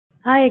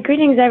Hi,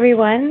 greetings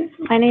everyone.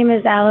 My name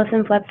is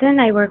Allison Flepton.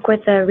 I work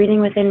with the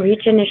Reading Within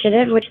Reach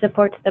initiative, which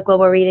supports the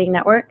Global Reading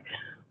Network.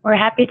 We're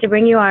happy to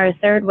bring you our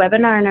third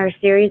webinar in our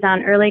series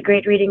on early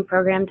grade reading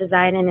program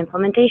design and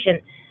implementation,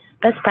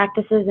 best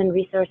practices and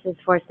resources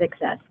for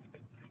success.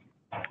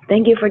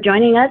 Thank you for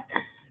joining us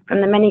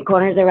from the many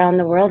corners around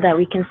the world that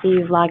we can see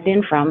you've logged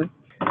in from.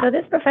 So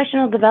this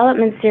professional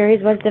development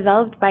series was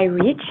developed by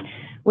REACH,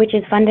 which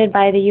is funded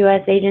by the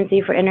U.S. Agency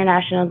for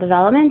International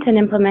Development and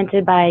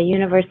implemented by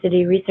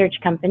University Research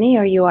Company,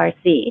 or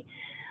URC.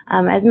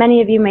 As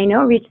many of you may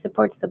know, REACH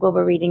supports the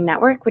Global Reading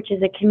Network, which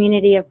is a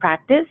community of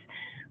practice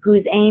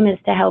whose aim is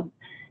to help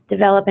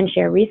develop and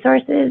share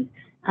resources,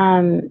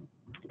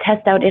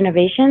 test out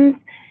innovations,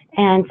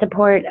 and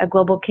support a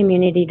global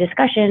community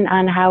discussion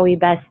on how we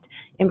best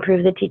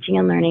improve the teaching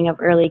and learning of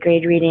early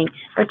grade reading,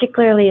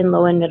 particularly in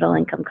low and middle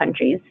income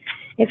countries.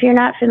 If you're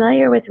not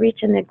familiar with REACH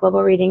and the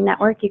Global Reading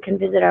Network, you can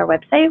visit our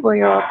website where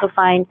you'll also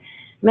find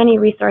many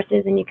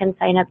resources, and you can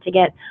sign up to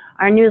get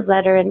our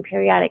newsletter and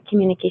periodic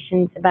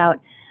communications about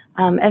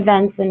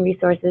events and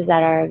resources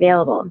that are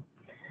available.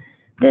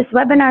 This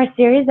webinar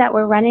series that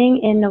we're running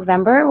in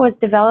November was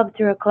developed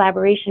through a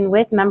collaboration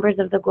with members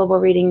of the Global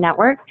Reading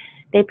Network.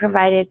 They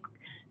provided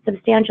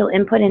substantial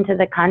input into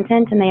the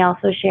content, and they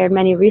also shared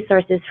many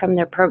resources from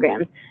their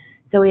programs.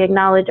 So we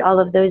acknowledge all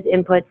of those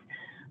inputs,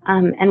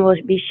 and we'll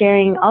be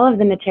sharing all of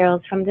the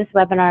materials from this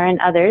webinar and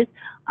others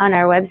on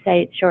our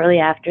website shortly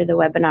after the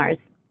webinars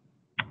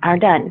are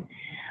done.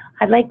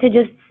 I'd like to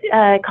just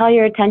call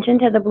your attention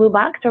to the blue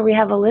box where we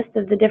have a list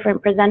of the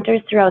different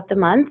presenters throughout the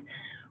month.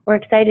 We're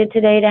excited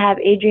today to have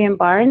Adrienne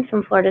Barnes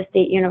from Florida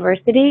State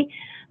University,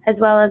 as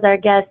well as our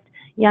guest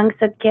Young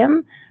Suk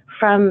Kim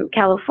from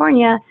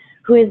California,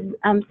 who is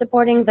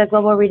supporting the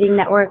Global Reading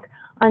Network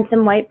on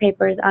some white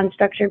papers on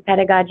structured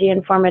pedagogy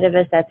and formative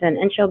assessment,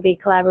 and she'll be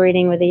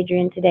collaborating with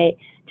Adrienne today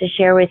to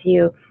share with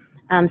you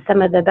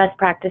some of the best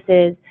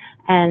practices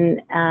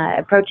and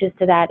approaches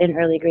to that in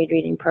early grade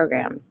reading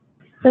programs.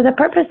 So the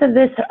purpose of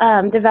this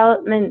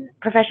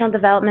professional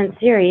development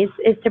series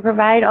is to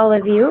provide all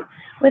of you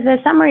with a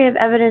summary of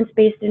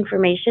evidence-based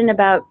information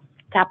about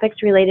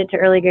topics related to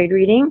early grade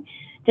reading,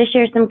 to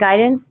share some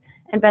guidance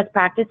and best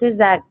practices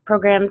that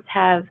programs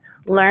have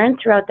learned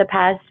throughout the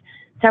past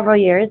several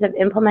years of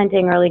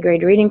implementing early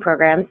grade reading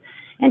programs,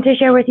 and to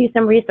share with you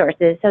some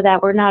resources so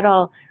that we're not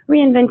all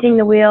reinventing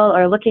the wheel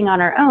or looking on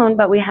our own,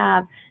 but we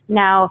have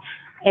now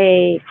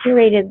a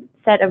curated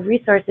set of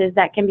resources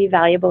that can be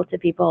valuable to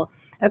people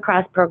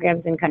across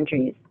programs and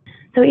countries.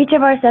 So each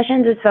of our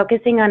sessions is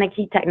focusing on a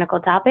key technical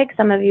topic.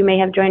 Some of you may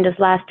have joined us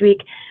last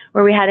week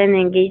where we had an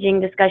engaging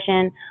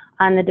discussion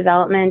on the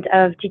development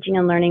of teaching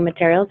and learning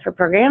materials for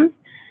programs.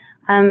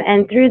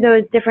 And through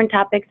those different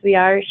topics, we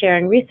are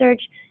sharing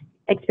research,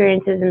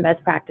 experiences, and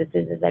best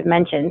practices, as I've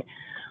mentioned.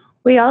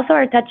 We also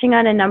are touching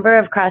on a number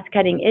of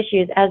cross-cutting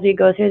issues as we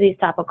go through these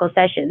topical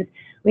sessions.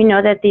 We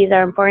know that these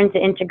are important to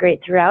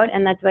integrate throughout,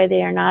 and that's why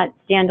they are not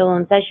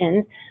standalone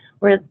sessions.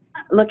 We're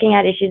looking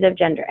at issues of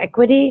gender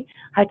equity,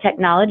 how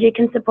technology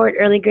can support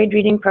early grade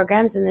reading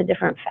programs and the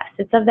different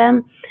facets of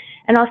them,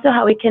 and also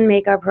how we can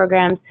make our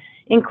programs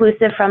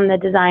inclusive from the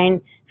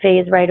design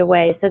phase right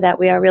away so that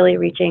we are really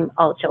reaching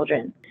all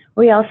children.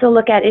 We also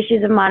look at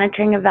issues of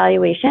monitoring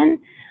evaluation,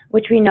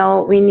 which we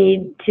know we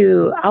need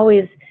to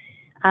always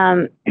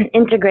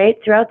integrate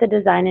throughout the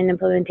design and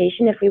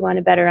implementation if we want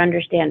to better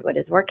understand what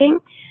is working.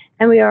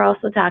 And we are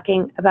also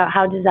talking about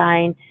how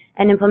design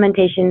and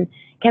implementation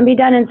can be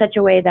done in such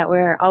a way that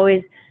we're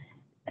always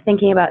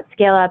thinking about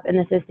scale up and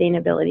the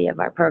sustainability of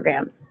our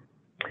programs.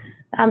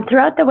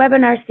 Throughout the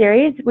webinar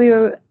series, we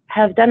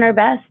have done our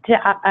best to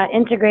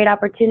integrate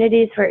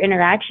opportunities for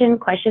interaction,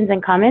 questions,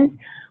 and comments.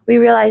 We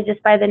realize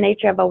just by the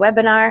nature of a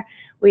webinar,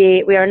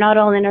 we are not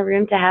all in a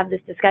room to have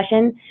this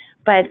discussion,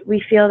 but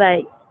we feel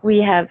that we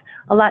have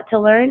a lot to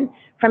learn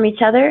from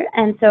each other,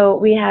 and so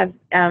we have,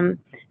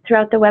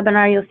 throughout the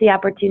webinar, you'll see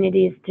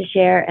opportunities to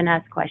share and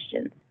ask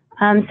questions.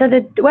 So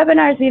the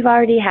webinars we've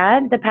already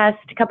had the past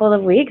couple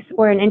of weeks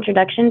were an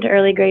introduction to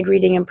early grade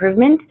reading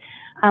improvement,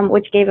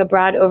 which gave a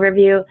broad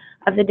overview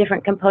of the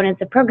different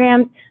components of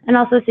programs and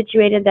also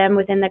situated them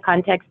within the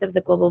context of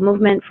the global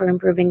movement for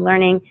improving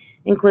learning,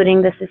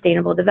 including the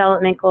Sustainable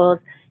Development Goals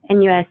and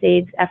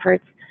USAID's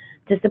efforts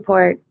to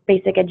support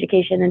basic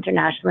education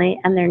internationally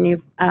and their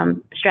new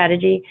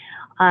strategy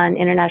on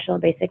international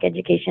basic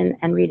education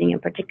and reading in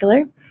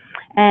particular.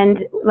 And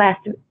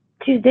last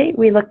Tuesday,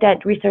 we looked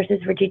at resources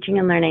for teaching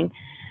and learning.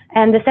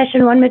 And the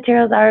session 1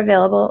 materials are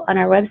available on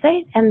our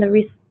website, and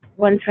the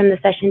ones from the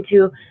session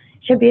 2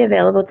 should be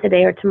available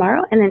today or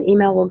tomorrow, and an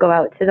email will go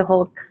out to the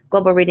whole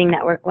Global Reading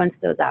Network once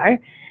those are.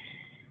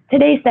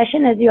 Today's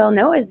session, as you all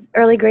know, is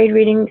early grade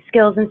reading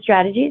skills and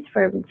strategies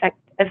for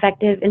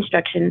effective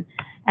instruction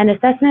and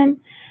assessment.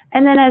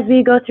 And then as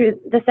we go through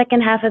the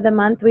second half of the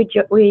month,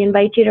 we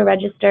invite you to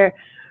register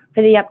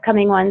for the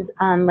upcoming ones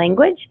on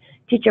language,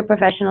 teacher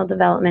professional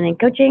development and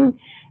coaching,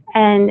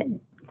 and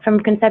from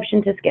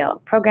conception to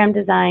scale, program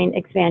design,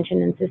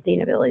 expansion, and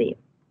sustainability.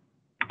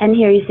 And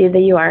here you see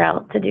the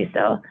URL to do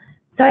so.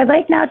 So I'd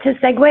like now to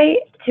segue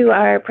to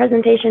our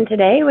presentation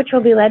today, which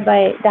will be led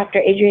by Dr.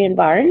 Adrienne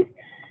Barnes.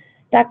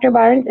 Dr.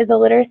 Barnes is a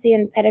literacy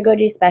and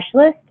pedagogy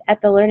specialist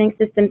at the Learning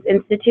Systems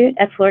Institute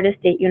at Florida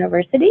State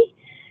University.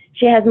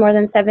 She has more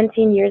than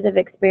 17 years of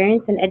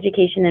experience in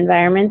education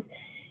environments,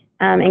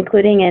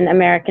 including in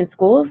American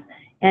schools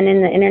and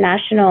in the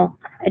international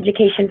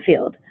education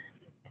field.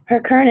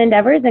 Her current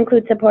endeavors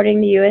include supporting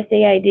the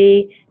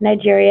USAID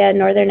Nigeria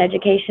Northern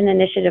Education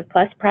Initiative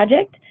Plus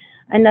project,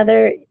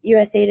 another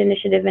USAID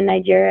initiative in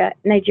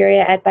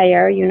Nigeria at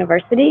Bayero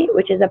University,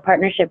 which is a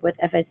partnership with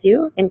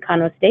FSU in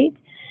Kano State,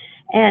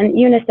 and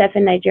UNICEF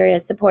in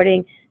Nigeria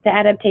supporting the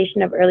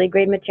adaptation of early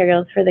grade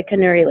materials for the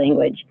Kanuri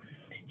language.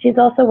 She's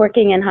also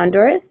working in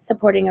Honduras,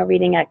 supporting a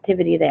reading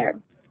activity there.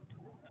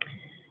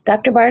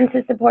 Dr. Barnes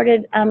has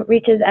supported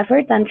REACH's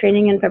efforts on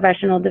training and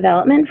professional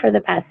development for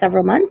the past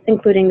several months,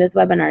 including this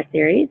webinar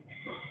series.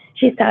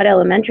 She's taught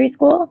elementary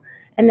school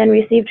and then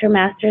received her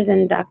master's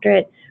and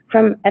doctorate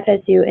from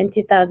FSU in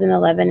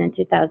 2011 and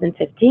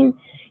 2015.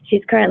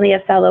 She's currently a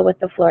fellow with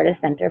the Florida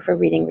Center for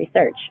Reading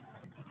Research.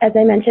 As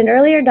I mentioned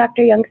earlier,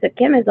 Dr. Young-Suk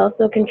Kim is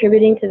also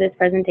contributing to this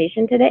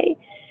presentation today.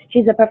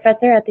 She's a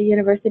professor at the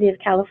University of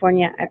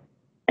California,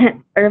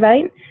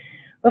 Irvine.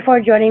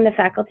 Before joining the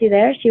faculty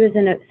there, she was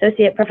an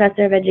associate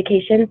professor of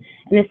education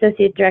and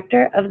associate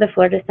director of the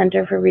Florida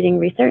Center for Reading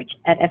Research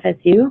at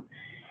FSU.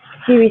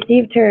 She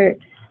received her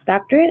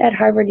doctorate at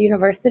Harvard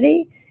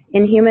University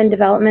in human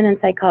development and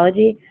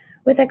psychology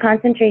with a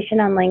concentration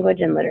on language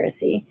and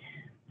literacy.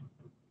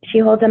 She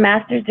holds a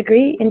master's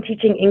degree in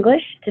teaching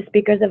English to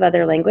speakers of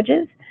other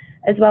languages,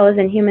 as well as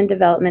in human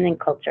development and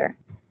culture.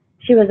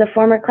 She was a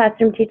former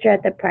classroom teacher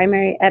at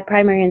primary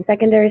and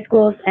secondary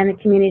schools and a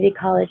community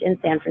college in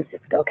San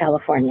Francisco,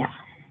 California.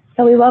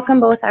 So we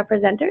welcome both our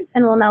presenters,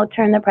 and we'll now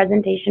turn the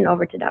presentation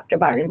over to Dr.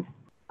 Barnes.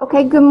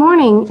 Okay, good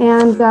morning,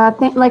 and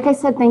like I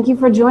said, thank you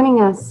for joining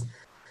us.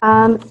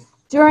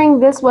 During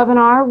this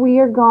webinar, we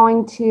are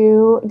going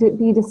to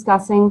be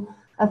discussing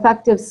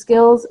effective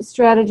skills,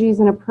 strategies,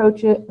 and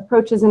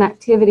approaches and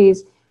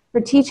activities for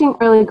teaching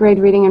early grade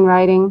reading and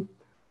writing.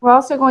 We're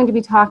also going to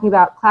be talking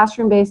about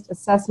classroom-based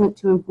assessment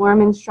to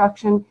inform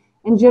instruction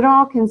and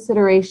general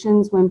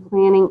considerations when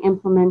planning,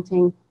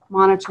 implementing,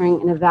 monitoring,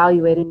 and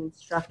evaluating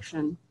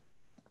instruction.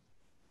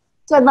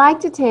 So I'd like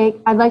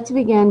to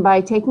begin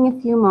by taking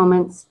a few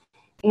moments,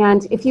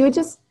 and if you would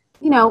just,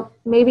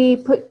 maybe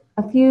put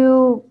a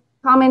few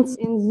comments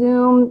in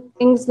Zoom,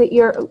 things that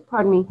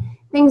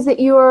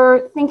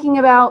you're thinking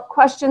about,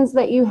 questions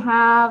that you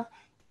have,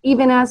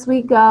 even as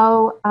we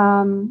go.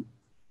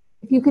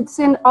 If you could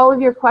send all of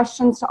your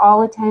questions to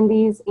all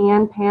attendees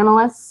and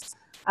panelists,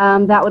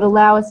 that would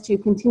allow us to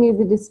continue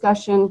the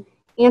discussion,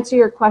 answer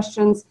your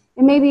questions,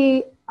 and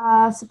maybe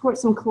support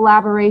some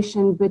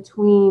collaboration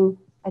between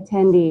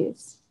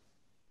attendees.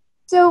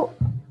 So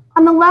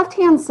on the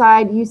left-hand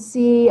side, you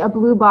see a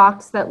blue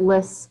box that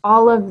lists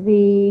all of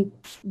the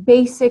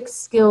basic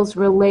skills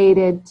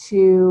related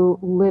to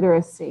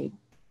literacy.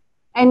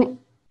 And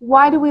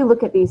why do we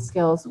look at these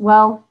skills?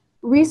 Well,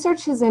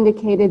 research has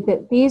indicated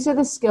that these are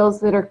the skills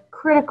that are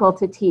critical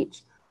to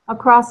teach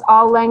across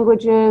all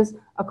languages,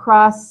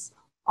 across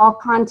all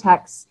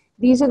contexts.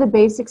 These are the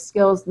basic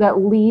skills that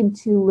lead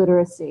to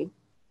literacy.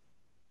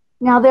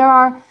 Now, there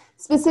are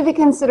specific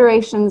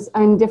considerations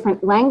in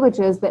different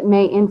languages that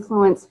may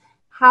influence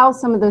how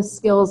some of those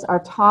skills are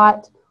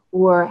taught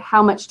or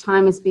how much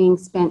time is being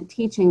spent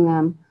teaching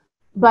them.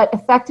 But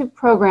effective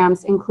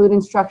programs include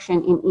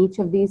instruction in each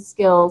of these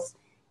skills,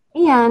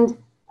 and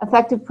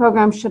effective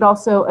programs should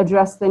also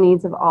address the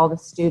needs of all the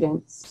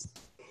students.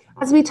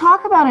 As we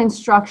talk about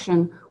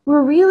instruction,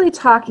 we're really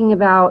talking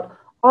about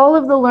all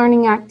of the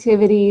learning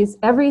activities,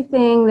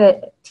 everything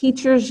that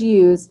teachers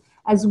use,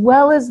 as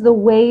well as the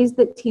ways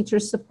that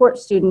teachers support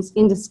students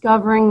in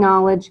discovering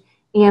knowledge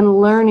and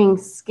learning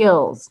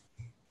skills.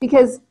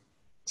 Because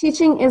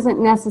teaching isn't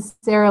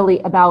necessarily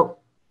about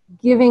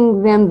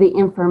giving them the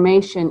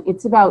information,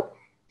 it's about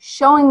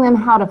showing them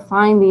how to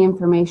find the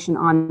information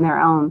on their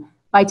own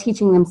by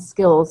teaching them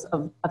skills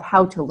of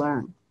how to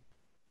learn.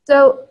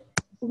 So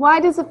why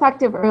does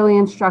effective early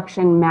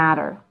instruction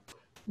matter?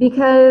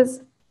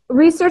 Because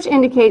research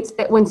indicates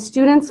that when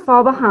students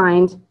fall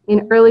behind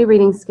in early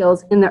reading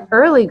skills in the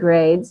early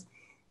grades,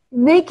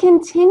 they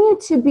continue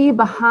to be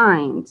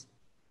behind.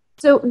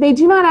 So they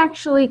do not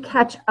actually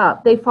catch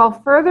up. They fall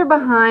further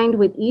behind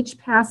with each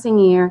passing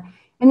year,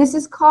 and this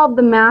is called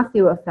the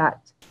Matthew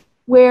effect,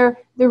 where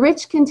the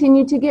rich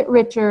continue to get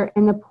richer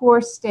and the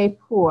poor stay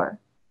poor.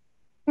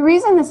 The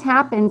reason this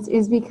happens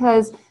is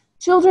because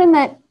children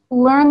that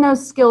learn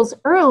those skills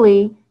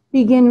early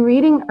begin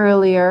reading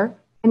earlier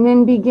and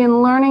then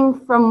begin learning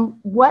from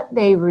what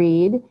they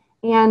read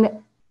and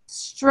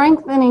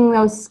strengthening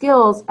those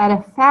skills at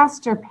a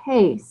faster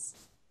pace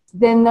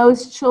than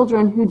those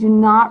children who do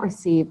not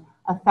receive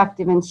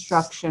effective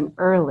instruction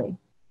early.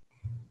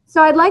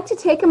 So I'd like to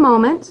take a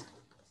moment,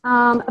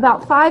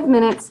 about 5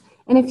 minutes,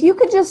 and if you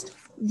could just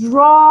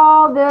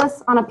draw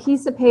this on a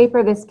piece of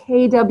paper, this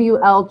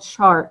KWL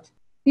chart.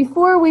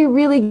 Before we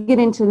really get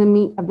into the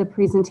meat of the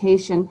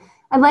presentation,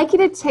 I'd like you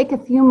to take a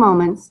few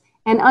moments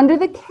And under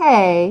the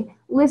K,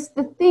 list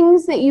the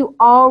things that you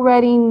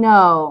already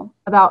know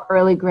about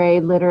early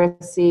grade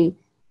literacy,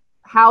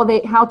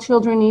 how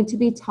children need to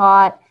be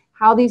taught,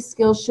 how these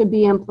skills should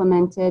be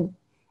implemented.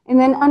 And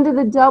then under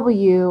the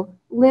W,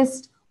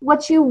 list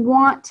what you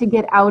want to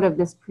get out of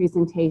this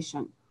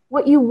presentation,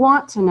 what you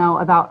want to know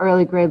about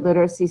early grade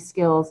literacy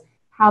skills,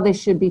 how they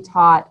should be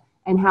taught,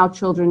 and how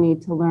children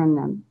need to learn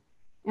them.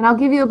 And I'll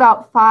give you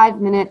about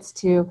 5 minutes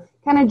to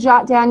kind of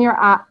jot down your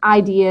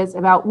ideas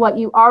about what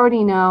you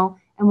already know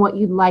and what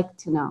you'd like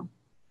to know.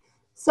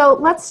 So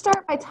let's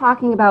start by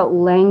talking about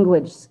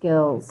language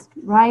skills,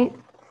 right?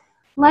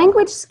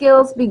 Language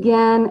skills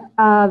begin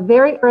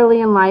very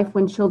early in life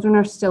when children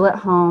are still at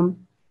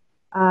home.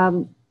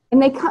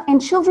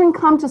 And children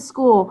come to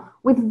school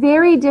with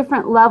very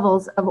different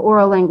levels of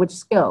oral language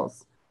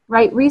skills,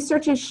 right?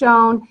 Research has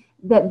shown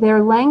that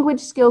their language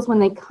skills when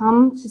they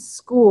come to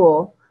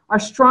school are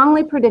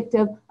strongly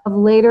predictive of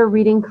later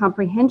reading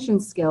comprehension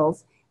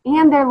skills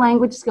and their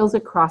language skills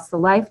across the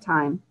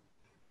lifetime.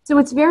 So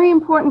it's very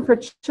important for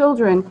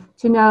children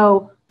to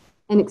know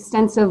an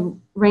extensive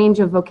range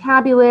of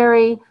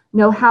vocabulary,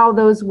 know how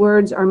those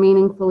words are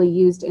meaningfully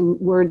used in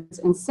words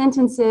and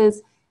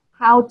sentences,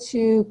 how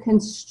to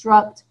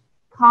construct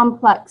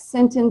complex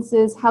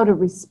sentences, how to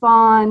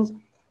respond.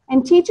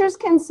 And teachers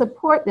can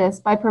support this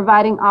by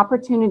providing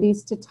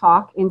opportunities to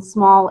talk in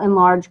small and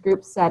large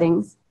group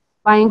settings,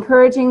 by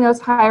encouraging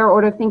those higher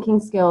order thinking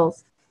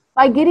skills,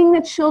 by getting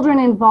the children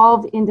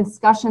involved in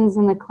discussions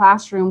in the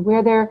classroom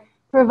where they're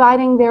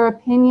providing their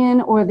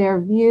opinion or their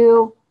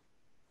view,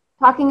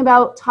 talking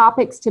about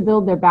topics to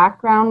build their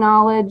background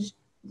knowledge,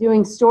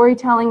 doing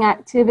storytelling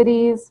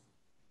activities.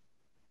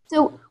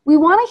 So we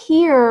want to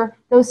hear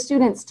those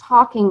students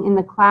talking in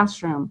the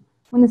classroom.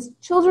 When the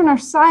children are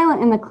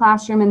silent in the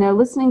classroom and they're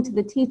listening to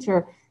the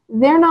teacher,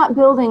 they're not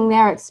building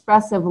their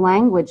expressive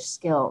language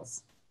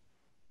skills.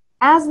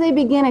 As they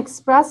begin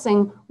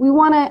expressing, we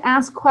want to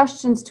ask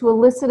questions to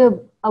elicit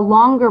a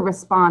longer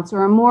response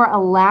or a more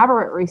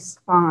elaborate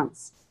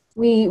response.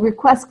 We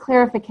request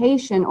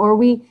clarification, or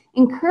we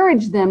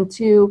encourage them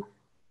to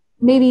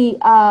maybe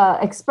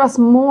express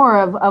more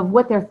of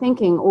what they're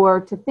thinking, or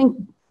to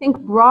think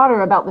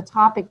broader about the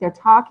topic they're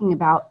talking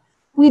about.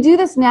 We do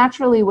this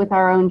naturally with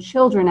our own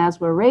children as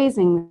we're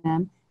raising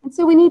them, and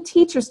so we need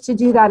teachers to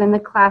do that in the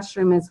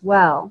classroom as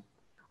well.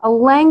 A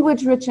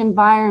language-rich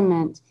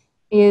environment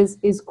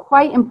is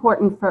quite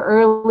important for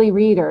early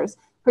readers,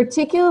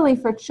 particularly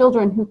for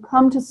children who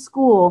come to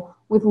school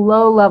with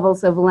low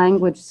levels of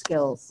language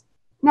skills.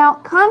 Now,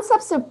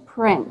 concepts of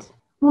print.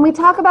 When we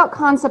talk about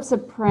concepts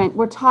of print,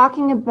 we're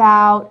talking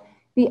about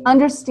the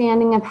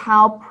understanding of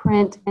how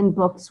print and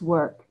books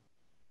work,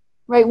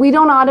 right? We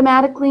don't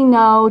automatically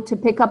know to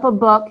pick up a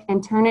book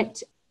and turn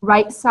it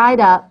right side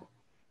up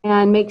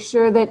and make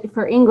sure that,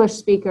 for English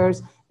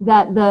speakers,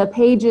 that the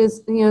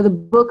pages, the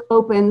book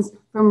opens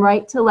from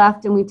right to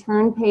left and we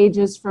turn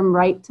pages from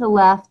right to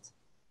left,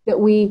 that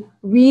we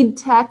read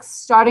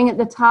text starting at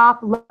the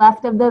top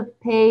left of the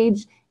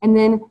page, and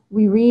then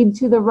we read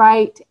to the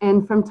right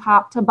and from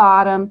top to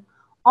bottom.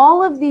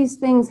 All of these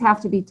things have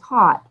to be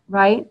taught,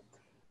 right?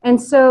 And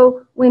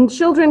so when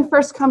children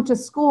first come to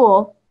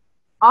school,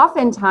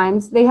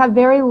 oftentimes they have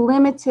very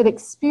limited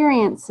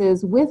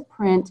experiences with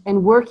print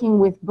and working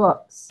with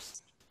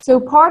books. So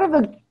part of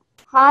a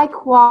high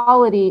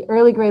quality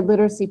early grade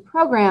literacy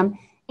program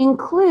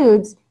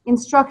includes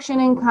instruction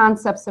in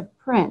concepts of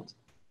print.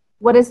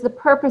 What is the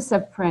purpose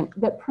of print?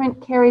 That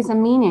print carries a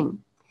meaning,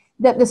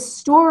 that the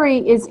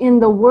story is in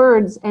the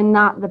words and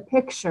not the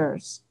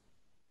pictures,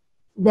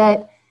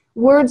 that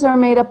words are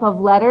made up of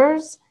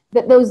letters,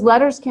 that those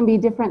letters can be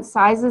different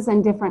sizes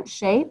and different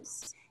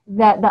shapes,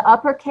 that the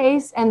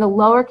uppercase and the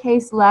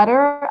lowercase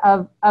letter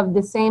of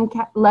the same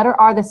letter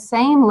are the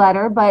same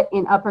letter, but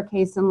in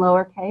uppercase and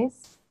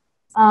lowercase,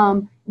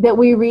 that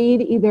we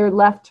read either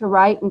left to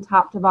right and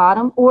top to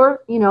bottom,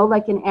 or,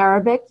 like in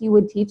Arabic, you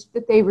would teach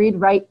that they read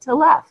right to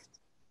left.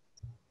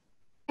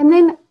 And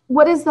then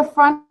what is the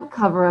front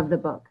cover of the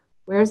book?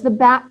 Where's the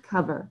back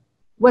cover?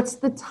 What's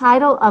the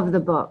title of the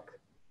book?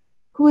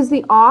 Who is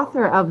the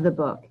author of the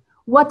book?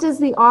 What does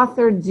the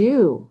author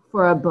do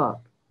for a book?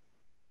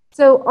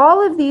 So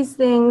all of these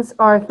things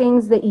are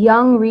things that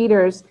young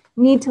readers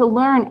need to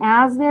learn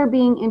as they're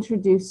being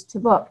introduced to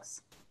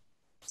books.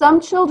 Some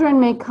children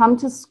may come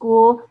to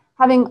school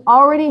having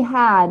already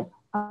had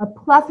a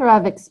plethora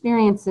of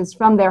experiences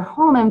from their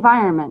home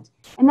environment,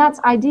 and that's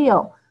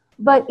ideal.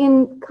 But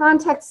in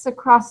contexts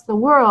across the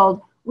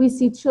world, we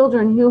see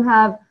children who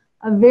have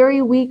a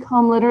very weak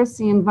home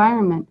literacy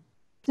environment.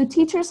 So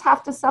teachers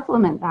have to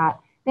supplement that.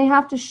 They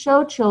have to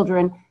show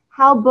children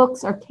how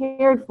books are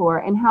cared for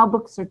and how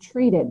books are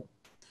treated.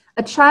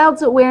 A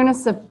child's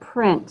awareness of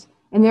print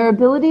and their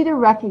ability to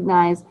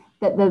recognize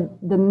that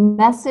the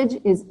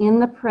message is in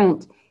the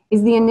print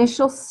is the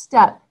initial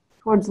step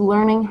towards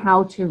learning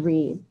how to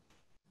read.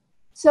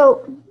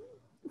 So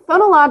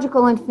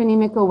phonological and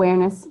phonemic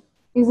awareness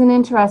is an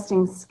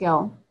interesting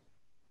skill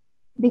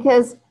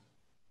because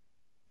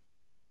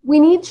We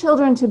need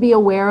children to be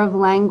aware of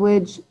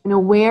language and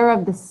aware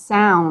of the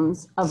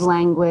sounds of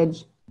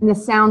language and the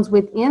sounds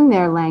within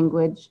their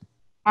language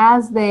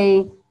as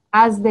they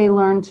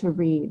learn to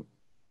read.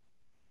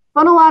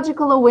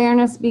 Phonological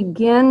awareness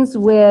begins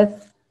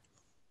with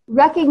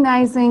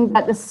recognizing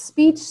that the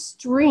speech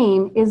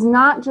stream is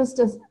not just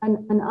an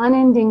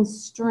unending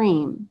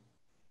stream.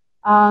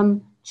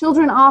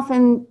 Children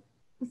often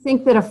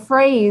think that a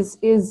phrase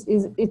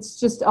it's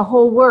just a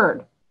whole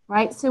word,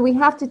 right? So we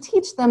have to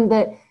teach them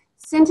that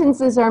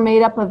sentences are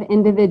made up of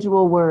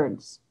individual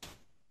words.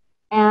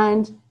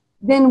 And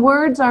then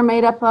words are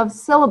made up of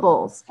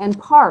syllables and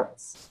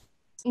parts.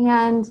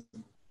 And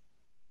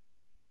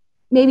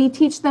maybe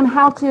teach them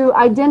how to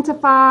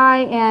identify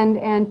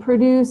and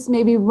produce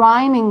maybe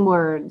rhyming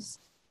words.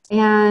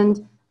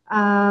 And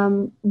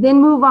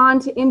then move on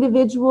to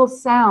individual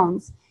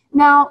sounds.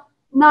 Now,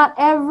 not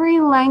every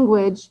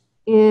language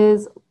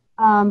is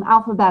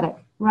alphabetic,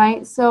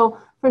 right? So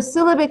for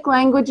syllabic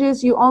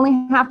languages, you only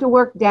have to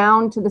work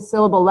down to the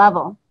syllable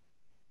level.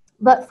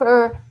 But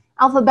for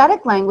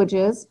alphabetic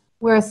languages,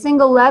 where a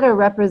single letter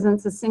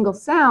represents a single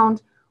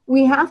sound,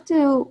 we have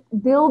to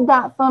build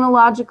that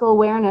phonological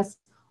awareness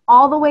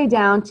all the way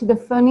down to the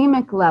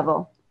phonemic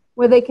level,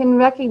 where they can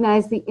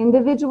recognize the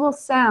individual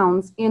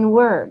sounds in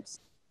words.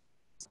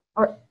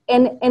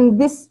 And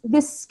this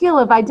skill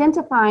of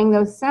identifying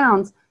those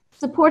sounds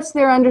supports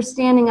their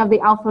understanding of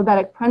the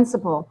alphabetic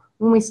principle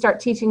when we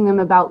start teaching them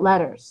about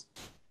letters.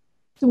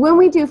 So when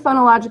we do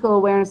phonological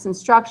awareness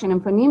instruction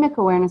and phonemic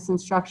awareness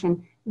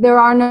instruction, there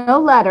are no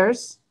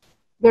letters,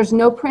 there's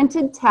no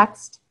printed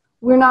text,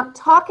 we're not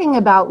talking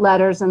about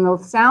letters and the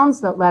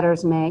sounds that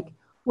letters make,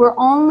 we're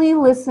only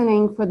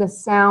listening for the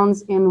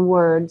sounds in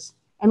words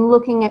and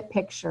looking at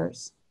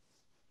pictures.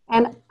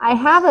 And I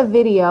have a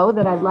video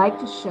that I'd like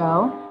to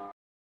show.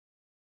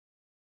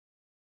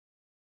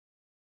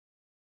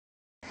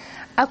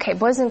 Okay,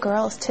 boys and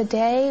girls,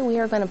 today we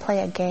are going to play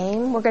a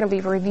game. We're going to be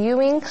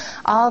reviewing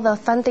all the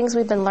fun things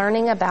we've been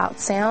learning about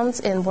sounds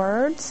in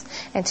words.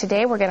 And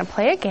today we're going to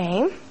play a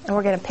game, and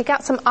we're going to pick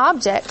out some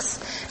objects,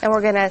 and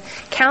we're going to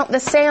count the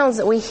sounds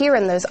that we hear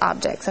in those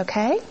objects,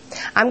 okay?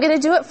 I'm going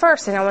to do it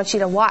first, and I want you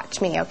to watch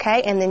me,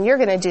 okay? And then you're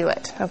going to do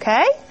it,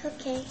 okay?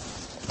 Okay.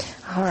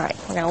 All right,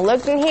 we're going to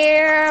look in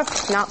here.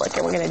 Not look,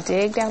 we're going to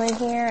dig down in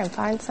here and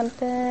find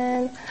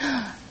something.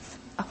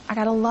 Oh, I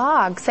got a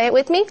log. Say it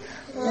with me.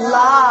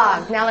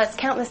 Log. Now let's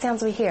count the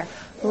sounds we hear.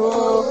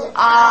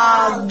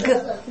 Log.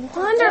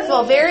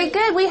 Wonderful. Very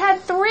good. We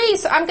had 3,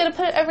 so I'm going to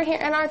put it over here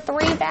in our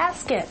 3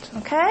 basket.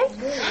 Okay?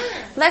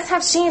 Let's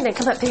have Shandon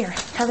come up here.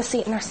 Have a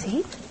seat in our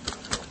seat.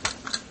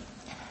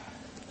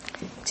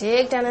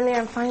 Dig down in there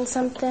and find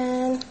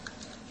something.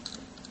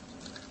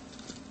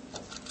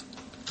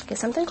 Get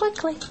something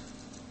quickly.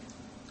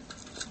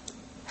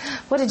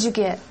 What did you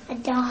get? A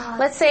dog.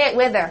 Let's say it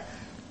with her.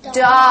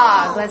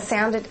 Dog. Let's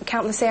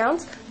count the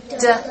sounds.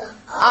 Dog.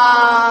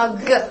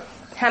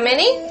 How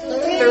many?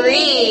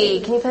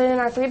 3. Can you put it in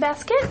our 3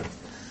 basket?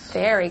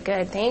 Very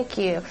good. Thank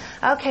you.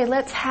 Okay,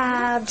 let's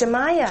have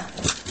Jemiah.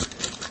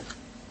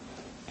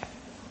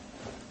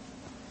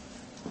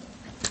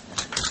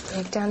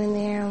 Dig down in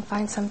there and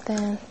find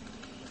something.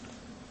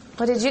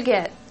 What did you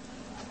get?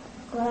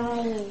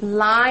 Lion.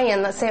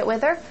 Lion. Let's say it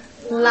with her.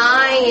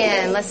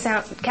 Lion. Let's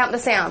count the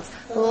sounds.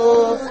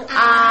 L-I-N.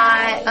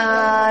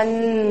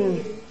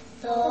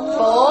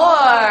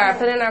 4.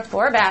 Put it in our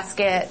 4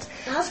 basket.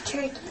 That was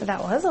tricky.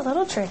 That was a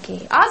little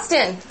tricky.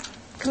 Austin,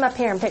 come up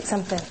here and pick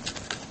something.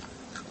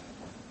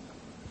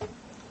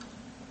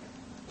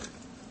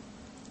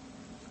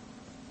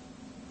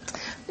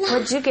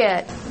 What'd you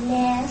get?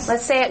 Nest.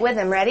 Let's say it with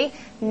him. Ready?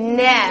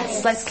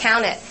 Nest. Let's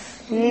count it.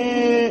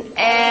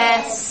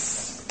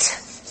 Nest.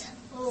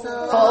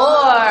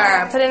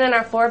 4. Put it in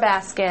our 4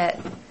 basket.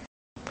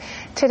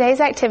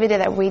 Today's activity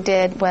that we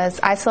did was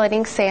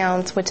isolating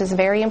sounds, which is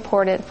very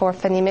important for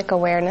phonemic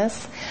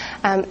awareness.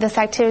 This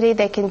activity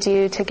they can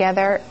do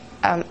together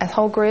as a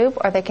whole group,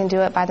 or they can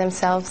do it by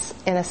themselves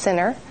in a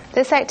center.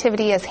 This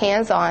activity is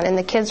hands-on, and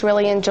the kids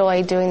really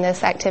enjoy doing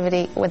this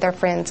activity with their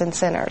friends in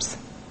centers.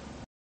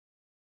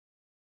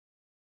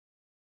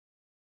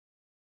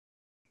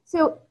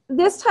 So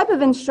this type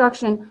of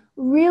instruction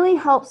really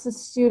helps the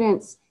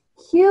students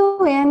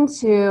cue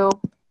into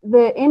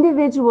the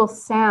individual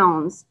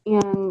sounds in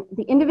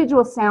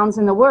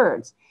the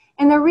words.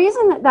 And the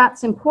reason that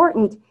that's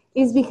important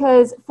is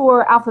because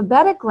for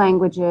alphabetic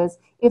languages,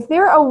 if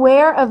they're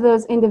aware of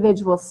those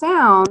individual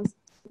sounds,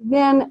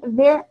 then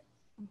they're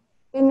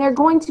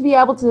going to be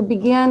able to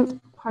begin,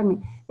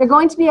 they're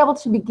going to be able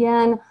to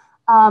begin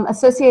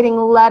associating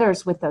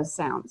letters with those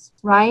sounds,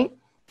 right?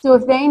 So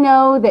if they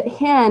know that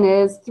hen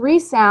is 3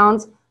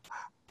 sounds,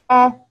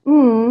 they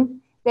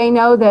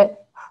know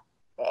that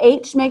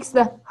H makes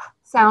the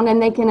sound,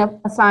 and they can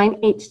assign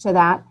H to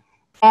that.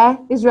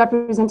 Is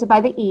represented by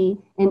the E,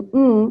 and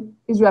N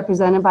is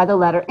represented by the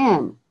letter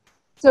N.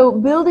 So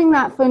building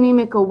that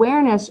phonemic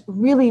awareness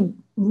really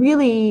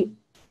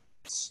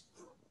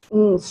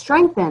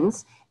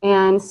strengthens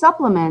and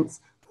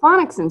supplements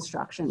phonics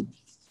instruction.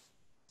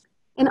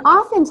 And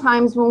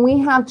oftentimes when we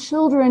have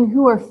children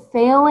who are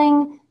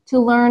failing to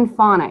learn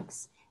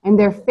phonics, and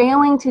they're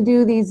failing to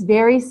do these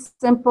very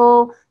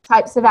simple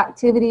types of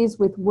activities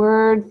with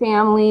word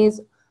families,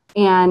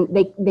 and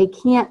they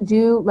can't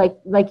do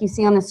like you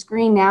see on the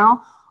screen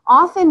now,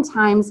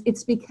 oftentimes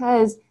it's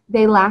because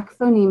they lack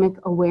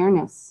phonemic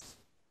awareness.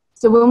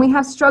 So when we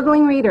have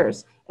struggling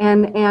readers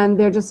and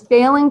they're just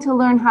failing to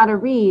learn how to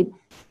read,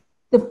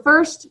 the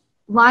first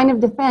line of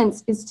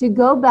defense is to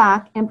go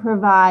back and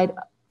provide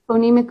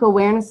phonemic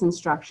awareness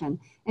instruction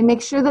and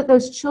make sure that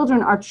those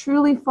children are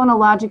truly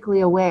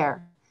phonologically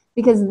aware,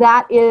 because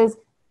that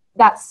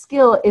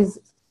skill is,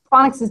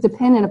 phonics is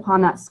dependent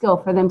upon that skill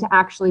for them to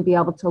actually be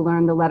able to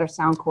learn the letter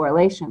sound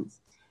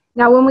correlations.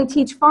 Now, when we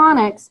teach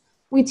phonics,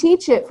 we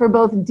teach it for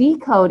both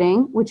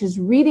decoding, which is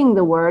reading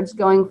the words,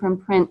 going from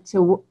print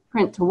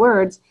to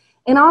words,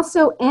 and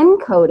also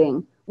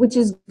encoding, which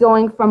is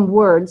going from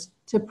words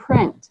to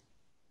print.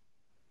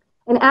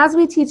 And as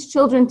we teach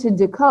children to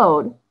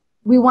decode,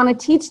 we want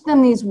to teach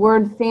them these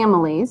word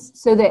families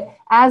so that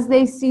as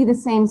they see the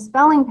same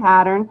spelling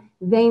pattern,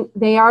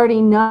 they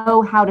already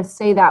know how to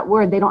say that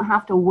word. They don't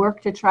have to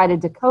work to try to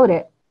decode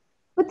it.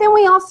 But then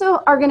we also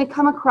are going to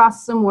come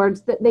across some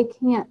words that they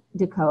can't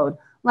decode,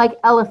 like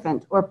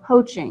elephant or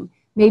poaching.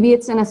 Maybe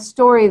it's in a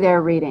story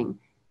they're reading.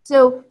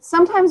 So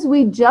sometimes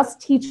we just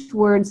teach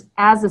words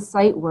as a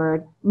sight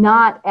word,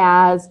 not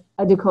as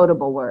a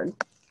decodable word.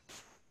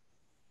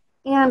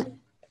 And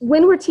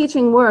when we're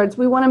teaching words,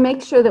 we want to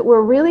make sure that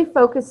we're really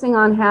focusing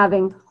on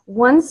having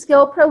one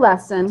skill per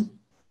lesson,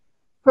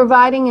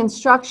 providing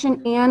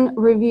instruction and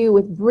review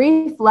with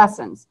brief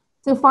lessons.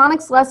 So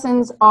phonics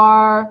lessons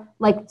are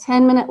like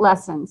 10-minute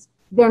lessons.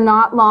 They're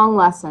not long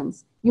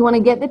lessons. You want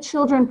to get the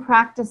children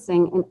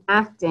practicing and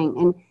acting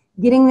and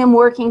getting them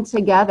working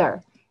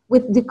together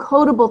with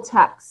decodable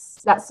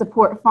texts that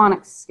support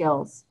phonics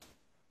skills.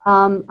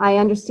 I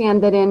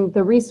understand that in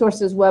the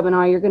resources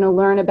webinar, you're going to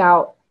learn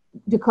about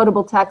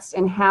decodable text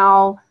and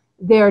how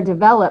they're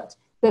developed.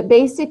 But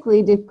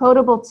basically,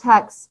 decodable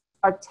texts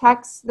are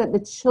texts that the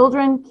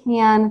children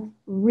can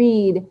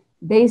read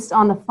based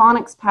on the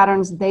phonics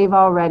patterns they've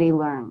already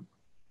learned.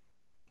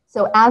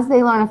 So as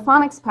they learn a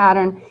phonics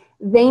pattern,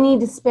 they need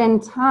to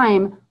spend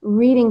time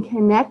reading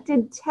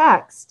connected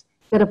text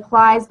that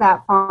applies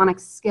that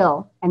phonics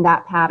skill and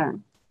that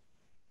pattern.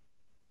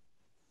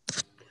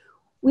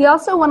 We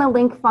also want to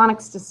link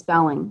phonics to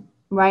spelling,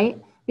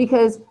 right?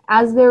 Because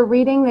as they're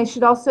reading, they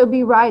should also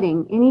be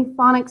writing. Any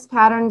phonics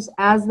patterns,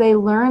 as they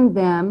learn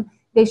them,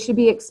 they should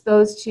be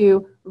exposed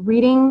to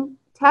reading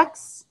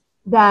texts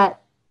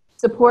that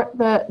support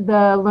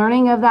the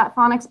learning of that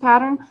phonics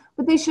pattern,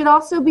 but they should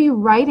also be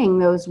writing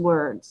those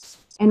words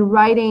and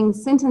writing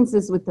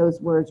sentences with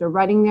those words or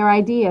writing their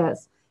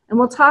ideas. And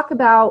we'll talk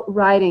about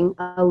writing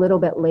a little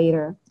bit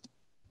later.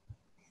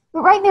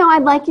 But right now,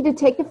 I'd like you to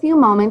take a few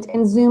moments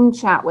and Zoom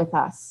chat with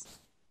us.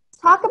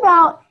 Talk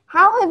about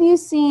how have you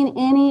seen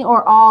any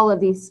or all of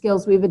these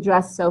skills we've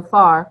addressed so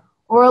far: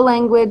 oral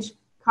language,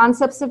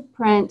 concepts of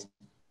print,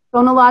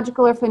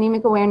 phonological or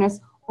phonemic awareness,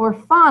 or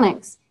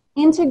phonics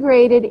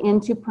integrated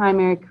into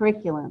primary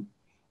curriculum.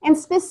 And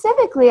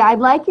specifically, I'd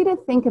like you to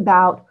think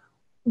about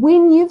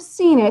when you've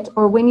seen it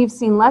or when you've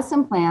seen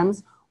lesson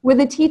plans, were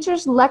the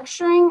teachers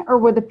lecturing or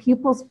were the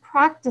pupils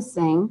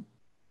practicing?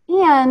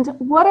 And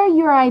what are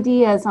your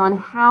ideas on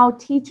how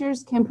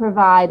teachers can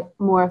provide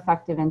more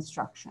effective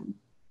instruction?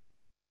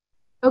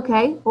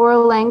 Okay,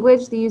 oral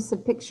language, the use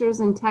of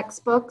pictures in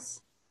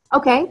textbooks.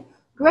 Okay,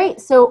 great.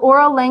 So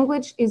oral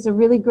language is a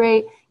really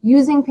great,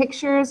 using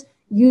pictures,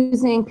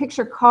 using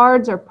picture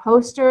cards or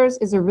posters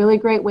is a really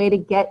great way to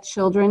get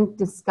children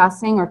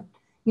discussing or,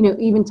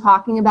 even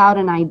talking about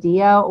an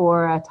idea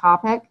or a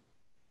topic.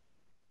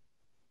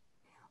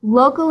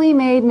 Locally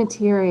made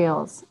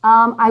materials.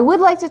 I would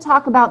like to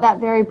talk about that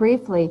very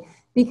briefly,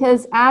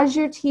 because as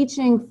you're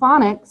teaching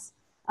phonics,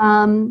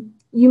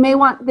 you may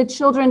want the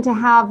children to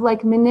have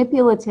like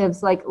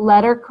manipulatives, like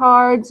letter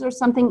cards or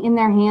something in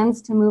their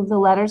hands to move the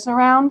letters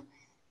around.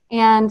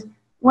 And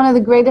one of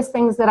the greatest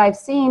things that I've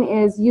seen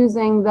is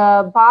using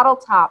the bottle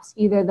tops,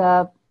 either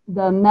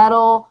the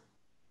metal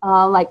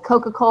like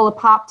Coca-Cola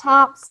pop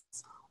tops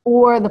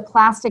or the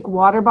plastic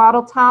water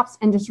bottle tops,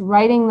 and just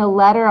writing the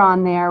letter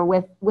on there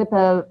with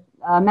a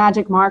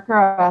magic marker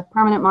or a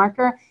permanent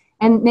marker,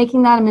 and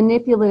making that a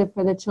manipulative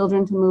for the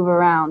children to move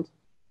around.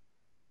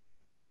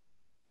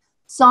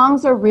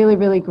 Songs are really,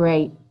 really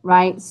great,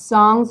 right?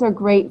 Songs are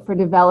great for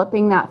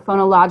developing that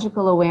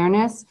phonological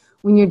awareness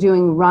when you're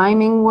doing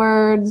rhyming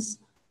words.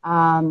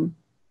 And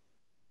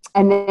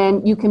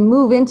then you can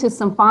move into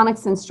some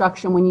phonics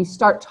instruction when you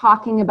start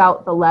talking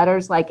about the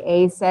letters, like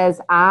A says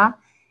ah.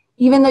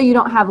 Even though you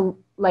don't have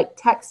like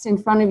text in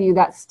front of you,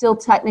 that's still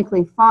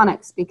technically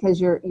phonics because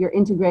you're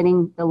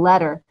integrating the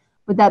letter.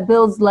 But that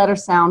builds letter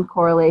sound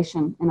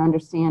correlation and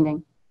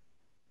understanding.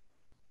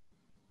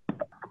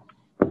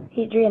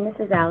 Adrian, this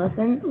is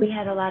Allison. We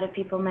had a lot of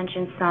people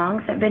mention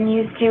songs have been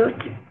used too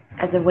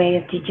as a way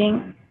of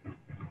teaching.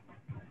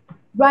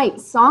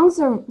 Right, songs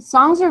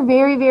are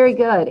very, very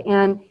good.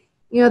 And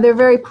You know, they're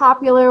very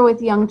popular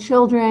with young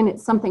children.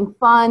 It's something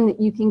fun that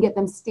you can get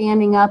them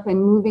standing up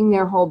and moving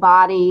their whole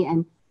body.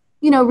 And,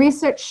 you know,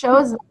 research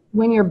shows that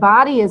when your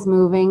body is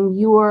moving,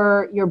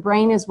 your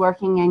brain is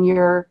working and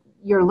you're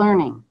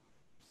learning.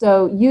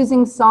 So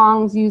using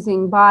songs,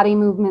 using body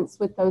movements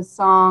with those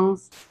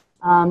songs,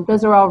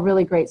 those are all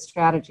really great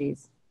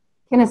strategies.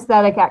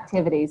 Kinesthetic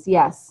activities,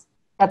 yes,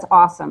 that's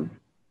awesome.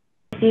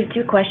 I received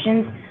 2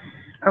 questions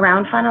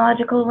around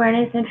phonological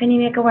awareness and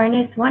phonemic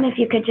awareness. One, if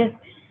you could just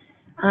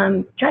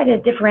try to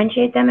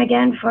differentiate them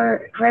again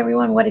for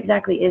everyone. What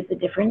exactly is the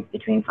difference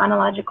between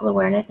phonological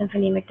awareness and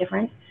phonemic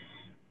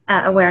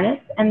awareness?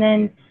 And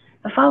then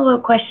a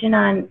follow-up question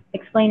on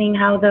explaining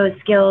how those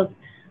skills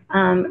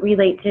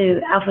relate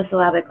to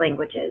alphasyllabic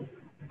languages.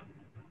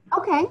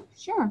 Okay,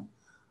 sure.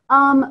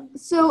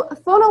 So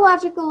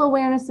phonological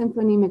awareness and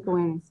phonemic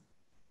awareness.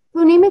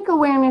 Phonemic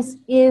awareness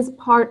is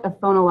part of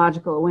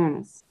phonological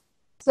awareness.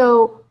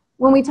 So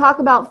when we talk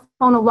about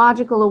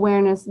phonological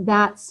awareness,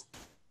 that's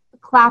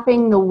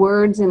clapping the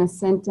words in a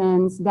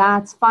sentence,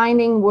 that's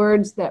finding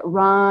words that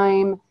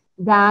rhyme,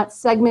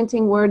 that's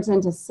segmenting words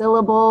into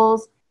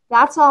syllables.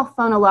 That's all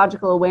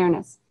phonological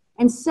awareness.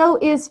 And so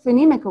is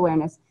phonemic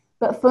awareness.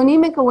 But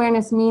phonemic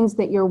awareness means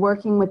that you're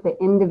working with the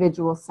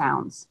individual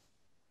sounds.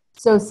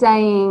 So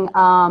saying,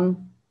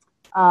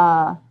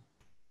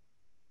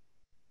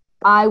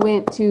 I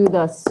went to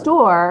the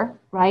store,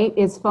 right,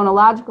 is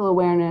phonological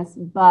awareness,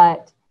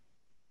 but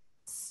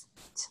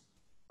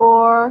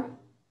or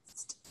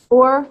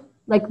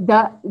like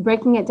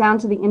breaking it down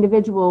to the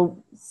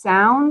individual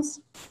sounds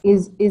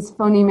is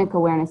phonemic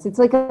awareness. It's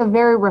like a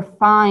very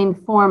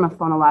refined form of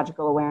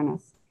phonological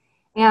awareness.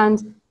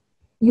 And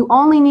you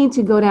only need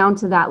to go down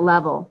to that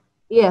level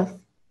if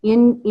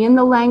in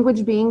the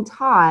language being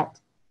taught,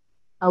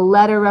 a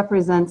letter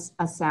represents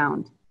a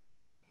sound.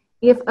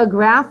 If a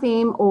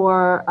grapheme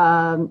or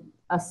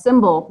a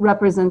symbol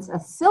represents a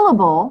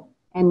syllable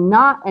and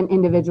not an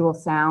individual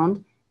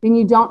sound, then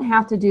you don't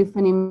have to do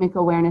phonemic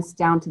awareness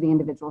down to the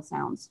individual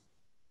sounds.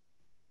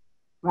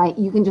 Right?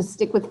 You can just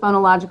stick with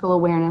phonological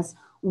awareness,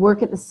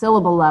 work at the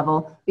syllable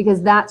level,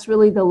 because that's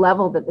really the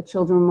level that the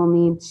children will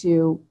need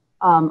to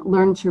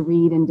learn to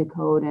read and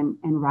decode and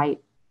write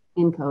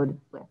in code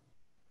with.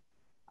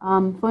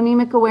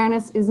 Phonemic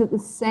awareness, is it the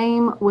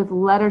same with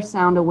letter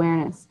sound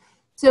awareness?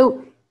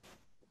 So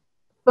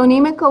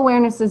phonemic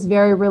awareness is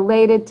very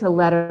related to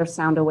letter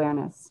sound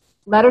awareness.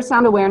 Letter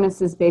sound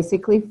awareness is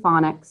basically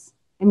phonics,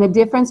 and the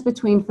difference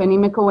between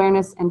phonemic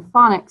awareness and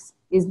phonics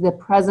is the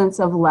presence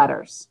of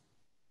letters.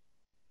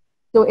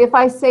 So if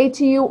I say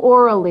to you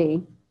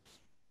orally,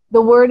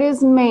 the word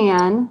is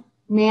man,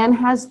 man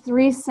has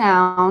 3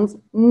 sounds,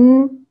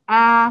 n,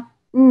 a,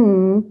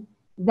 n,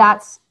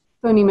 that's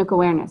phonemic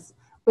awareness.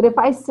 But if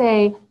I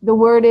say the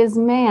word is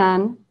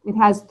man, it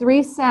has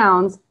 3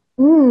 sounds,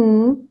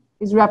 n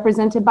is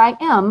represented by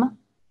m,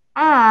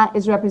 a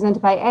is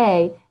represented by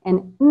a,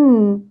 and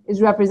n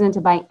is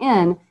represented by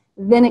n,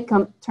 then it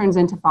turns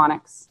into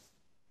phonics.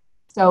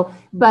 So,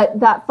 but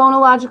that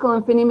phonological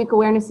and phonemic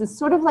awareness is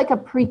sort of like a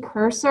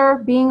precursor.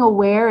 Being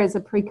aware is a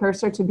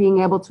precursor to being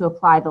able to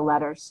apply the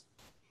letters.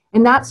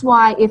 And that's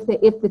why if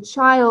the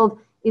child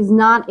is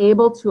not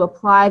able to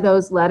apply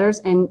those letters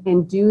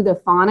and do the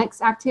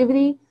phonics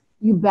activity,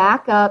 you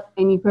back up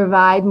and you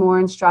provide more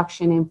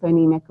instruction in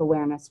phonemic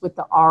awareness with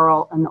the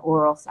oral and the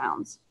oral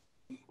sounds.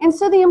 And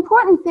so the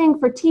important thing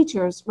for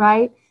teachers,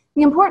 right,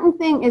 the important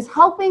thing is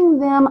helping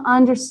them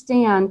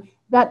understand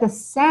that the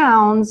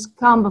sounds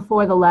come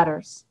before the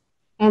letters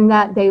and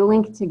that they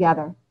link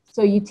together.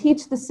 So you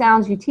teach the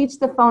sounds, you teach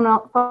the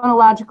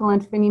phonological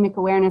and phonemic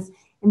awareness,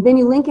 and then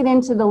you link it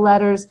into the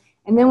letters.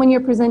 And then when you're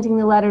presenting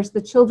the letters,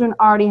 the children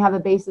already have a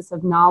basis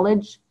of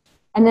knowledge.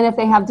 And then if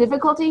they have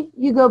difficulty,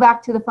 you go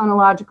back to the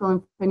phonological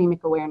and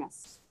phonemic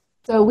awareness.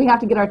 So we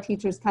have to get our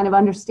teachers kind of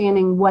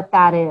understanding what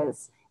that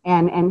is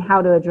and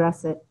how to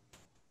address it.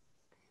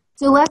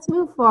 So let's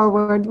move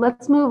forward.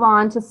 Let's move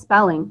on to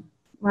spelling,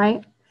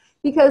 right?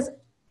 Because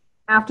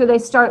after they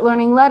start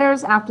learning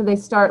letters, after they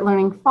start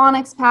learning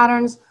phonics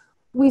patterns,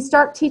 we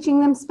start teaching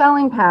them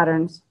spelling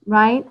patterns,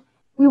 right?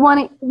 We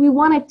want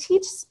to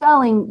teach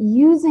spelling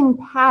using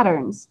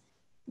patterns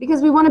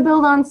because we want to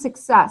build on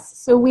success.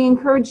 So we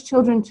encourage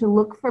children to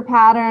look for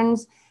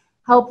patterns,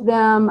 help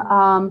them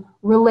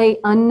relate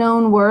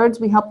unknown words.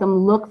 We help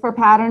them look for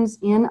patterns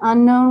in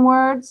unknown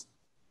words.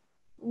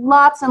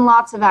 Lots and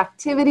lots of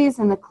activities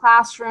in the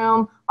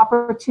classroom,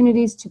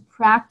 opportunities to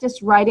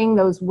practice writing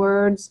those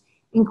words,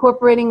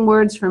 incorporating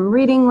words from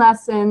reading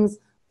lessons,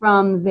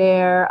 from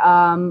their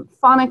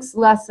phonics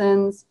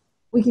lessons.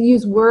 We can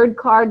use word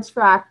cards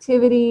for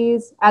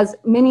activities, as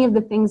many of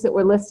the things that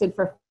were listed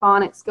for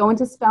phonics go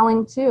into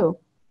spelling too.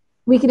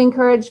 We could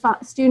encourage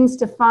students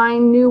to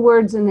find new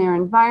words in their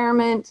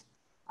environment.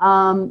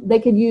 They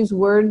could use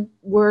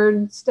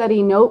word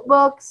study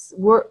notebooks.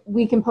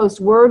 We can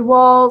post word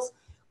walls.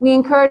 We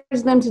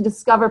encourage them to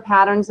discover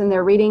patterns in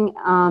their reading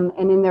and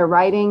in their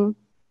writing,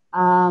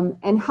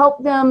 and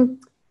help them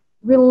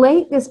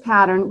relate this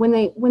pattern when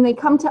they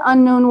come to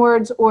unknown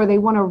words or they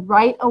want to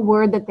write a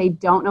word that they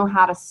don't know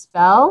how to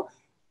spell.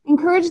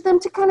 encourage them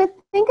to kind of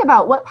think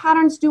about what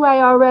patterns do I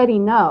already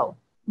know?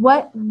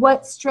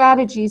 What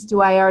strategies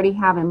do I already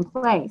have in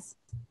place?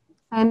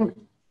 And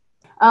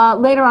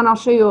later on,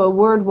 I'll show you a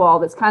word wall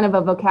that's kind of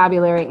a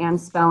vocabulary and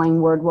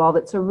spelling word wall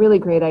that's a really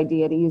great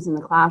idea to use in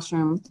the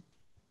classroom.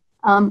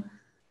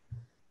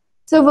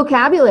 So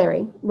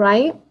vocabulary,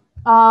 right?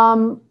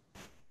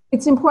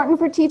 It's important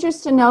for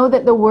teachers to know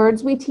that the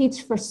words we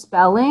teach for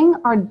spelling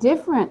are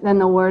different than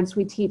the words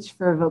we teach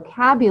for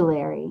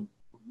vocabulary,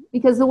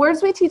 because the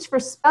words we teach for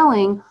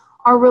spelling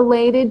are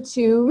related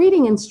to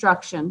reading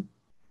instruction.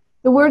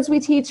 The words we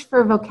teach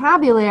for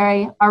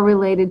vocabulary are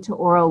related to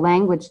oral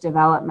language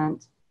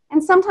development,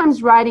 and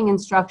sometimes writing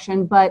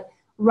instruction, but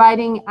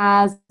writing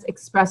as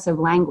expressive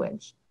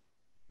language.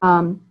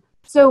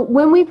 So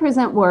when we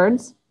present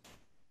words,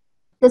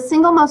 the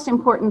single most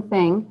important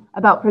thing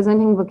about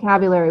presenting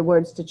vocabulary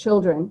words to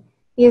children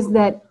is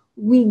that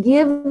we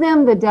give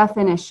them the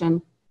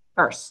definition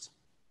first.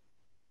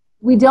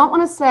 We don't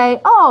want to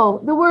say,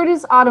 oh, the word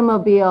is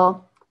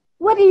automobile.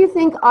 What do you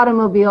think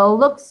automobile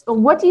looks, or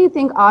what do you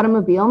think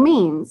automobile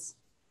means?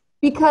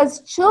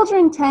 Because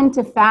children tend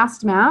to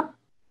fast map,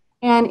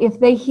 and if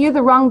they hear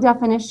the wrong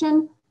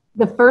definition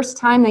the first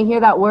time they hear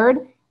that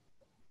word,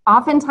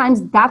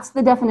 oftentimes that's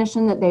the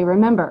definition that they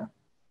remember.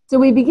 So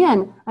we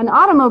begin, an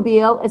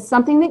automobile is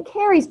something that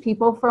carries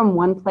people from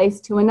one place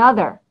to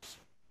another.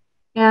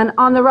 And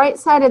on the right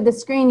side of the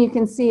screen, you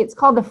can see it's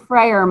called the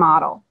Freyer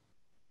model.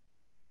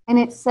 And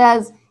it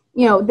says,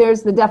 you know,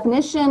 there's the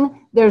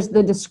definition, there's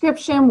the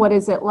description, what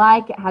is it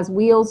like? It has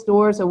wheels,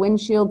 doors, a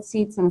windshield,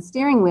 seats, and a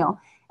steering wheel.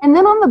 And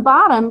then on the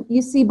bottom,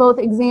 you see both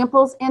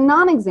examples and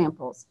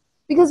non-examples,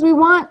 because we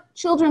want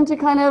children to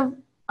kind of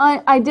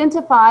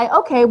identify,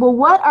 okay, well,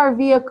 what are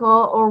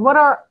vehicle, or what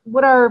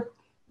are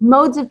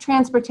modes of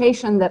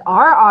transportation that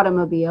are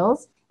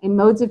automobiles and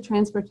modes of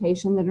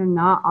transportation that are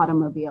not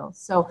automobiles.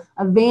 So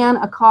a van,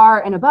 a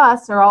car, and a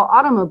bus are all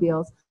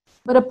automobiles,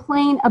 but a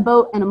plane, a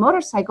boat, and a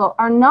motorcycle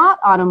are not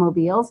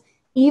automobiles,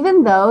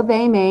 even though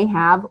they may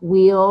have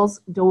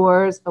wheels,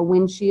 doors, a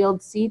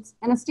windshield, seats,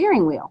 and a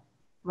steering wheel,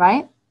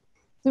 right?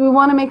 So we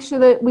want to make sure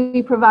that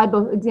we provide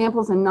both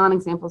examples and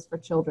non-examples for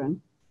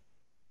children.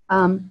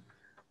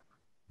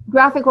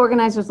 Graphic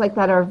organizers like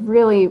that are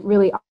really,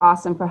 really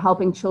awesome for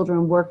helping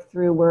children work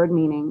through word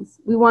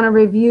meanings. We want to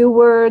review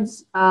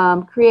words,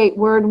 create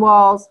word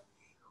walls.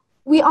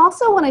 We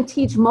also want to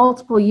teach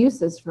multiple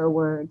uses for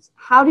words.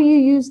 How do you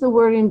use the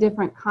word in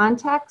different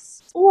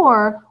contexts?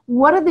 Or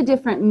what are the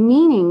different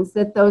meanings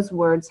that those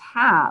words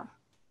have?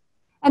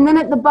 And then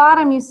at the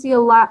bottom, you see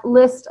a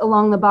list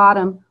along the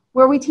bottom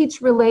where we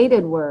teach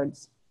related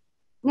words.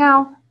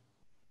 Now,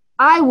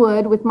 I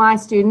would, with my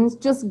students,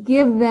 just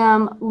give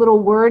them little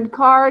word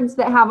cards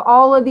that have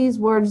all of these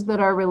words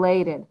that are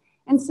related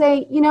and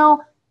say, you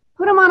know,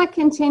 put them on a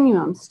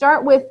continuum.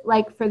 Start with,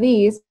 like for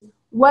these,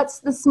 what's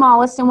the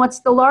smallest and what's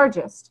the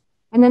largest?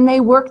 And then they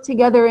work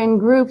together in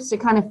groups to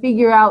kind of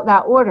figure out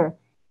that order.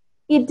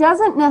 It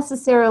doesn't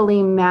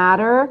necessarily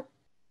matter.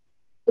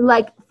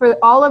 Like for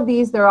all of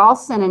these, they're all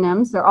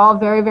synonyms. They're all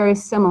very, very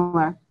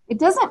similar. It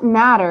doesn't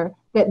matter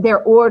that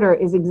their order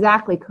is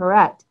exactly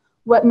correct.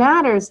 What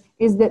matters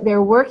is that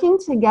they're working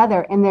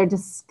together and they're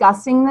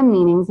discussing the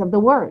meanings of the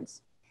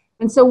words.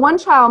 And so one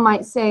child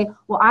might say,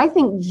 well, I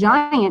think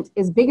giant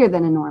is bigger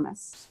than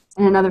enormous.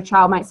 And another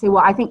child might say,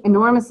 well, I think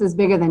enormous is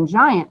bigger than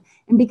giant.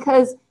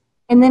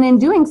 And then in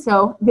doing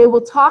so, they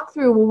will talk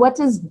through, well, what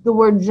does the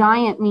word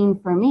giant mean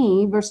for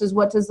me versus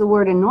what does the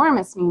word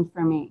enormous mean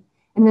for me?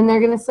 And then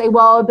they're going to say,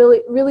 well,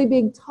 a really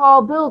big,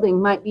 tall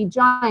building might be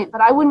giant,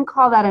 but I wouldn't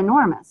call that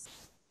enormous.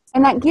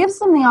 And that gives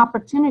them the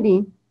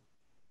opportunity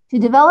to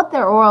develop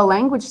their oral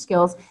language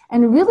skills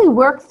and really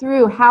work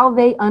through how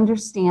they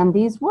understand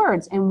these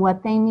words and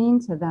what they mean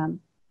to them.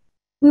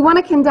 We want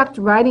to conduct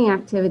writing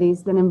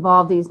activities that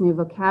involve these new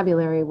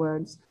vocabulary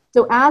words.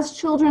 So as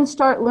children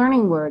start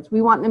learning words,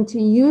 we want them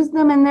to use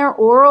them in their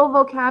oral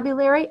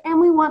vocabulary, and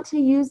we want to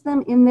use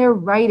them in their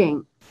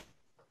writing.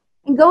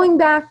 And going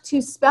back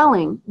to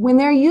spelling, when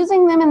they're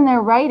using them in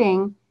their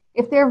writing,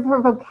 if they're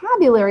for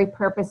vocabulary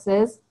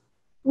purposes,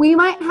 we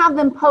might have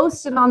them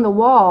posted on the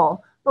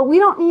wall, but we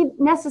don't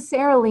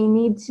necessarily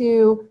need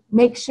to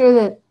make sure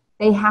that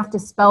they have to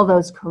spell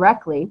those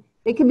correctly.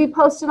 They can be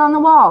posted on the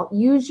wall.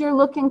 Use your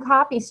look and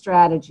copy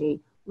strategy.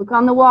 Look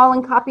on the wall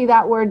and copy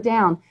that word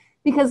down.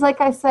 Because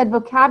like I said,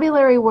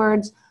 vocabulary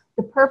words,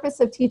 the purpose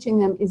of teaching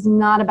them is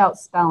not about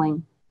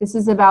spelling. This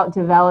is about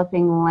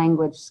developing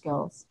language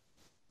skills.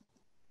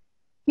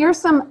 Here's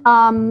some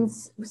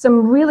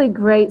really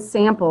great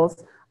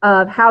samples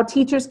of how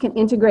teachers can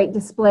integrate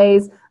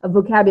displays of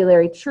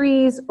vocabulary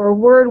trees or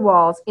word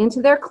walls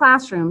into their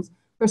classrooms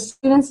for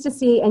students to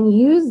see and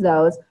use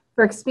those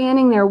for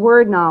expanding their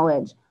word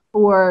knowledge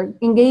or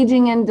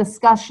engaging in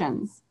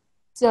discussions.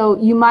 So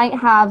you might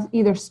have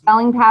either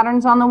spelling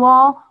patterns on the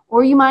wall,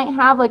 or you might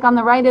have, like on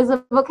the right is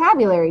a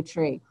vocabulary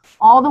tree,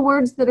 all the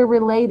words that are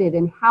related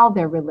and how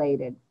they're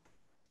related.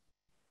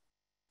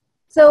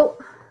 So,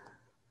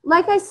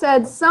 like I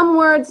said, some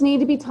words need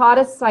to be taught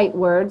as sight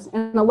words,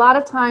 and a lot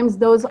of times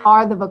those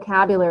are the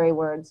vocabulary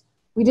words.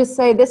 We just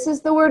say, this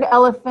is the word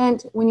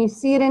elephant. When you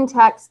see it in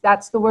text,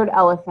 that's the word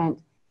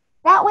elephant.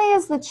 That way,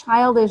 as the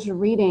child is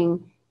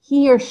reading,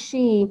 he or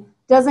she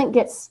doesn't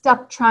get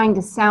stuck trying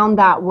to sound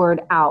that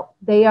word out.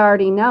 They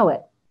already know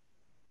it.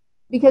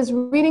 Because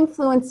reading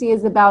fluency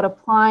is about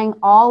applying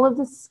all of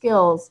the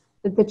skills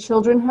that the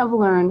children have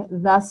learned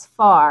thus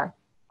far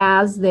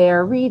as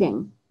they're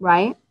reading,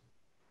 right?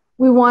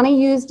 We want to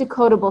use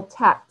decodable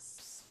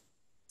texts.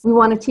 We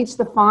want to teach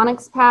the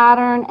phonics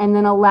pattern and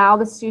then allow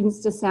the students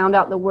to sound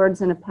out the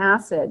words in a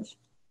passage.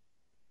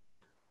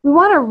 We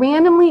want to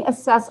randomly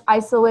assess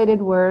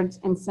isolated words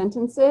and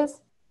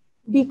sentences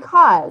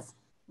because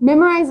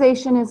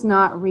memorization is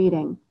not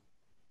reading.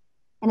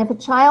 And if a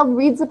child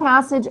reads a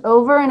passage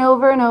over and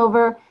over and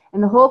over,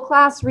 and the whole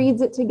class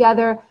reads it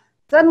together,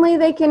 suddenly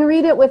they can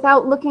read it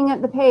without looking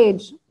at the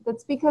page.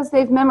 That's because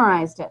they've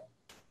memorized it.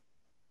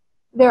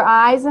 Their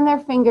eyes and their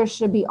fingers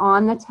should be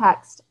on the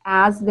text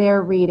as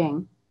they're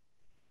reading.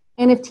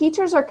 And if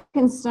teachers are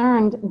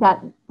concerned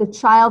that the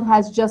child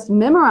has just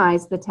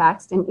memorized the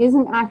text and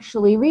isn't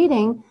actually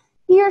reading,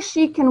 he or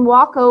she can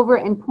walk over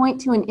and point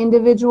to an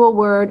individual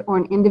word or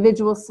an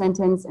individual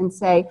sentence and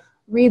say,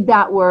 read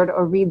that word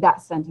or read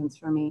that sentence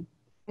for me.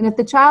 And if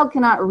the child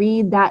cannot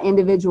read that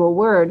individual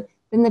word,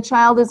 then the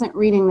child isn't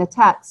reading the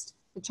text.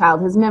 The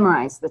child has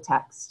memorized the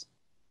text.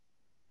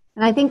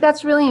 And I think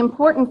that's really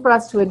important for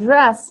us to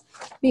address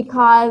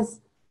because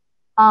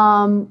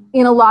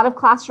in a lot of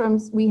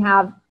classrooms, we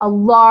have a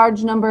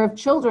large number of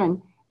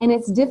children, and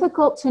it's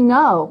difficult to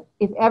know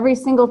if every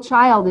single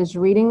child is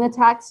reading the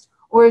text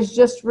or is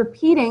just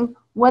repeating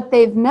what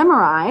they've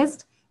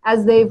memorized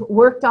as they've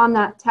worked on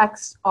that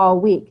text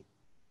all week.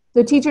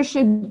 So teachers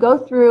should go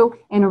through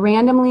and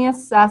randomly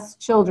assess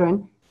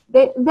children.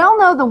 They'll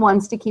know the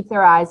ones to keep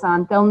their eyes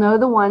on. They'll know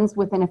the ones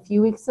within a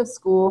few weeks of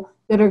school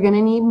that are going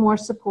to need more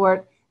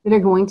support, that are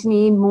going to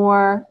need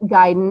more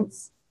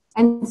guidance.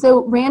 And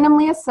so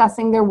randomly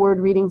assessing their word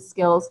reading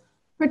skills,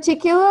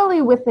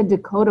 particularly with the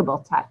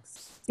decodable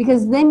text,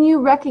 because then you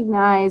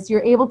recognize,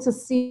 you're able to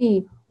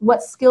see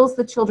what skills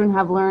the children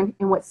have learned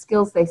and what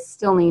skills they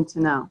still need to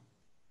know.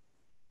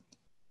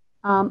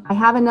 I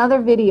have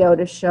another video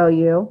to show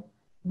you.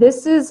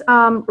 This is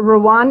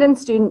Rwandan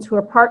students who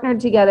are partnered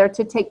together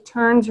to take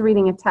turns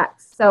reading a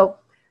text. So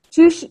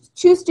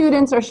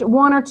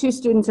one or two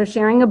students are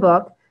sharing a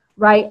book,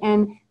 right?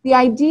 And the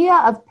idea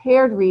of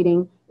paired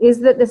reading is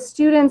that the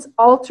students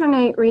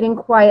alternate reading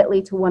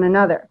quietly to one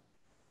another.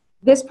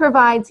 This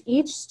provides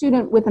each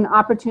student with an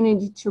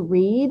opportunity to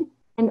read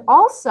and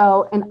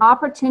also an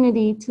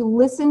opportunity to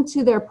listen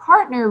to their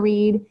partner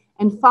read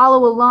and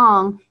follow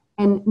along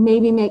and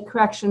maybe make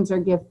corrections or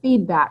give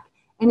feedback.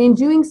 And in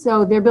doing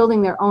so, they're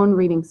building their own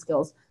reading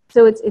skills.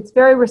 So it's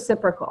very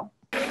reciprocal.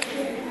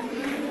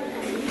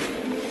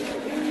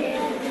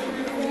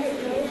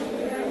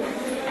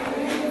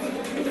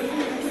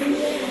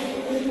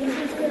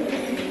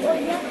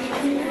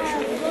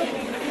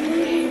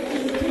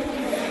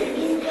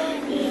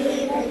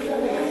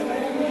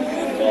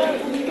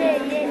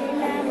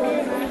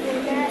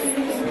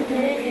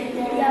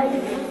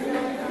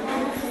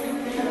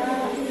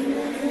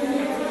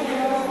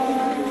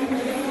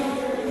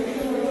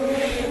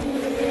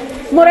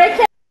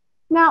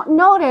 Now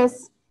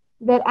notice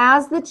that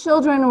as the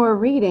children were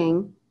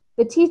reading,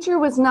 the teacher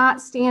was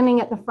not standing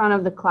at the front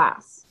of the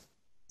class.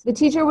 The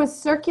teacher was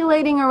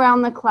circulating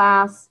around the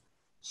class.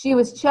 She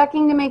was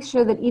checking to make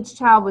sure that each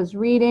child was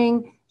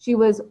reading. She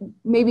was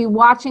maybe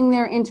watching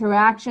their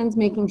interactions,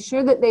 making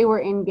sure that they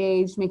were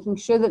engaged, making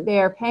sure that they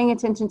are paying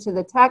attention to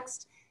the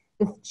text.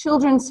 The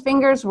children's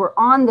fingers were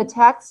on the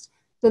text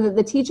so that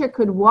the teacher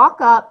could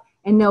walk up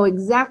and know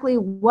exactly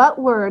what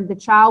word the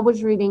child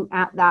was reading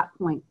at that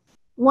point.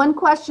 One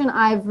question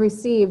I've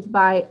received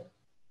by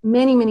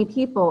many, many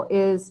people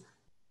is,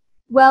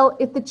 well,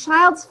 if the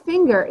child's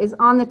finger is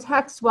on the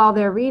text while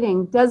they're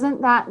reading,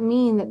 doesn't that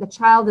mean that the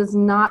child is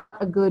not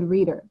a good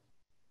reader?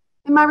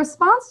 And my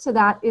response to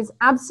that is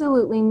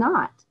absolutely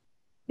not.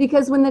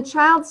 Because when the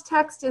child's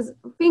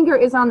finger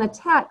is on the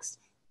text,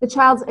 the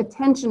child's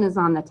attention is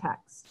on the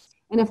text.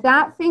 And if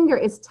that finger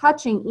is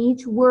touching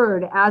each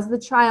word as the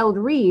child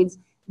reads,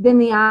 then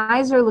the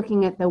eyes are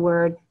looking at the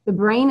word, the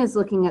brain is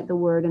looking at the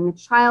word, and the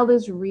child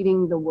is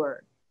reading the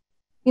word.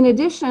 In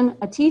addition,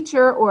 a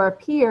teacher or a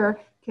peer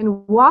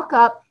can walk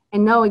up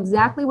and know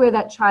exactly where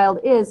that child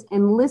is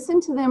and listen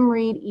to them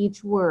read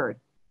each word.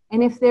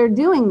 And if they're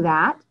doing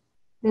that,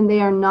 then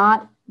they are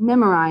not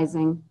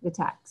memorizing the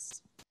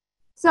text.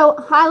 So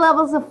high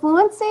levels of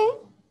fluency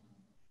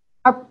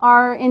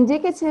are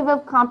indicative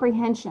of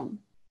comprehension.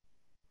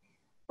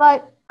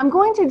 But I'm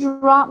going to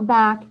drop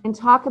back and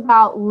talk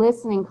about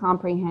listening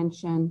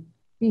comprehension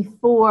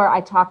before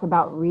I talk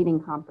about reading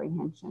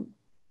comprehension.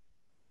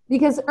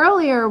 Because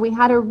earlier we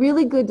had a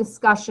really good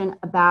discussion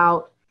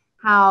about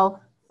how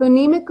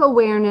phonemic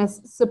awareness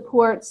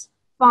supports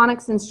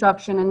phonics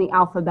instruction and the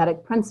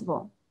alphabetic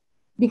principle.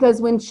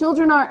 Because when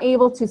children are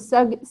able to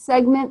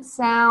segment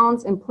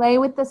sounds and play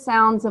with the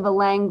sounds of a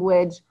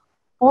language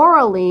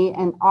orally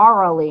and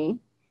aurally,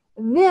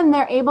 then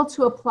they're able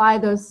to apply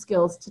those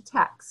skills to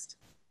text.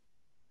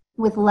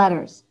 with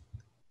letters.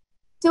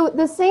 So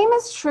the same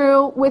is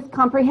true with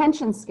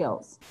comprehension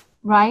skills,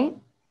 right?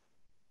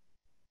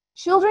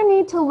 Children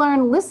need to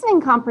learn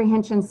listening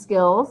comprehension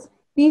skills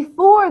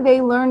before they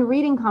learn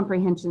reading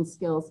comprehension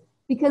skills,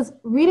 because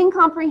reading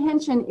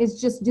comprehension is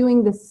just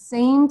doing the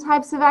same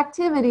types of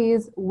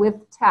activities with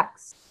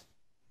text.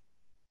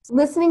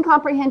 Listening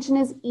comprehension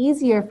is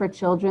easier for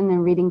children than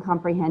reading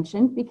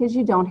comprehension because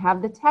you don't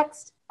have the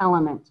text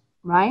element,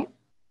 right?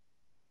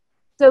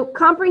 So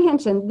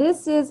comprehension,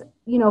 this is,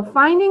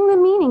 finding the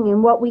meaning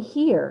in what we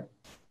hear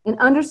and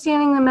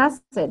understanding the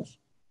message.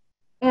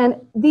 And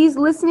these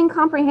listening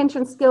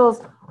comprehension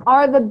skills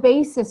are the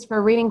basis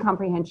for reading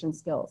comprehension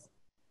skills.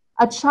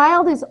 A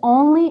child is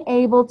only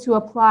able to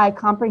apply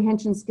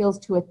comprehension skills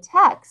to a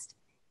text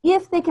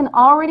if they can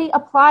already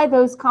apply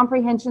those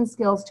comprehension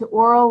skills to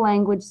oral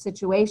language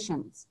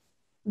situations.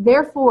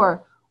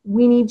 Therefore,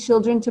 we need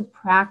children to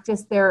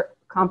practice their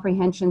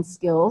comprehension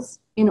skills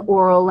in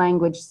oral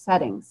language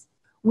settings.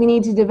 We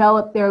need to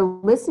develop their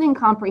listening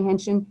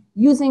comprehension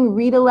using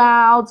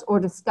read-alouds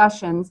or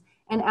discussions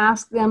and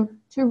ask them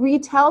to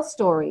retell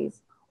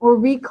stories or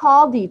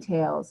recall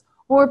details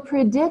or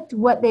predict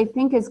what they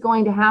think is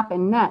going to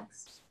happen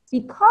next.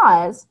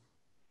 Because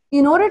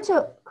in order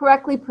to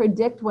correctly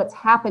predict what's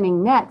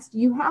happening next,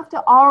 you have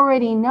to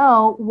already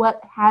know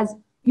what has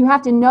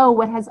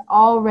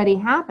already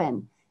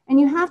happened. And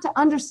you have to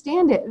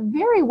understand it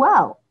very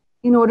well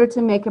in order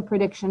to make a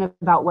prediction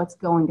about what's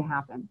going to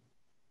happen.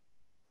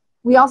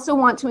 We also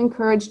want to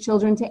encourage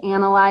children to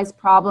analyze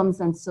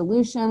problems and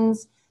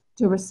solutions,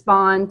 to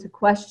respond to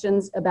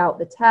questions about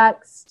the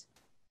text.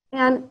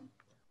 And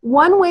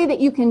one way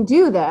that you can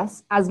do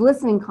this as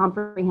listening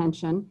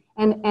comprehension,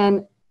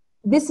 and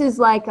this is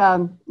like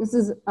a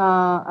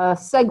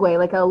segue,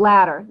 like a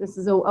ladder. This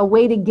is a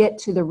way to get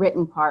to the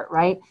written part,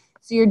 right?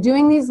 So you're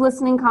doing these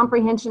listening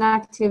comprehension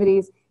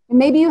activities, and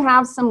maybe you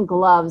have some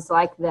gloves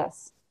like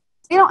this.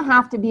 They don't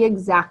have to be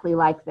exactly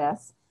like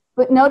this,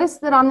 but notice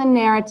that on the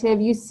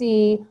narrative you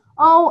see,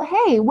 oh,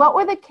 hey, what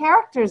were the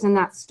characters in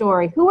that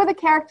story? Who were the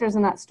characters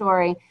in that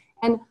story?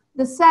 And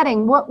the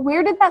setting,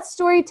 where did that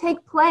story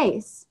take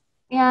place?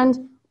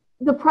 And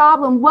the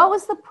problem, what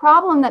was the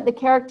problem that the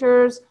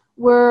characters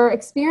were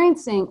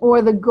experiencing,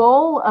 or the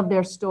goal of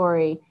their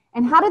story?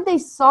 And how did they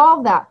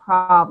solve that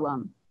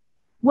problem?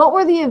 What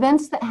were the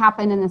events that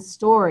happened in the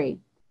story?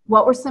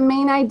 What were some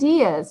main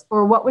ideas,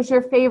 or what was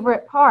your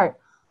favorite part?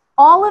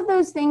 All of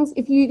those things,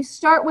 if you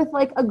start with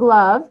like a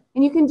glove,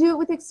 and you can do it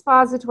with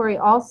expository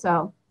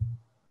also,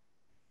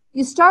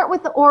 you start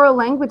with the oral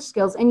language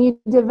skills and you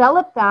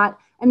develop that,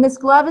 and this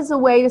glove is a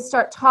way to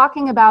start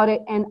talking about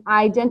it and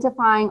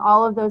identifying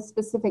all of those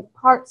specific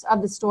parts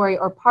of the story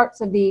or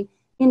parts of the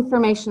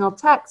informational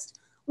text,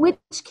 which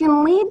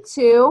can lead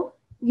to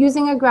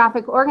using a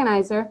graphic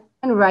organizer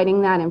and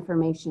writing that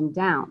information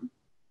down.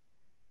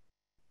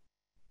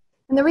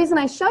 And the reason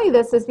I show you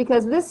this is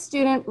because this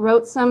student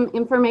wrote some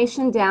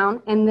information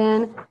down and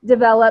then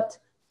developed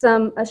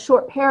some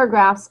short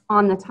paragraphs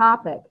on the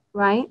topic,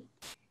 right?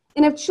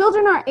 And if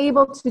children are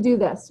able to do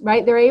this,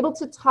 right, they're able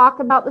to talk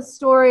about the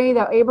story,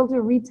 they're able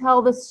to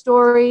retell the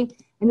story,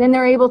 and then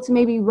they're able to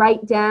maybe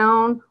write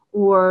down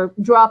or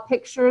draw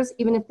pictures,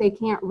 even if they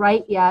can't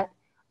write yet,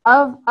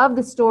 of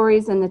the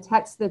stories and the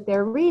text that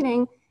they're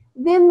reading,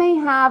 then they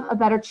have a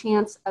better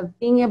chance of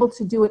being able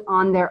to do it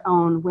on their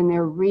own when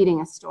they're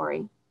reading a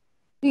story.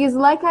 Because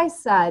like I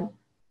said,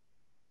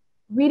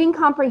 reading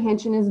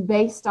comprehension is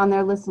based on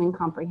their listening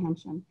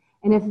comprehension.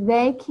 And if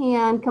they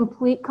can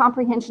complete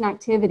comprehension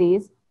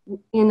activities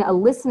in a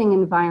listening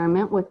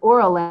environment with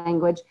oral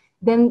language,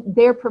 then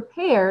they're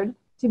prepared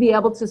to be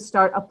able to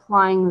start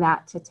applying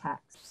that to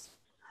text.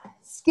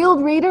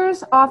 Skilled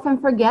readers often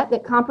forget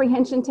that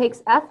comprehension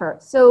takes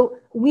effort. So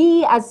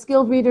we, as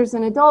skilled readers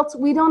and adults,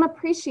 we don't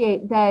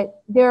appreciate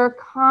that there are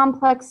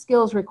complex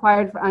skills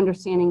required for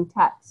understanding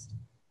text.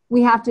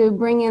 We have to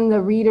bring in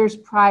the reader's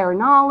prior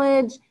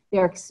knowledge,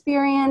 their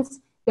experience,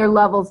 their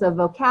levels of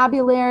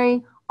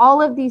vocabulary. All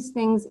of these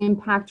things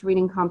impact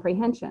reading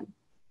comprehension.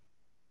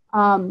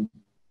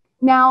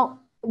 Now,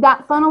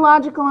 that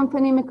phonological and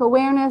phonemic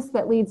awareness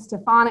that leads to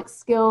phonics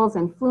skills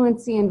and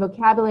fluency and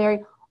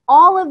vocabulary,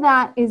 all of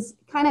that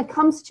kind of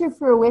comes to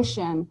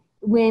fruition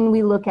when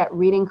we look at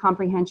reading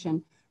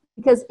comprehension,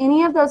 because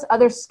any of those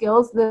other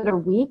skills that are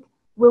weak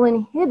will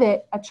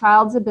inhibit a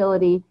child's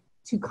ability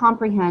to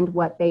comprehend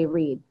what they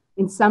read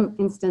in some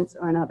instance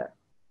or another.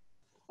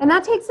 And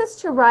that takes us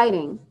to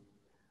writing.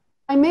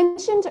 I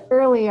mentioned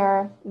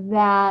earlier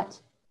that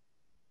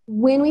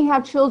when we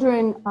have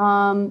children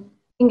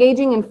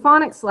engaging in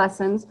phonics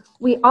lessons,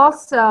 we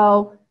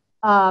also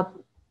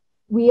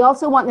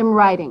want them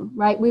writing,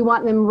 right? We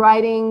want them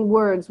writing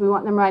words. We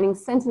want them writing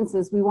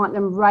sentences. We want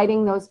them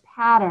writing those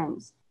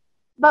patterns.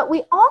 But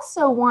we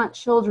also want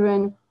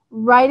children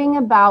writing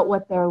about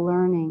what they're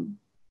learning,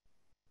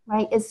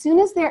 right? As soon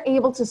as they're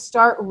able to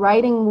start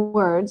writing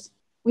words,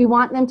 we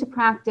want them to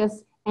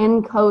practice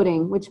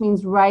encoding, which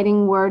means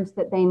writing words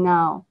that they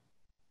know.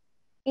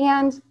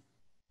 And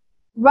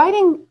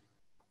writing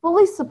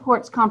fully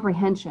supports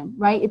comprehension,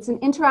 right? It's an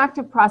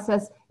interactive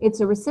process. It's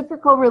a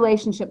reciprocal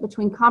relationship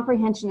between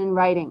comprehension and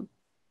writing.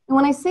 And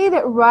when I say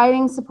that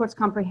writing supports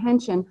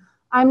comprehension,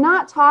 I'm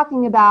not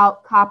talking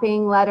about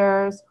copying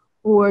letters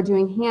or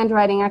doing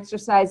handwriting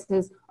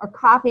exercises or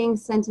copying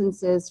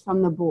sentences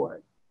from the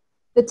board.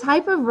 The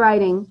type of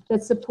writing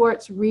that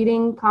supports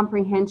reading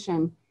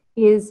comprehension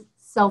is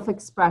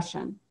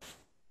self-expression.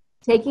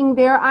 Taking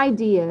their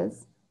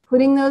ideas,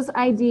 putting those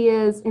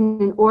ideas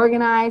in an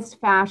organized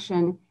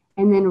fashion,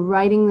 and then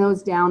writing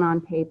those down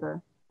on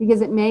paper,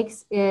 because it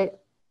makes it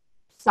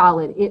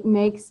solid. It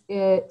makes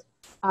it,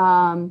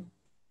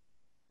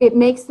 it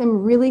makes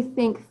them really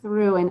think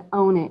through and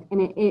own it.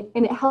 And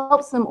it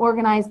helps them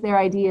organize their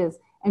ideas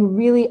and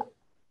really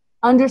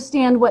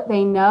understand what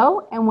they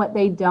know and what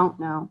they don't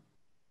know.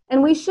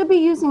 And we should be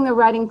using the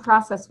writing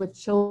process with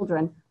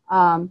children,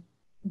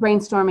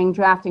 brainstorming,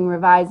 drafting,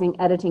 revising,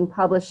 editing,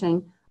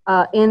 publishing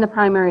in the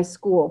primary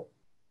school.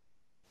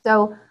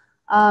 So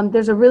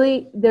there's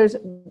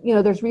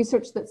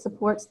research that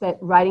supports that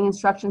writing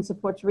instruction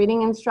supports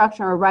reading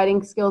instruction, or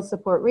writing skills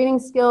support reading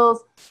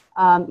skills.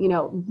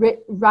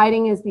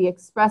 Writing is the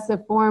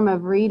expressive form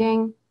of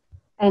reading.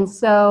 And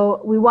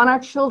so we want our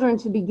children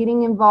to be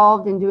getting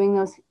involved in doing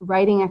those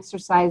writing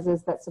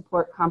exercises that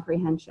support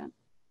comprehension.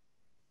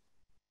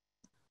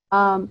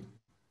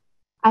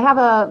 I have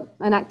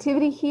an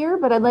activity here,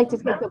 but I'd like to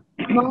take a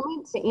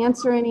moment to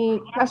answer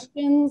any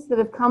questions that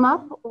have come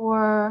up,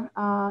 or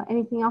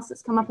anything else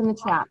that's come up in the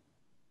chat.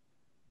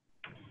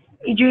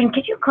 Adrian,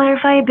 could you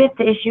clarify a bit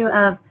the issue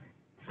of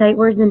sight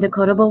words and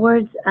decodable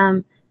words?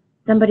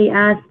 Somebody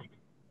asked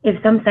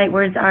if some sight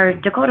words are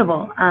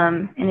decodable,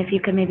 and if you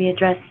could maybe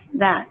address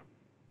that.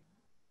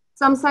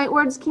 Some sight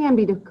words can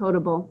be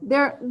decodable.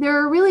 There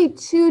are really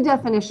two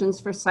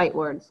definitions for sight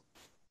words.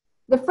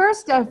 The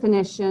first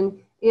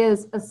definition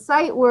is a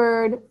sight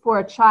word for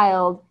a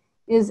child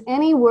is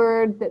any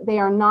word that they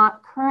are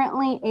not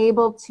currently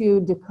able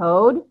to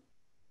decode.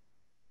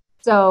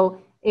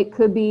 So it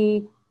could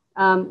be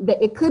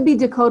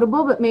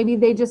decodable, but maybe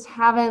they just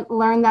haven't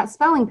learned that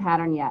spelling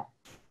pattern yet.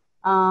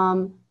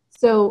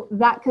 So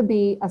that could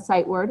be a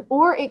sight word,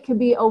 or it could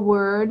be a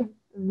word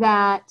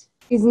that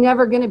is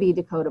never going to be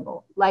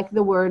decodable, like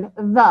the word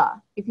the.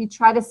 If you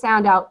try to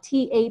sound out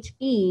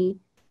T-H-E,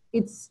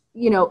 it's,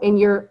 and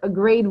you're a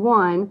grade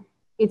 1,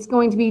 it's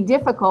going to be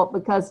difficult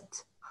because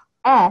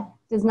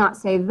does not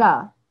say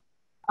the.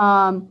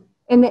 And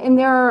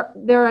there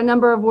are a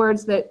number of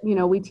words that,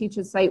 we teach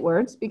as sight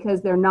words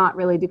because they're not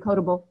really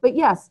decodable. But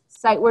yes,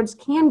 sight words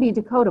can be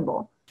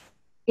decodable.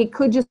 It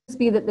could just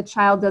be that the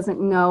child doesn't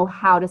know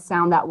how to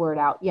sound that word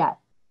out yet.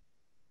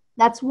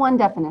 That's one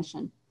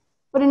definition.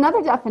 But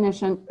another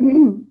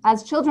definition,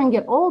 as children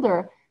get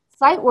older,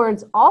 sight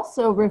words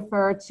also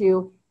refer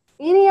to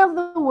any of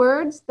the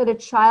words that a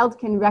child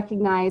can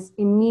recognize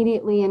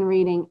immediately in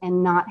reading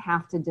and not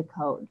have to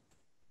decode.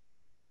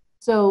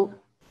 So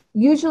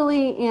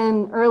usually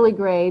in early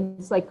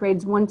grades, like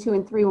grades 1, 2,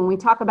 and 3, when we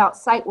talk about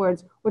sight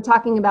words, we're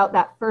talking about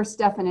that first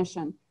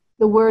definition,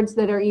 the words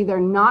that are either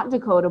not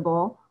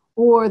decodable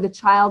or the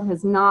child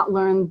has not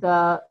learned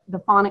the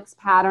phonics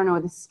pattern or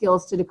the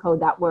skills to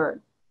decode that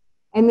word.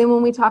 And then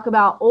when we talk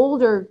about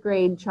older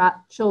grade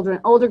children,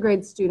 older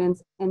grade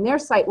students and their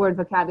sight word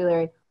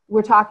vocabulary,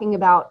 we're talking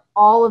about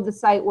all of the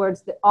sight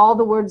words, all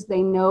the words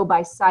they know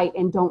by sight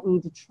and don't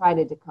need to try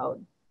to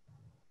decode.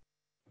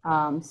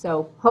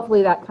 So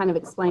hopefully that kind of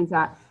explains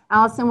that.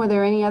 Allison, were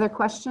there any other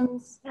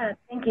questions? Yeah,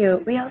 thank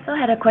you. We also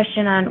had a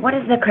question on what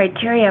is the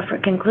criteria for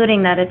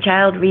concluding that a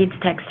child reads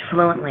text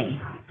fluently?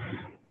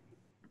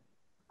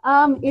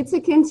 It's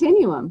a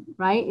continuum,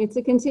 right? It's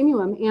a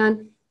continuum.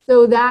 And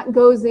so that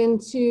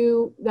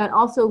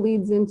also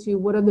leads into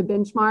what are the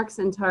benchmarks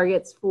and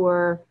targets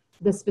for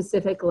the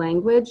specific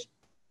language.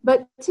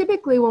 But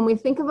typically when we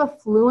think of a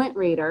fluent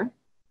reader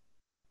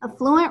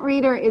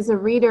is a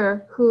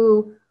reader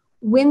who,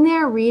 when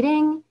they're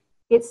reading,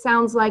 it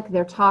sounds like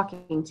they're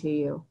talking to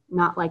you,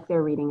 not like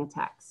they're reading a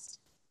text.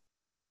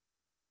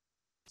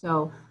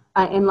 So,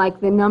 and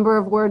like the number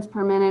of words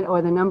per minute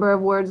or the number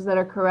of words that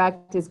are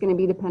correct is going to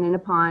be dependent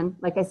upon,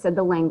 like I said,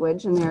 the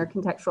language, and there are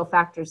contextual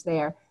factors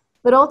there.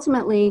 But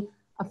ultimately,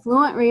 a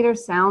fluent reader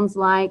sounds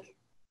like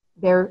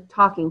they're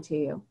talking to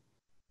you.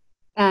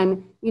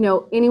 And,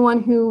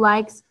 anyone who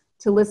likes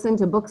to listen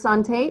to books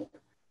on tape,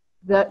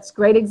 that's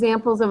great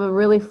examples of a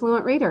really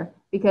fluent reader,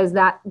 because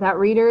that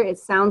reader, it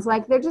sounds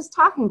like they're just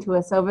talking to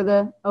us over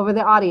the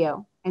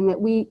audio, and that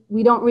we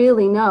don't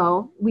really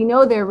know. We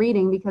know they're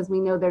reading because we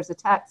know there's a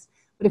text,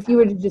 but if you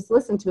were to just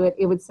listen to it,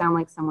 it would sound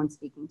like someone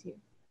speaking to you.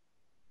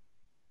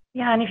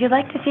 Yeah, and if you'd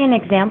like to see an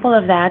example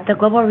of that, the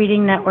Global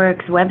Reading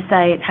Network's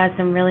website has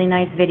some really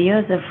nice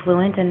videos of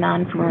fluent and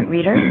non-fluent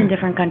readers in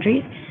different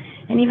countries.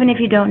 And even if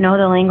you don't know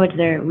the language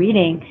they're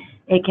reading,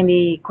 it can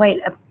be quite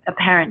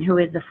apparent who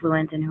is the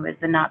fluent and who is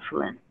the not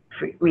fluent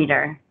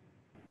reader.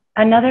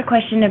 Another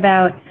question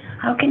about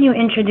how can you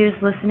introduce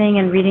listening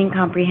and reading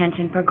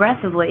comprehension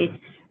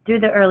progressively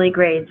through the early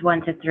grades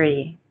 1 to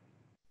 3?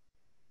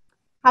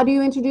 How do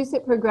you introduce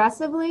it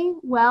progressively?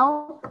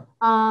 Well,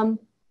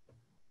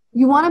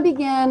 You want to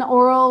begin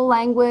oral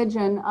language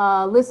and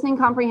listening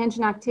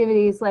comprehension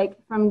activities like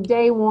from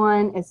day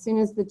one, as soon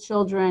as the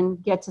children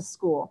get to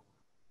school,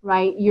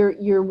 right?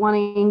 You're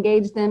wanting to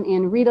engage them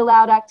in read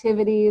aloud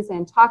activities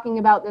and talking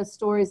about those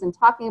stories and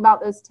talking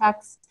about those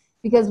texts,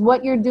 because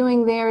what you're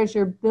doing there is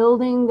you're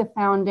building the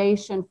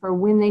foundation for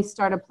when they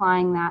start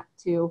applying that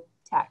to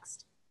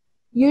text.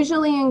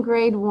 Usually in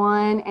grade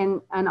 1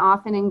 and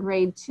often in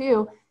grade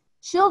 2,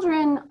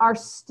 children are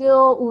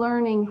still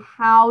learning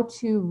how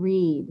to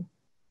read.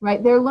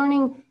 Right? They're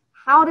learning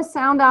how to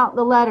sound out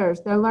the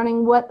letters. They're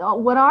learning what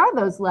are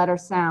those letter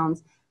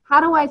sounds. How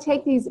do I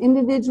take these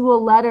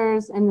individual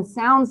letters and the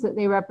sounds that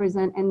they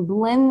represent and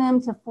blend them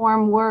to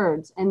form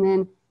words and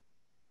then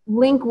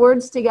link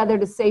words together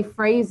to say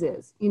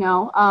phrases, you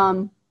know?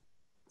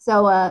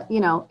 You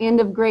know, end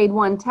of grade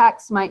 1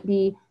 text might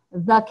be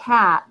the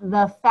cat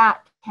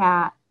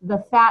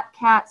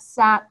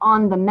sat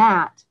on the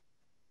mat.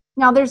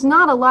 Now, there's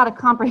not a lot of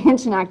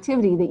comprehension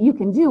activity that you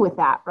can do with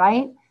that,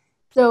 right?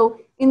 So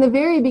in the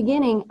very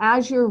beginning,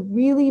 as you're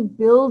really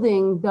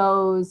building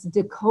those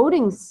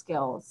decoding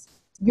skills,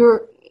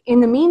 in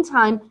the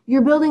meantime,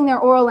 you're building their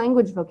oral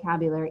language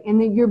vocabulary,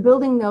 and then you're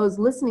building those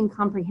listening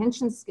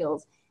comprehension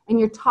skills, and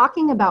you're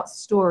talking about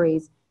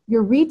stories,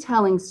 you're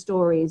retelling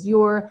stories,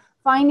 you're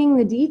finding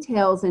the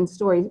details in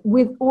stories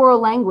with oral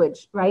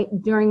language, right?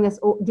 Doing this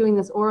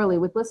orally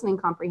with listening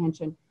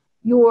comprehension.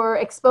 You're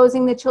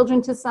exposing the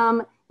children to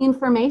some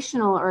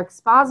informational or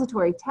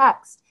expository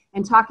text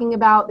and talking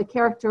about the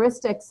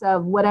characteristics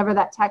of whatever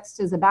that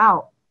text is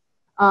about.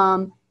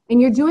 And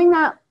you're doing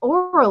that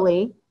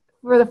orally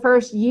for the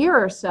first year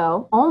or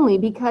so only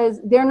because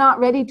they're not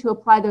ready to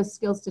apply those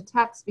skills to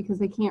text because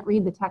they can't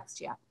read the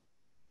text yet.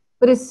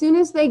 But as soon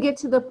as they get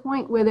to the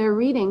point where they're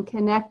reading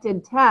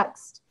connected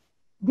text,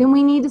 then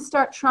we need to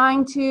start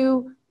trying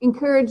to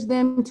encourage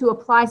them to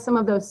apply some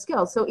of those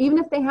skills. So even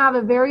if they have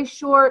a very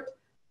short,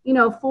 you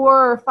know,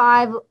 4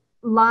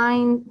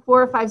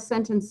 or 5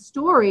 sentence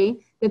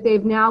story that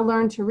they've now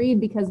learned to read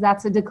because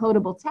that's a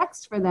decodable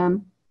text for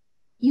them,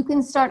 you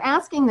can start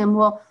asking them,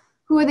 well,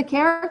 who are the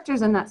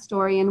characters in that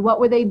story and what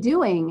were they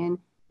doing? And,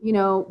 you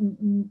know,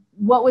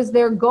 what was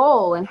their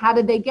goal and how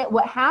did they get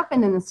what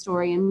happened in the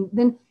story? And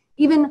then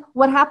even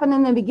what happened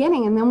in the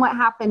beginning and then what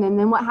happened and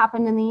then what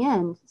happened in the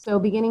end. So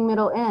beginning,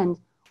 middle, end.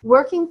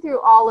 Working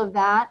through all of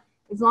that,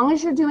 as long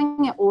as you're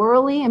doing it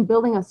orally and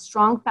building a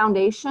strong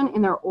foundation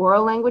in their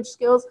oral language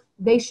skills,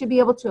 they should be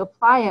able to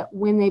apply it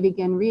when they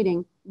begin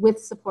reading with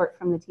support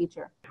from the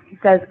teacher. It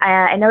says,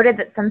 I noted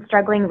that some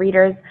struggling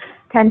readers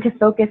tend to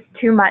focus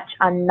too much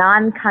on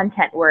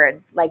non-content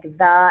words like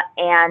the,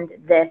 and,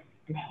 this,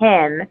 and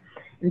him.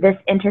 This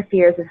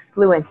interferes with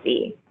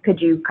fluency.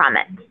 Could you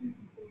comment?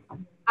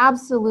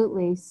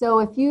 Absolutely. So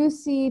if you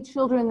see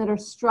children that are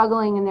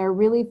struggling and they're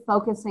really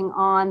focusing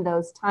on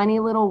those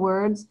tiny little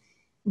words,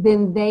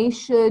 then they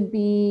should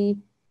be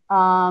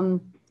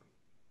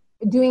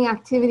doing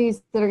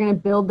activities that are going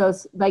to build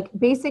those, like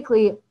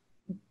basically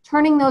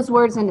turning those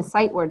words into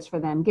sight words for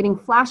them, getting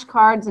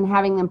flashcards and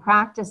having them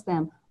practice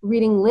them,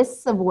 reading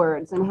lists of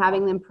words and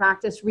having them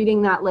practice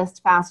reading that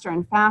list faster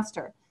and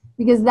faster,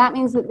 because that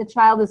means that the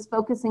child is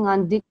focusing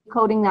on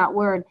decoding that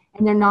word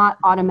and they're not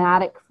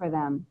automatic for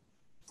them.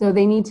 So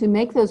they need to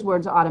make those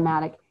words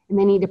automatic and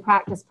they need to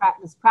practice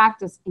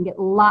and get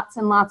lots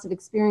and lots of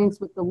experience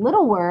with the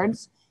little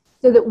words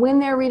so that when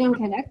they're reading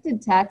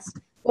connected text,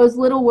 those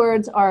little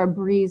words are a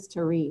breeze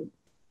to read.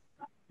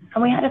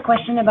 And we had a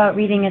question about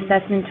reading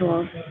assessment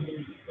tools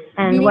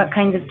and what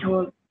kinds of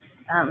tools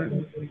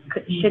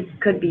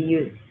could be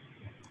used.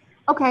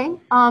 Okay,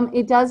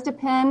 it does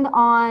depend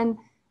on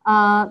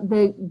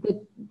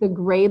the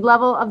grade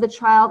level of the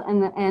child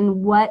and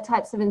what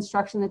types of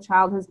instruction the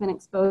child has been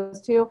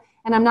exposed to.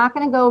 And I'm not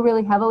going to go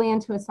really heavily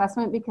into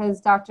assessment because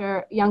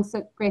Dr.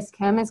 Youngsuk Grace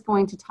Kim is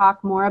going to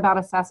talk more about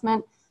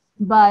assessment.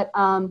 But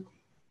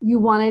you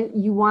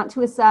want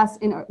to assess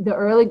in the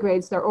early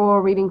grades their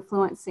oral reading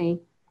fluency,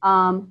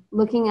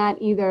 looking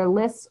at either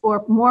lists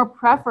or more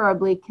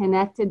preferably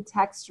connected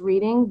text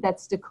reading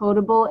that's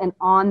decodable and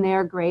on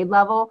their grade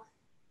level.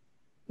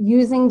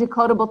 Using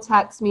decodable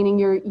text, meaning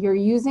you're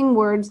using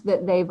words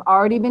that they've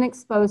already been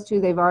exposed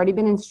to, they've already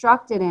been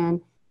instructed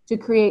in to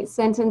create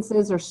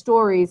sentences or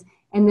stories,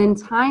 and then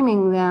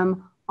timing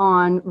them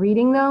on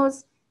reading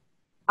those,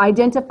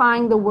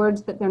 identifying the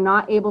words that they're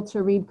not able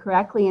to read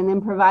correctly, and then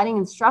providing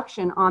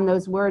instruction on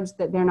those words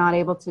that they're not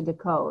able to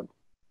decode.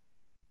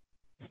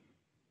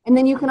 And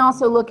then you can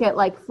also look at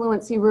like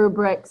fluency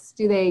rubrics.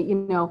 Do they,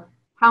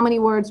 how many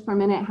words per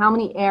minute, how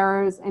many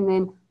errors, and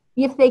then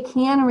if they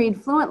can read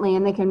fluently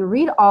and they can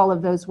read all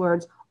of those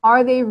words,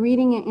 are they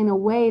reading it in a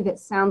way that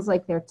sounds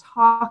like they're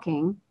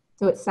talking,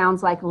 so it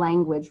sounds like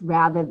language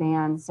rather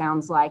than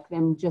sounds like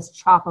them just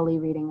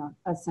choppily reading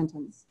a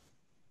sentence.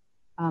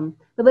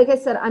 But like I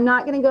said, I'm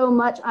not going to go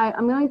much.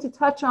 I'm going to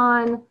touch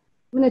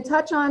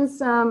on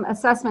some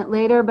assessment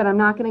later, but I'm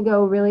not going to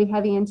go really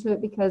heavy into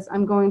it because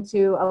I'm going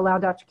to allow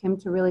Dr. Kim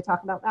to really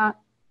talk about that.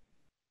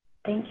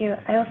 Thank you.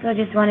 I also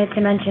just wanted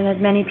to mention,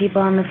 as many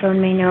people on the phone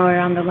may know or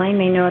on the line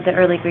may know, the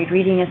early grade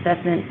reading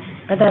assessment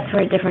but that's for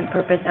a different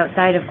purpose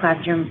outside of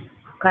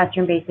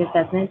classroom-based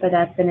assessment, but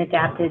that's been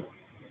adapted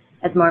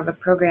as more of a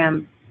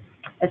program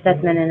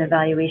assessment and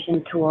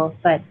evaluation tool.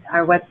 But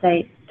our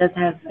website does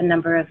have a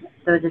number of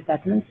those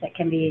assessments that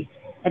can be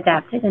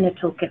adapted and a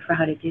toolkit for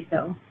how to do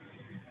so.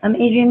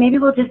 Adrian, maybe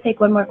we'll just take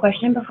one more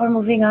question before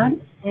moving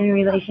on in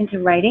relation to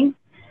writing.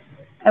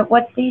 At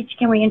what stage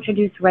can we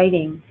introduce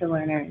writing to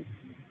learners?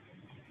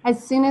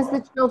 As soon as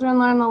the children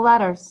learn the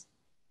letters.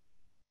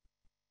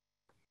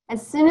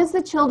 As soon as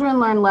the children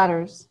learn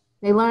letters,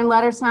 they learn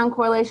letter sound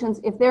correlations.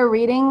 If they're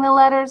reading the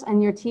letters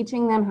and you're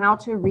teaching them how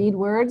to read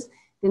words,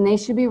 then they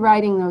should be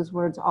writing those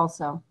words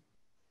also.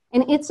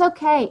 And it's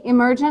okay.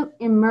 Emergent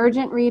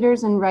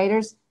readers and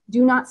writers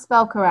do not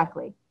spell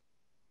correctly.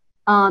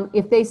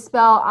 If they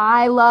spell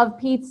I love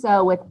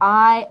pizza with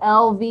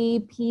I-L-V-P-Z-A,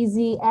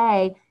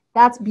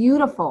 that's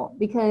beautiful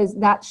because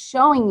that's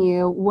showing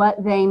you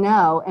what they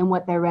know and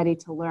what they're ready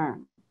to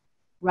learn,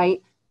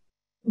 right?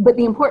 But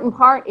the important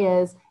part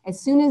is as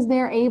soon as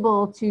they're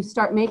able to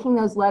start making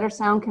those letter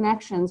sound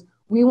connections,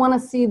 we want to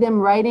see them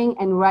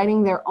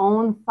writing their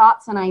own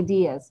thoughts and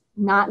ideas,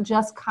 not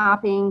just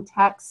copying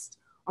text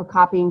or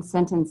copying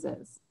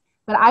sentences.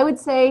 But I would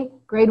say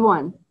grade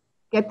 1,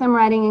 get them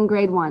writing in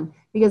grade 1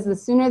 because the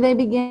sooner they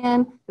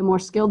begin, the more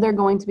skilled they're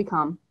going to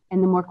become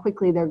and the more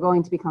quickly they're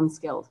going to become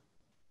skilled.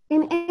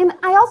 And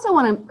I also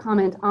want to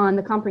comment on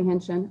the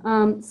comprehension.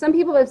 Some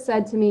people have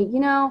said to me, you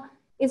know,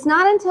 it's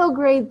not until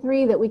grade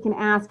 3 that we can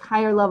ask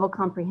higher level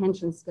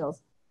comprehension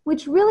skills,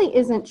 which really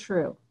isn't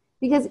true.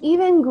 Because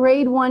even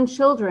grade 1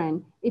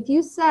 children, if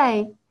you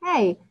say,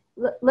 hey,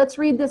 let's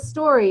read this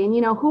story and,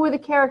 you know, who are the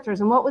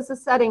characters and what was the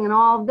setting and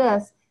all of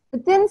this,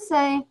 but then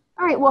say,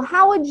 all right, well,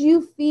 how would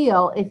you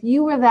feel if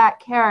you were that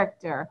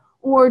character?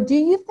 Or do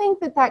you think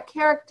that that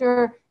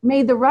character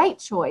made the right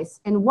choice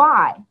and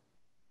why?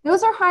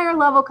 Those are higher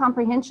level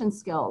comprehension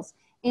skills.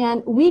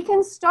 And we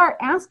can start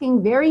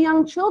asking very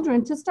young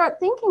children to start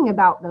thinking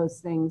about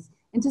those things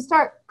and to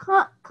start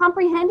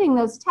comprehending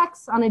those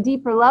texts on a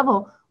deeper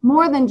level,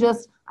 more than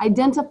just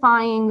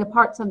identifying the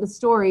parts of the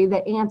story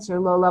that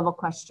answer low-level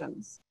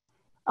questions.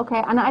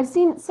 Okay, and I've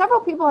seen several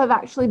people have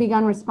actually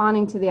begun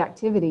responding to the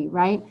activity,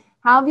 right?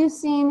 How have you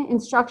seen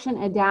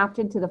instruction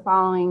adapted to the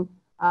following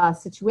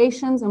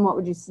situations, and what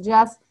would you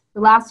suggest?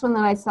 The last one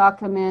that I saw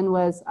come in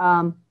was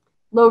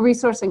low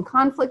resource and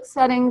conflict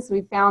settings.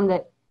 We found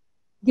that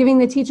giving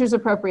the teachers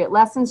appropriate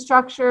lesson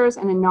structures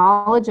and a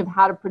knowledge of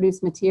how to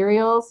produce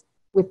materials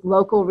with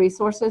local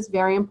resources,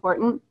 very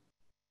important.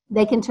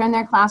 They can turn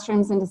their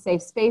classrooms into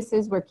safe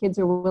spaces where kids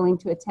are willing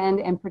to attend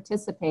and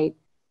participate,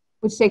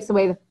 which takes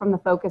away from the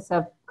focus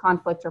of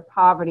conflict or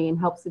poverty and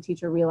helps the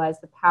teacher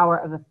realize the power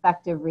of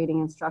effective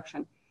reading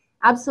instruction.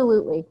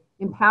 Absolutely,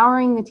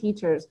 empowering the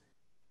teachers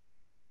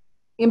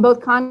in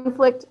both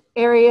conflict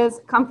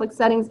areas, conflict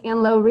settings,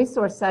 and low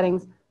resource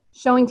settings,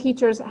 showing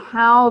teachers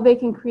how they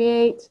can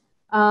create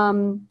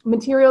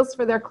materials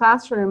for their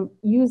classroom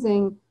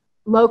using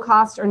low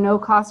cost or no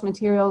cost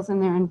materials in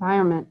their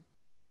environment.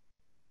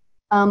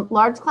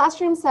 Large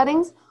classroom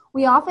settings,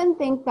 we often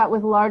think that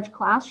with large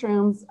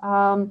classrooms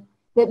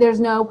that there's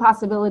no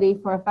possibility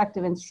for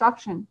effective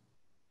instruction,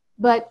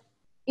 but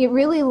it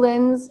really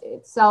lends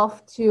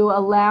itself to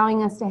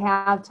allowing us to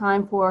have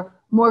time for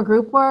more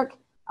group work,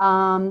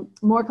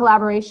 more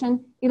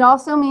collaboration. It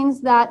also means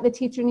that the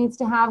teacher needs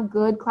to have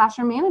good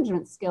classroom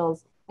management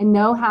skills and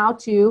know how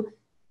to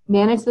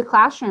manage the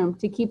classroom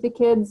to keep the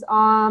kids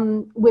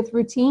with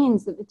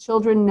routines, that the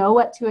children know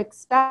what to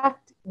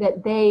expect,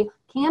 that they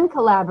can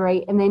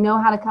collaborate and they know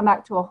how to come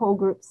back to a whole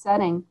group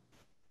setting.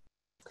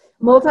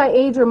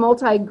 Multi-age or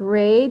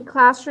multi-grade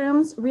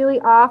classrooms really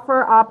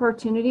offer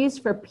opportunities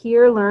for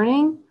peer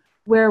learning,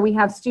 where we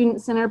have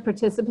student-centered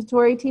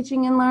participatory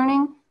teaching and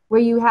learning,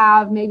 where you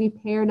have maybe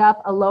paired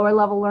up a lower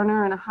level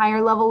learner and a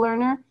higher level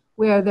learner,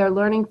 where they're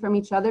learning from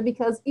each other,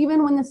 because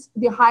even when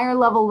the higher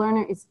level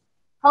learner is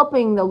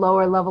helping the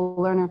lower level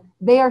learner,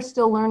 they are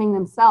still learning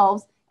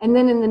themselves. And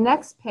then in the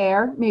next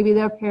pair, maybe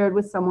they're paired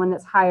with someone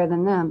that's higher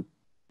than them.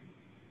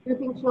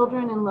 Grouping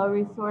children in low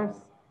resource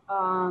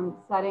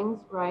settings,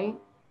 right?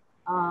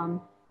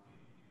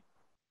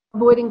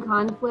 Avoiding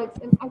conflicts.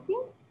 And I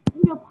think,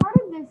 you know, part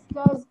of this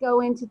does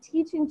go into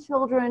teaching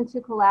children to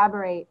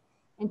collaborate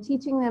and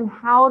teaching them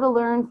how to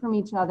learn from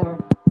each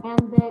other. And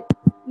that,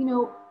 you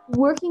know,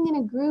 working in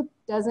a group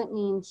doesn't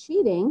mean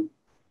cheating,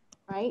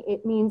 right?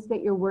 It means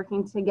that you're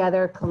working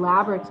together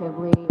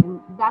collaboratively. And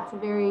that's a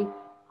very,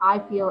 I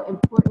feel,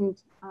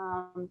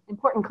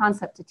 important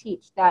concept to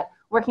teach, that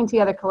working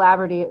together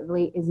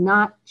collaboratively is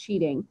not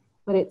cheating,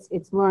 but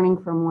it's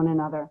learning from one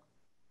another.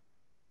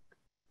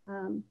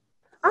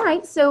 All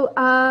right, so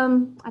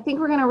I think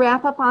we're going to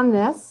wrap up on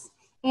this.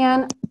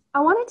 And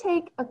I want to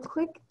take a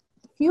quick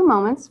few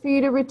moments for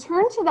you to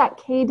return to that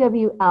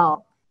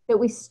KWL that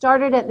we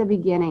started at the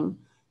beginning.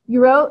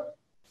 You wrote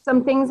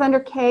some things under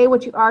K,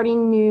 which you already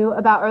knew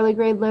about early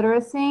grade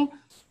literacy.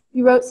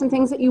 You wrote some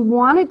things that you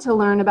wanted to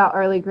learn about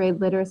early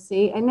grade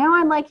literacy. And now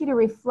I'd like you to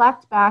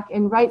reflect back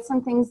and write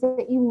some things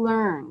that you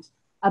learned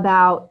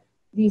about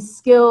these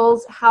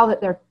skills, how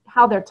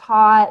they're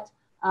taught,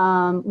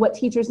 what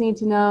teachers need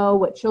to know,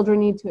 what children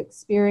need to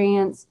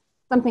experience,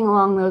 something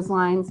along those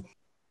lines.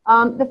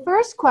 The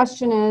first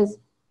question is,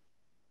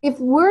 if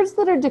words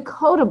that are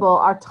decodable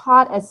are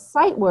taught as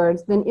sight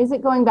words, then is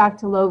it going back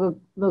to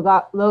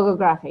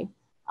logography,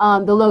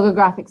 the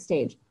logographic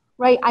stage,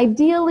 right?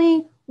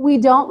 Ideally, we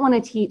don't want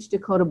to teach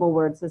decodable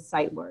words as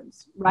sight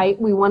words,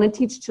 right? We want to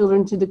teach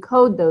children to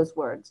decode those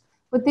words.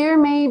 But there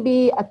may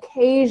be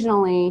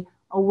occasionally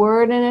a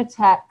word in a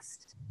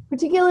text,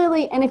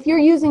 particularly, and if you're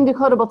using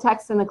decodable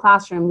text in the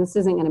classroom, this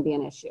isn't going to be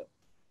an issue.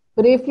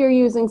 But if you're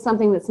using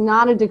something that's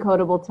not a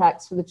decodable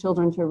text for the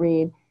children to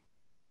read,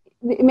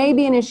 it may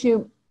be an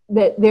issue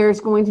that there's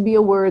going to be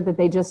a word that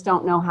they just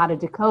don't know how to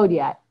decode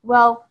yet.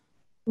 Well,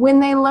 when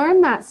they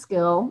learn that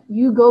skill,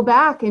 you go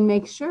back and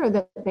make sure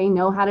that they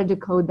know how to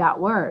decode that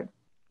word.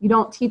 You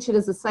don't teach it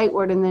as a sight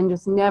word and then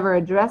just never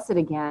address it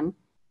again,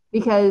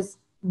 because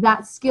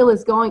that skill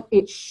is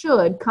it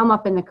should come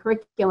up in the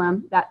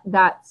curriculum,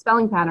 that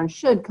spelling pattern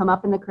should come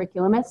up in the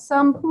curriculum at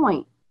some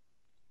point.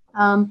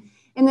 And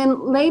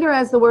then later,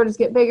 as the words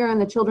get bigger and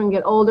the children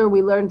get older,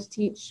 we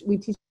teach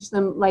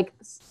them like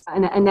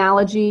an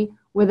analogy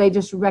where they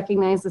just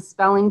recognize the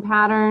spelling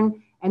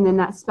pattern, and then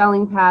that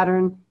spelling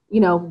pattern, you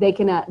know, they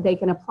can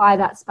apply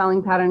that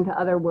spelling pattern to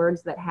other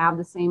words that have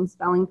the same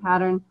spelling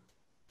pattern.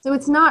 So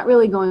it's not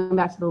really going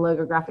back to the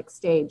logographic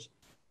stage.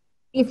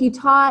 If you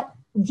taught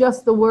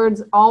just the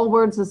words, all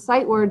words as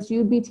sight words,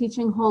 you'd be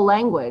teaching whole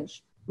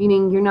language,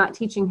 meaning you're not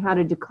teaching how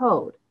to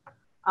decode.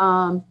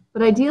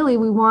 But ideally,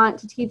 we want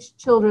to teach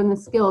children the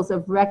skills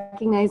of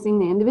recognizing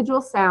the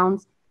individual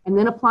sounds and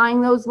then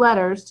applying those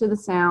letters to the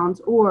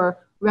sounds, or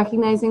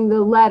recognizing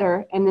the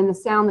letter and then the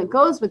sound that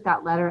goes with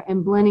that letter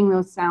and blending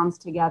those sounds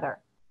together.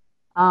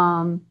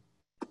 So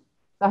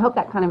I hope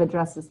that kind of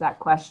addresses that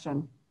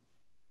question.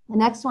 The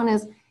next one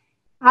is,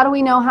 how do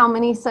we know how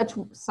many such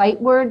sight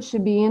words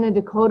should be in a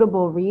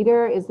decodable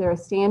reader? Is there a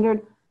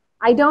standard?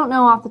 I don't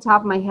know off the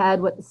top of my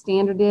head what the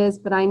standard is,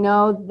 but I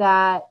know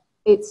that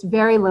it's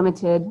very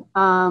limited.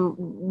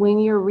 When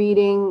you're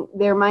reading,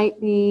 there might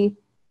be,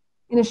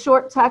 in a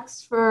short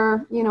text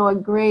for, you know, a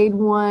grade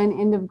 1,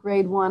 end of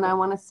grade 1, I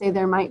want to say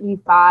there might be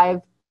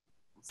 5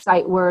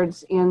 sight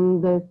words in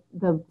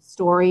the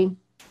story.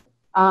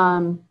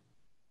 And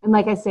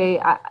like I say,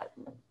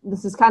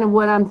 this is kind of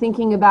what I'm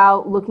thinking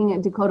about looking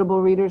at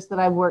decodable readers that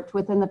I've worked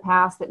with in the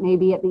past, that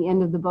maybe at the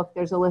end of the book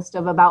there's a list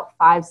of about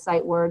 5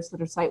 sight words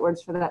that are sight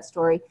words for that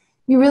story.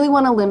 You really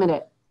want to limit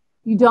it.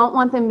 You don't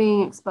want them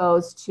being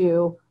exposed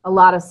to a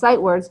lot of sight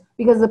words,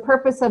 because the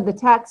purpose of the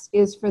text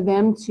is for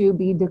them to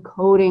be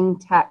decoding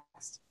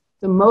text.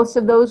 So most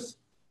of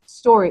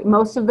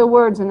the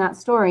words in that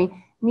story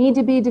need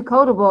to be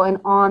decodable and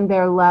on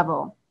their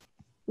level.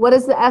 What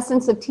is the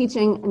essence of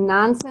teaching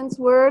nonsense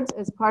words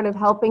as part of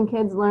helping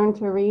kids learn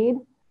to read?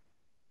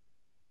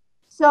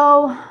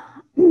 So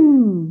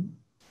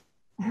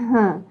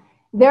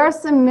there are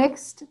some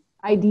mixed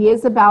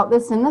ideas about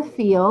this in the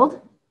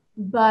field,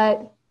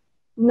 but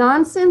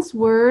nonsense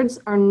words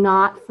are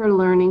not for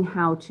learning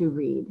how to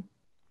read.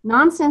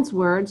 Nonsense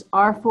words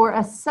are for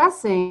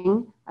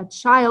assessing a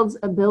child's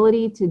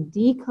ability to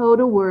decode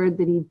a word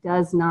that he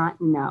does not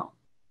know.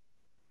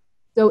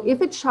 So if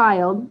a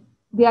child,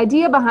 the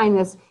idea behind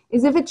this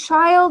is, if a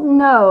child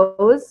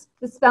knows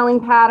the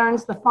spelling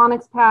patterns, the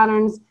phonics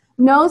patterns,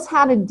 knows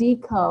how to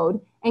decode,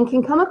 and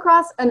can come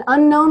across an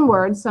unknown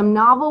word, some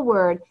novel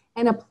word,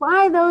 and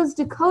apply those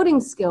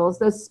decoding skills,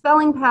 those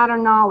spelling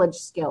pattern knowledge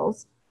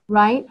skills,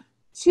 right,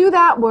 to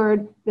that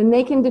word, then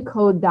they can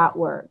decode that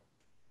word.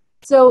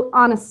 So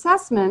on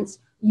assessments,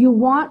 you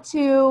want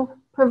to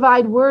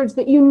provide words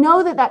that you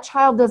know that that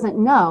child doesn't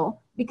know,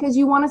 because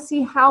you want to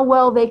see how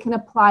well they can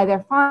apply their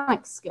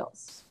phonics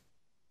skills.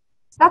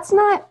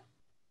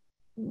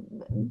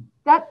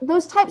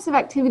 Those types of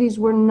activities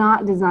were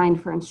not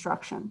designed for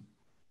instruction.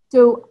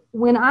 So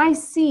when I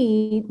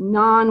see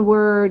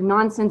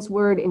nonsense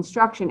word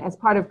instruction as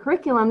part of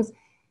curriculums,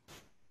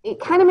 it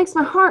kind of makes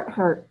my heart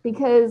hurt,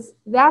 because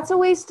that's a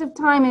waste of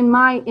time in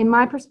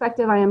my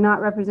perspective. I am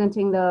not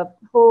representing the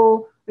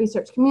whole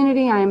research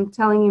community. I am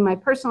telling you my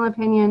personal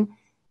opinion,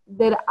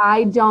 that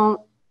I don't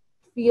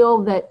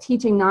feel that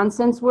teaching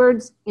nonsense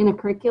words in a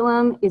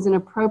curriculum is an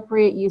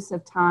appropriate use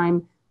of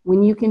time,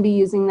 when you can be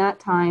using that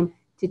time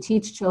to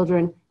teach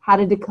children how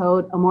to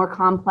decode a more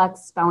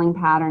complex spelling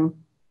pattern.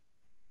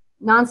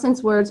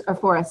 Nonsense words are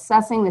for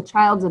assessing the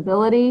child's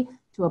ability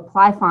to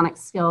apply phonics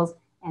skills,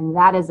 and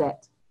that is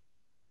it.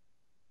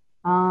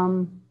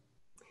 And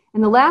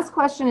the last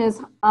question is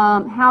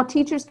how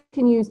teachers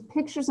can use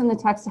pictures in the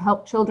text to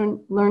help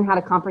children learn how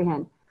to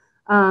comprehend.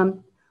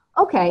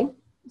 Okay,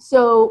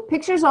 so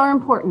pictures are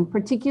important,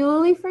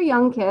 particularly for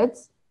young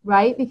kids,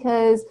 right?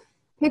 Because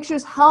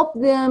pictures help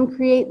them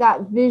create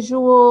that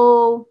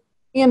visual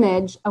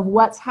image of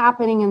what's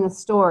happening in the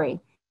story.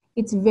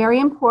 It's very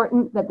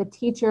important that the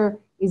teacher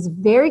is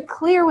very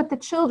clear with the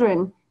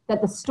children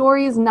that the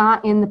story is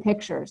not in the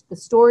pictures. The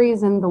story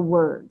is in the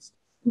words.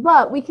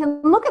 But we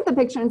can look at the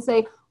picture and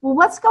say, well,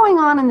 what's going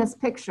on in this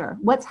picture?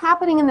 What's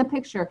happening in the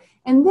picture?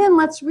 And then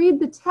let's read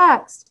the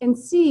text and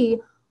see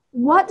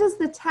what does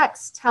the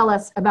text tell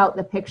us about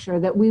the picture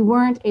that we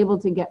weren't able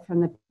to get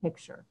from the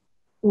picture?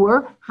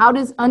 Or how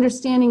does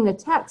understanding the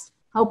text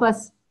help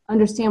us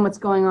understand what's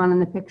going on in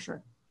the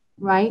picture,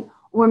 right?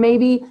 Or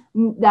maybe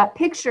that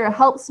picture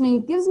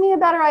gives me a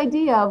better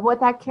idea of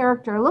what that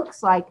character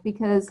looks like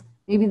because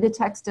maybe the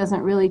text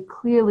doesn't really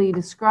clearly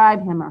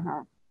describe him or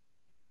her.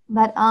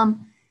 But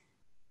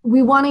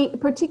we want to,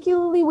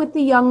 particularly with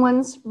the young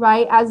ones,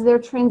 right, as they're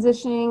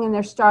transitioning and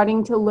they're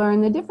starting to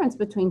learn the difference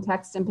between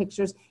text and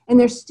pictures, and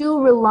they're still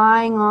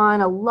relying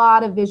on a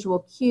lot of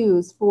visual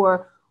cues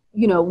for,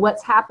 you know,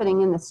 what's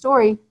happening in the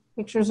story,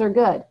 pictures are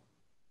good.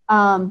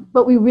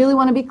 But we really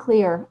want to be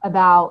clear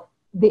about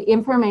the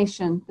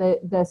information.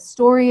 The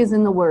story is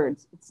in the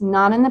words. It's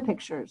not in the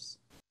pictures.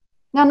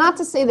 Now, not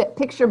to say that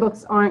picture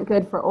books aren't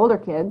good for older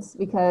kids,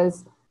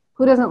 because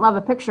who doesn't love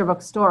a picture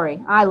book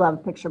story? I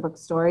love picture book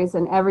stories,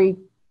 and every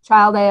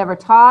child I ever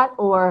taught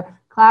or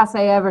class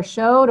I ever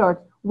showed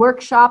or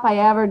workshop I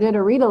ever did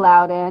a read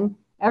aloud in,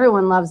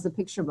 everyone loves the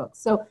picture books.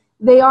 So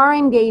they are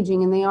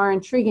engaging and they are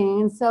intriguing.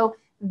 And so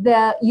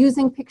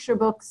using picture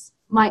books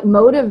might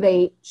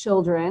motivate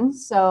children.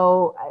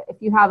 So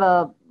if you have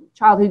a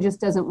child who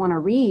just doesn't want to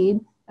read,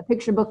 a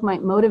picture book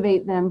might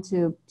motivate them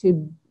to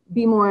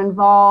be more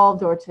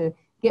involved or to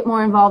get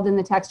more involved in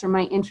the text, or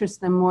might interest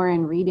them more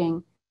in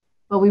reading.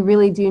 But we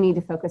really do need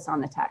to focus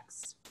on the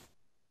text.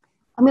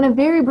 I'm going to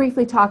very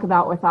briefly talk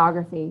about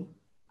orthography.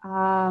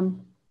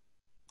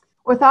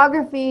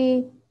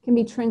 Orthography can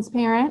be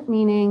transparent,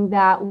 meaning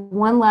that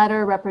one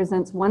letter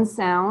represents one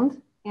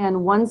sound,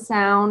 and one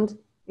sound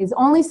is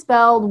only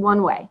spelled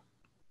one way.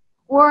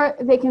 Or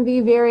they can be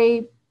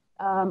very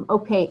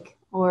opaque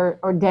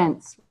or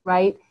dense,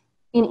 right?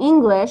 In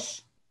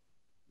English,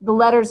 the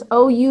letters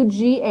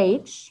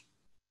O-U-G-H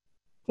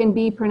can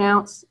be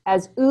pronounced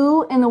as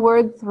oo in the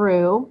word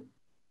through,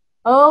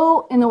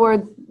 o in the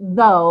word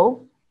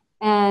though,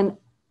 and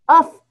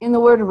uff in the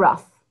word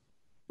rough,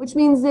 which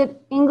means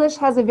that English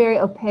has a very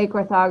opaque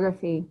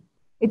orthography.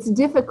 It's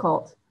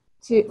difficult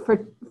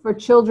for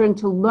children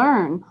to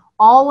learn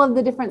all of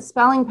the different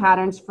spelling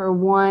patterns for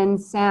one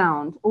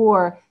sound,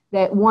 or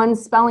that one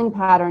spelling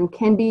pattern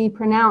can be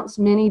pronounced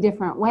many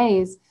different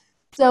ways.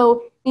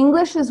 So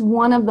English is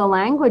one of the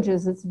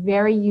languages that's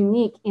very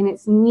unique in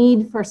its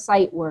need for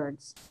sight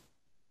words.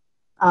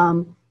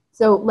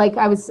 So like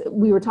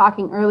we were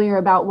talking earlier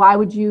about why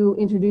would you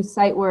introduce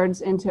sight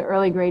words into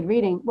early grade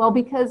reading? Well,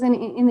 because in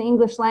the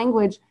English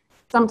language,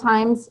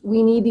 sometimes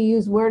we need to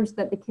use words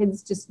that the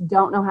kids just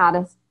don't know how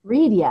to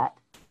read yet.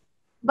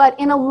 But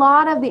in a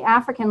lot of the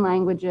African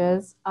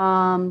languages,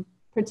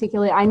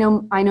 particularly, I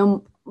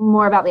know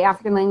more about the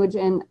African language,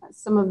 and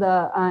some of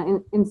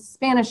the, in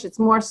Spanish, it's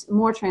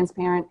more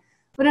transparent.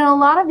 But in a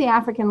lot of the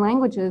African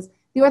languages,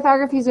 the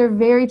orthographies are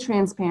very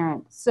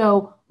transparent.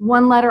 So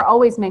one letter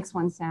always makes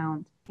one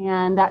sound,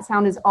 and that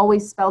sound is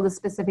always spelled a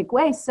specific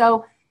way.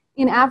 So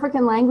in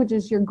African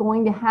languages, you're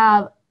going to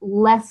have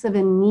less of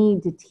a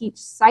need to teach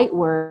sight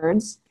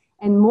words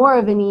and more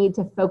of a need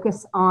to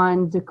focus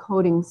on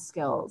decoding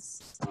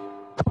skills.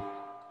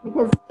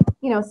 Because,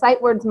 you know,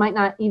 sight words might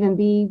not even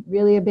be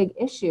really a big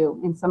issue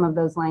in some of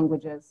those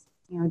languages,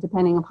 you know,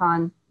 depending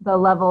upon the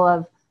level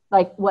of,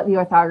 like, what the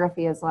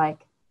orthography is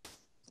like.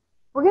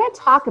 We're going to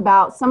talk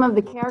about some of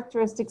the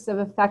characteristics of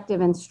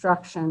effective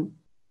instruction.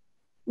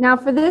 Now,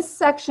 for this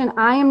section,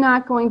 I am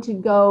not going to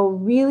go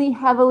really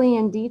heavily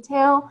in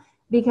detail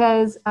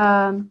because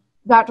Dr.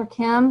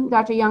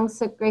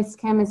 Young-Suk Grace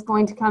Kim is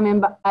going to come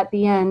in at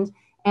the end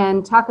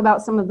and talk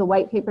about some of the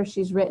white papers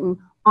she's written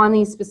on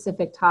these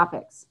specific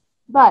topics.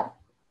 But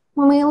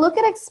when we look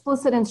at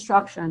explicit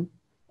instruction,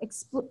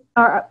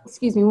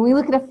 when we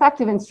look at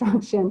effective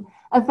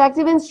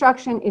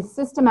instruction is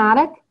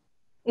systematic,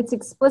 it's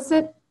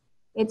explicit,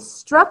 it's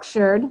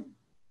structured,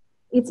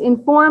 it's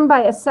informed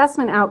by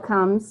assessment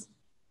outcomes,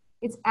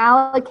 it's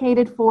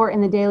allocated for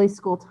in the daily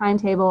school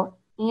timetable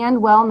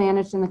and well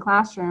managed in the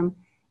classroom,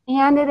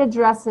 and it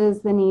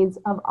addresses the needs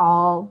of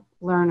all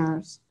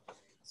learners.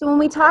 So when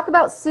we talk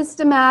about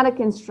systematic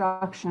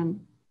instruction,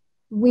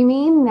 we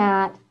mean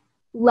that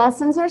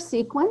lessons are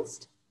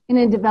sequenced in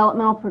a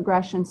developmental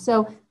progression.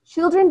 So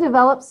children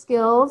develop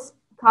skills,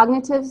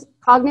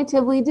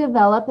 cognitively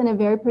develop in a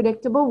very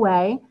predictable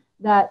way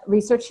that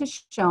research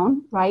has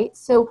shown, right?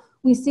 So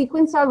we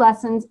sequence our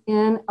lessons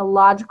in a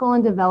logical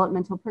and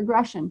developmental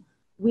progression.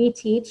 We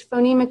teach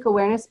phonemic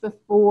awareness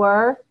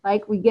before,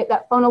 like we get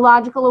that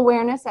phonological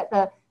awareness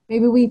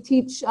maybe we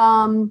teach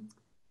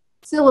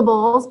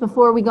syllables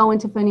before we go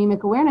into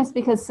phonemic awareness,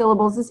 because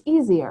syllables is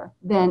easier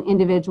than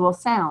individual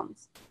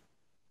sounds.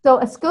 So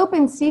a scope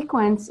and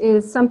sequence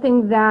is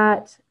something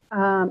that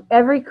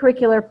every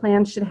curricular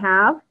plan should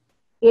have.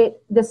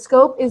 The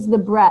scope is the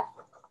breadth.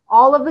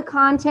 All of the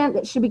content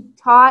that should be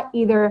taught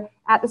either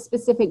at the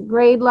specific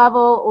grade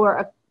level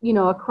or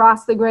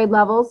across the grade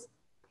levels.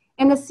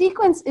 And the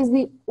sequence is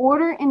the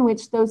order in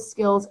which those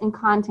skills and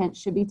content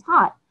should be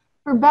taught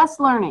for best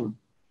learning.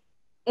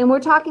 And we're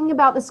talking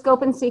about the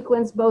scope and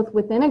sequence both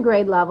within a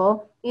grade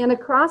level and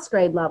across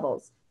grade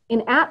levels.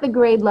 And at the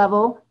grade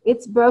level,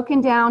 it's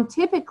broken down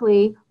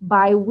typically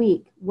by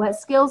week. What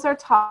skills are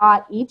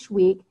taught each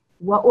week?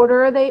 What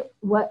order are they,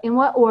 in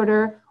what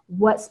order?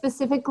 What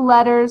specific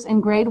letters in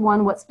grade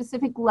 1, what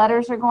specific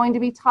letters are going to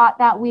be taught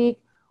that week?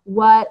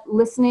 What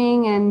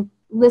listening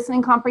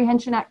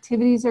comprehension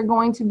activities are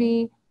going to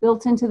be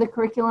built into the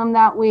curriculum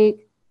that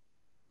week?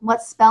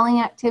 What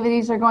spelling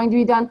activities are going to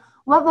be done?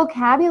 What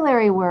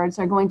vocabulary words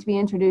are going to be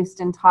introduced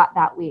and taught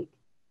that week?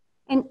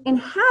 And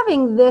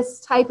having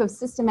this type of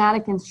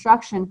systematic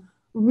instruction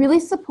really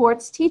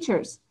supports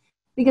teachers,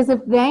 because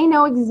if they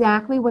know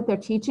exactly what they're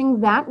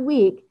teaching that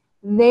week,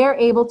 they're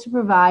able to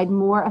provide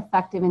more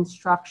effective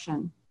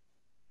instruction.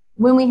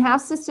 When we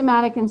have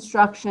systematic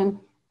instruction,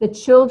 the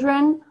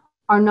children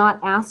are not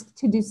asked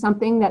to do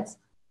something that's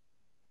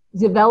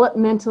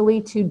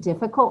developmentally too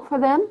difficult for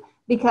them,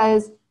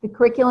 because the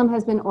curriculum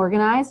has been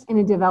organized in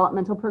a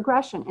developmental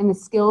progression, and the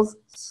skills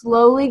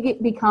slowly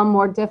become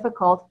more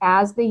difficult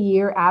as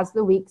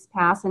the weeks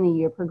pass and the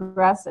year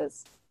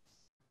progresses.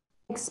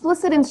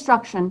 Explicit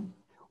instruction.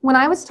 When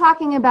I was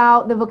talking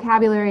about the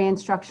vocabulary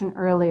instruction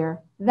earlier,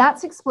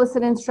 that's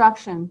explicit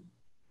instruction.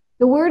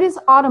 The word is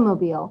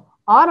automobile.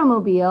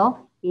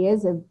 Automobile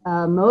is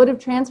a mode of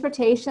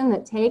transportation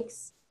that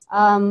takes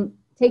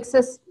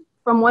us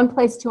from one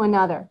place to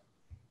another.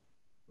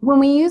 When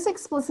we use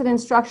explicit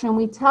instruction,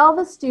 we tell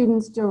the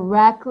students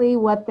directly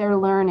what they're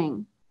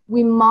learning.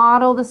 We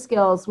model the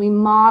skills, we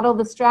model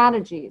the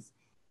strategies.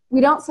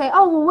 We don't say,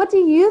 oh, well, what do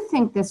you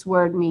think this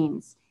word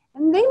means?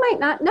 And they might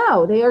not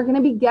know. They are going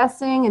to be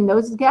guessing, and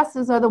those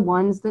guesses are the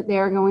ones that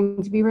they're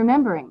going to be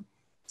remembering.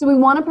 So we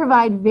want to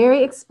provide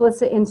very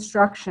explicit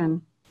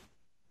instruction.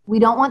 We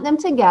don't want them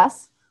to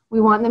guess.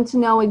 We want them to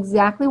know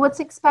exactly what's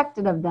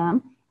expected of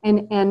them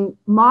and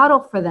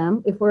model for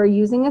them. If we're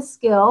using a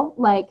skill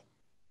like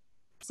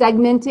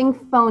segmenting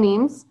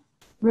phonemes,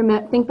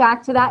 think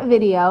back to that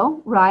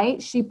video,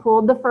 right? She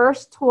pulled the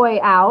first toy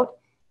out.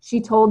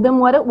 She told them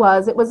what it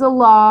was. It was a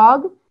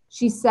log.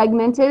 She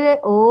segmented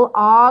it,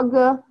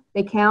 log.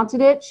 They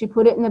counted it. She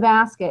put it in the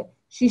basket.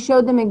 She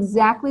showed them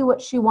exactly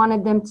what she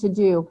wanted them to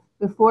do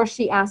before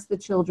she asked the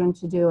children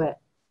to do it.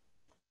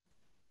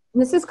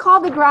 And this is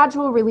called the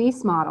gradual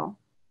release model,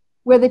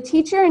 where the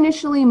teacher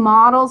initially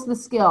models the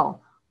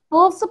skill.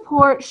 Full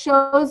support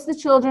shows the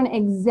children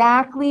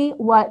exactly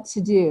what to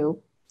do.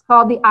 It's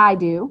called the I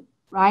do,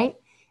 right?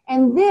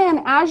 And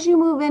then as you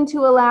move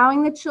into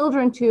allowing the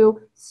children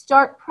to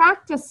start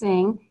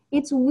practicing,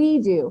 it's we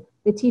do.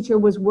 The teacher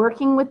was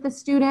working with the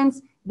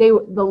students. The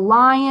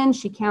lion,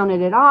 she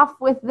counted it off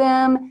with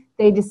them.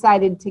 They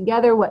decided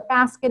together what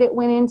basket it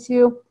went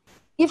into.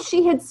 If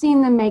she had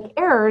seen them make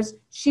errors,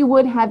 she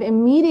would have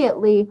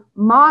immediately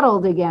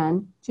modeled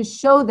again to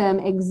show them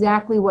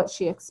exactly what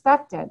she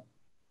expected.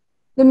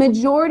 The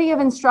majority of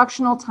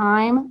instructional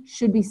time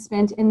should be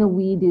spent in the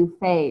we do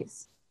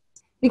phase,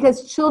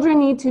 because children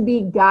need to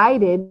be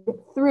guided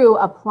through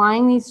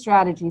applying these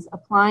strategies,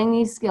 applying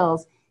these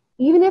skills.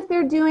 Even if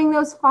they're doing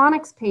those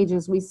phonics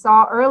pages we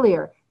saw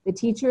earlier, the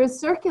teacher is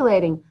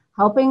circulating,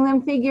 helping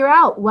them figure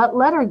out what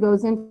letter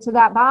goes into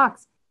that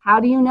box. How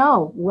do you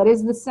know? What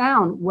is the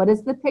sound? What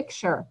is the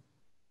picture?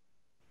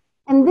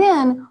 And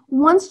then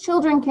once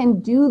children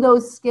can do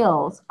those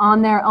skills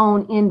on their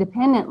own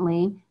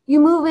independently, you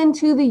move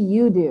into the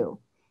you do.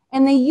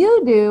 And the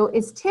you do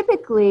is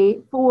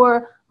typically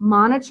for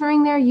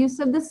monitoring their use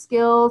of the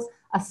skills,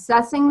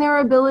 assessing their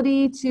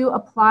ability to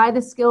apply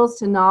the skills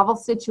to novel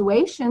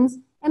situations,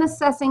 and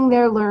assessing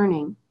their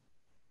learning.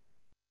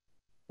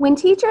 When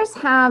teachers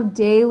have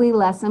daily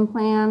lesson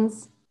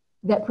plans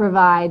that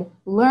provide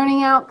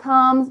learning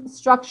outcomes,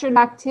 structured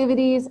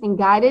activities, and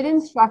guided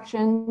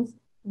instructions,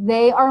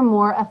 they are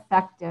more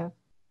effective.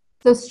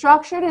 So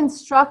structured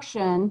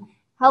instruction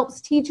helps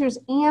teachers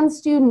and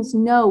students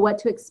know what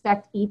to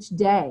expect each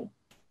day.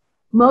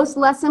 Most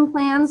lesson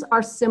plans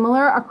are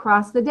similar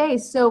across the day,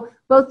 so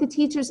both the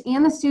teachers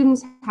and the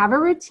students have a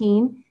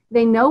routine.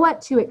 They know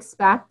what to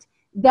expect.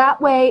 That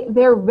way,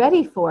 they're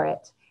ready for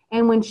it.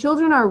 And when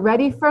children are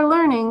ready for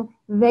learning,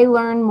 they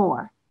learn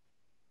more.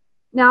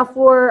 Now,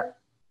 for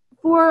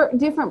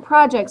different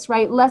projects,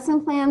 right,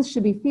 lesson plans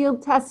should be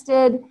field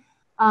tested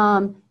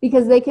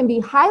because they can be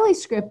highly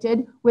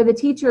scripted, where the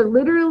teacher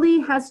literally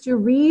has to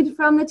read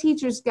from the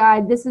teacher's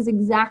guide, this is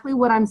exactly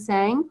what I'm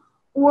saying.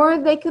 Or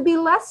they could be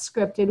less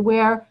scripted,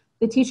 where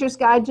the teacher's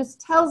guide just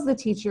tells the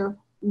teacher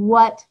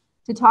what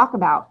to talk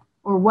about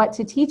or what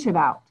to teach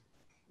about.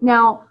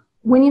 Now,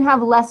 when you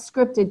have less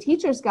scripted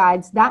teacher's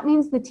guides, that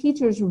means the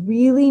teachers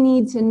really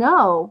need to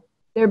know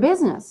their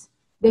business.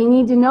 They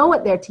need to know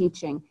what they're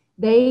teaching.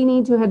 They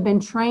need to have been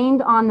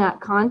trained on that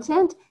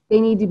content.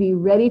 They need to be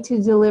ready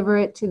to deliver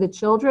it to the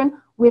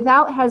children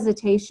without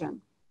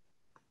hesitation.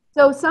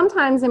 So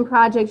sometimes in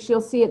projects,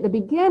 you'll see at the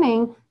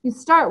beginning, you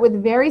start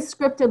with very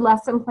scripted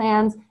lesson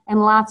plans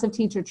and lots of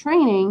teacher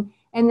training.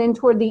 And then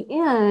toward the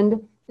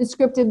end,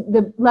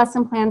 the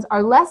lesson plans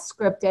are less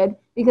scripted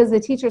because the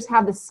teachers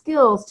have the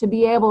skills to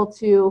be able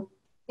to,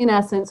 in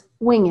essence,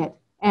 wing it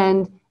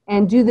and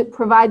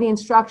provide the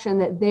instruction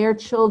that their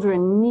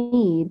children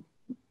need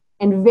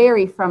and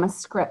vary from a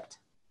script.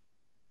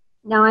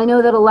 Now, I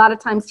know that a lot of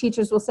times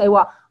teachers will say,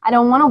 well, I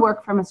don't want to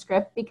work from a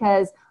script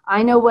because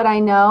I know what I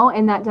know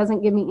and that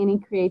doesn't give me any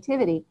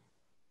creativity.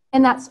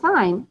 And that's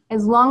fine,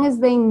 as long as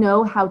they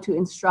know how to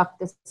instruct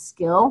the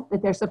skill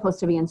that they're supposed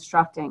to be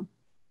instructing.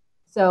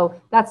 So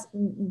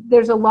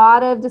there's a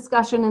lot of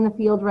discussion in the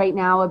field right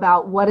now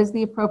about what is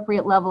the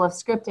appropriate level of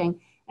scripting.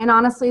 And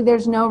honestly,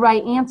 there's no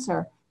right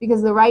answer,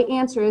 because the right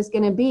answer is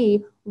going to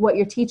be what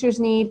your teachers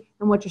need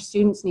and what your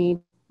students need,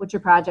 what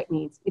your project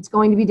needs. It's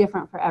going to be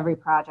different for every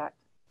project.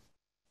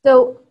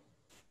 So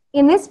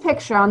in this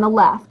picture on the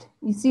left,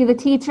 you see the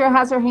teacher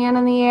has her hand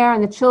in the air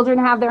and the children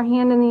have their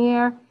hand in the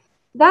air.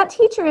 That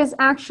teacher is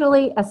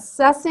actually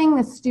assessing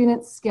the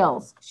student's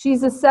skills.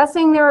 She's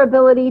assessing their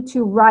ability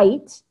to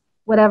write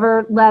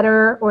whatever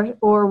letter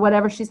or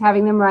whatever she's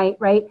having them write,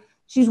 right?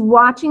 She's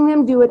watching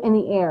them do it in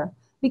the air.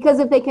 Because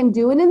if they can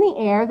do it in the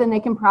air, then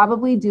they can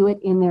probably do it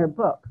in their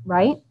book,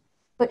 right?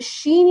 But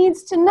she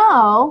needs to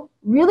know,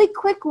 really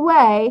quick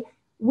way,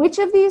 which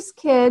of these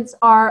kids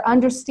are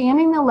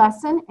understanding the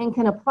lesson and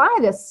can apply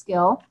this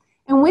skill,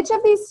 and which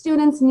of these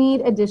students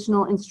need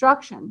additional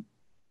instruction.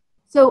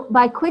 So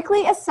by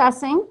quickly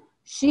assessing,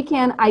 she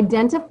can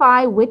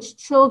identify which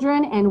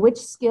children and which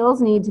skills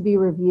need to be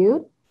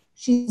reviewed.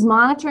 She's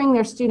monitoring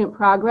their student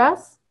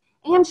progress,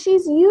 and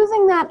she's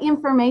using that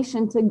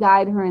information to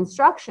guide her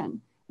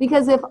instruction.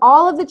 Because if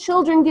all of the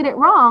children get it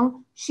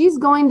wrong, she's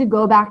going to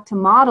go back to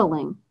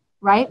modeling,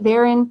 right?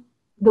 They're in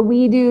the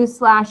we do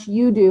 /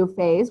 you do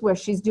phase where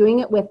she's doing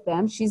it with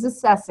them. She's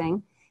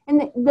assessing.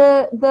 And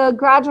the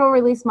gradual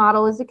release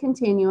model is a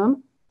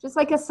continuum, just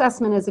like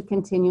assessment is a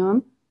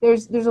continuum.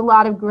 There's a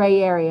lot of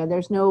gray area.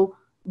 There's no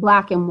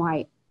black and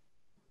white.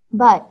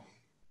 But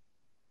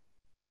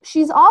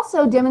she's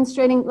also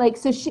demonstrating,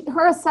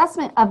 her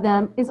assessment of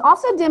them is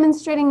also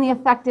demonstrating the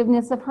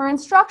effectiveness of her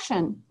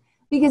instruction.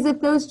 Because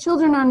if those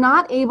children are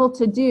not able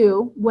to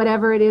do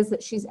whatever it is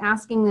that she's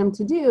asking them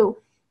to do,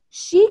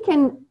 she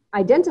can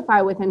identify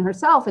within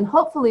herself and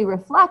hopefully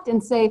reflect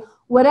and say,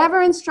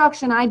 whatever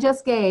instruction I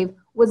just gave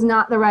was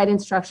not the right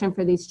instruction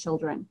for these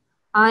children.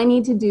 I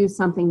need to do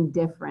something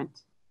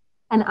different,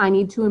 and I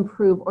need to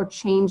improve or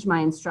change my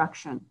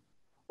instruction.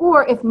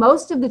 Or if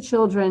most of the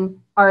children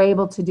are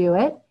able to do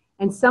it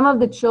and some of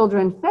the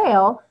children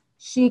fail,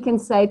 she can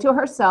say to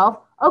herself,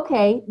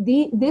 okay,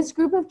 this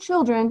group of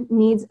children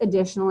needs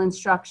additional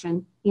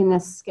instruction in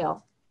this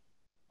skill.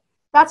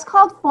 That's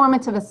called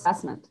formative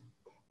assessment,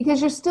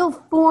 because you're still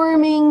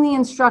forming the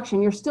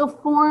instruction. You're still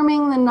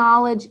forming the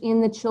knowledge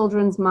in the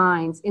children's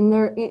minds.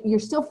 You're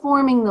still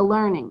forming the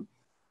learning.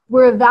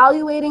 We're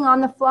evaluating on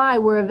the fly.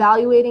 We're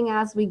evaluating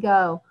as we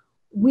go.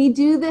 We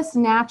do this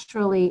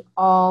naturally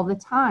all the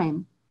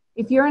time.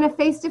 If you're in a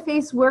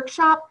face-to-face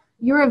workshop,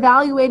 you're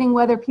evaluating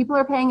whether people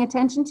are paying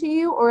attention to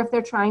you or if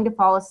they're trying to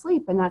fall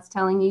asleep, and that's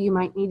telling you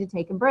might need to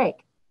take a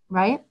break,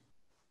 right?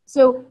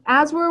 So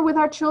as we're with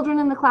our children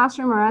in the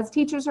classroom, or as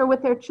teachers are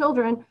with their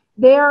children,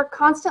 they are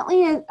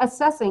constantly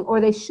assessing,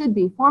 or they should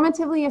be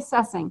formatively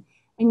assessing,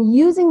 and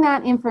using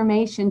that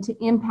information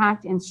to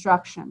impact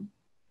instruction.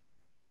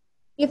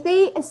 If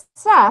they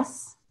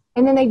assess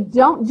and then they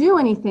don't do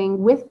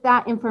anything with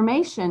that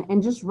information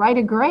and just write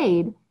a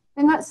grade,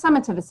 then that's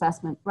summative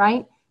assessment,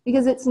 right?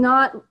 Because it's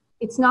not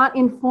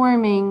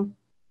informing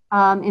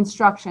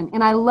instruction.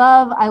 And I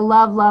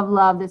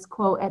love this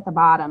quote at the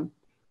bottom.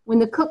 When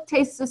the cook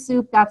tastes the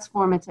soup, that's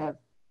formative.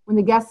 When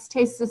the guests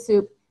taste the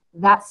soup,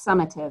 that's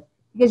summative.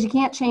 Because you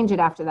can't change it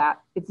after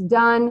that. It's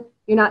done.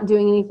 You're not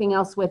doing anything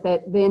else with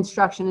it. The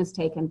instruction has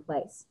taken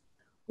place.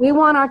 We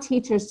want our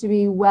teachers to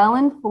be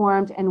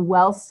well-informed and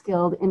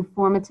well-skilled in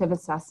formative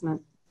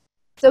assessment.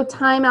 So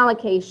time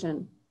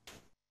allocation.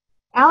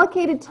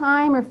 Allocated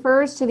time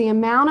refers to the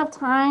amount of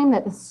time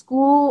that the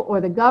school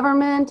or the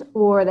government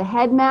or the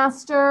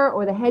headmaster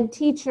or the head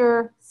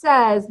teacher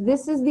says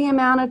this is the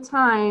amount of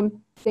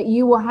time that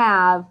you will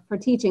have for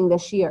teaching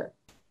this year.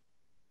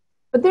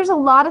 But there's a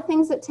lot of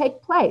things that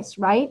take place,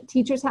 right?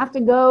 Teachers have to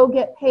go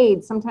get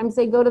paid. Sometimes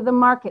they go to the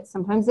market.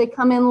 Sometimes they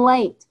come in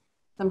late.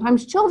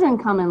 Sometimes children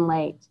come in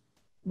late.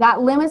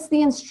 That limits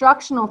the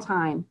instructional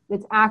time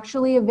that's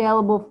actually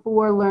available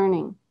for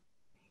learning.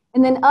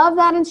 And then of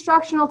that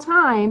instructional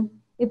time,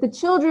 if the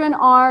children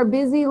are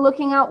busy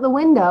looking out the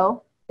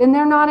window, then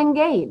they're not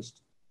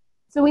engaged.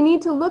 So we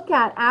need to look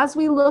at, as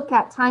we look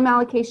at time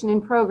allocation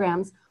in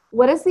programs,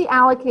 what is the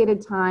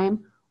allocated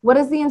time, what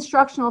is the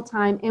instructional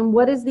time, and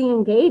what is the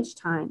engaged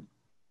time?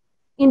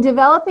 In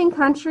developing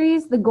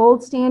countries, the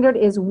gold standard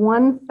is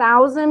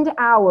 1,000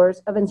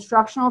 hours of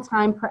instructional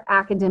time per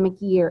academic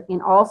year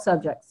in all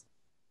subjects.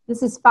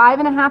 This is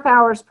 5.5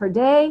 hours per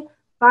day,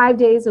 5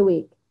 days a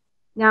week.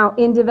 Now,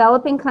 in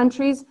developing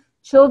countries,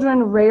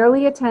 children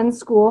rarely attend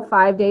school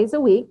 5 days a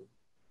week,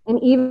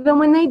 and even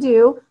when they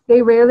do,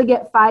 they rarely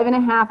get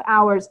 5.5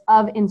 hours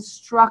of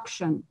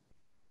instruction.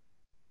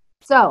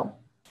 So,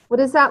 what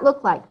does that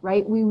look like,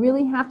 right? We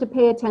really have to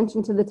pay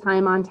attention to the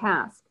time on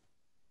task.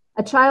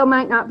 A child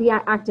might not be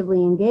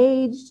actively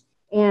engaged,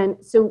 and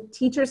so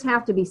teachers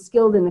have to be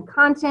skilled in the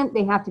content.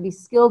 They have to be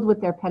skilled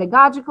with their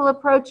pedagogical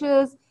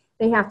approaches.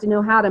 They have to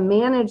know how to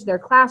manage their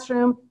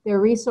classroom, their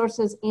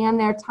resources, and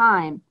their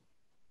time.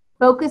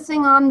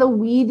 Focusing on the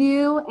we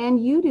do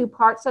and you do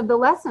parts of the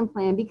lesson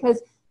plan,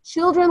 because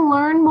children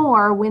learn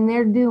more when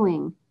they're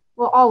doing.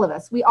 Well, all of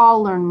us, we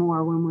all learn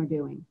more when we're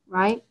doing,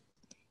 right?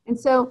 And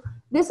so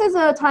this is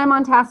a time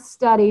on task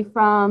study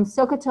from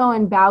Sokoto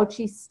and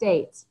Bauchi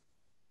states.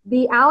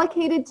 The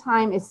allocated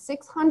time is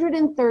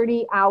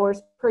 630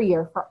 hours per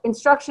year for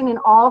instruction in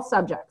all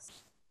subjects.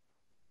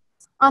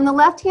 On the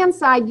left-hand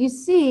side, you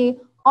see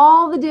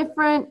all the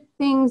different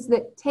things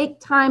that take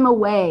time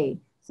away.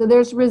 So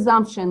there's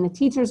resumption, the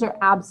teachers are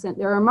absent,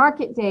 there are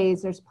market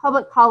days, there's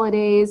public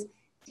holidays,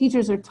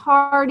 teachers are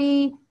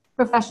tardy,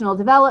 professional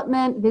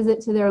development,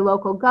 visit to their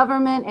local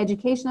government,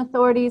 education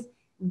authorities,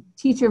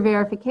 teacher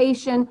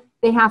verification.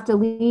 They have to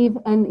leave,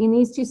 and in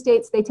these two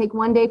states, they take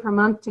 1 day per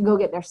month to go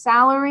get their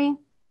salary.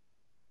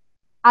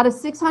 Out of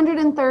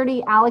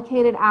 630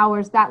 allocated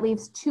hours, that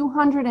leaves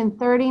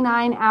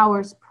 239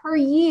 hours per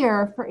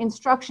year for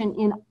instruction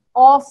in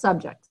all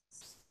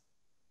subjects.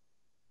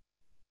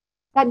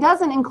 That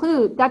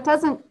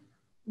doesn't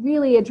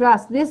really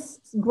address, this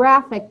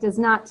graphic does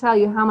not tell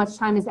you how much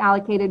time is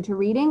allocated to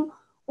reading,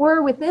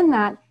 or within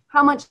that,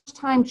 how much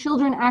time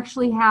children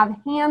actually have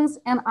hands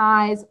and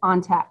eyes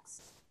on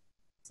text.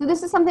 So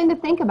this is something to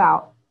think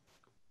about.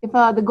 If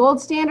the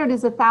gold standard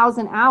is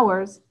 1,000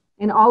 hours,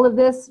 and all of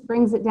this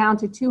brings it down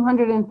to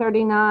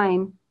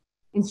 239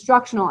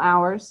 instructional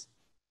hours,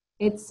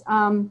 it's,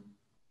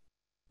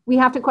 we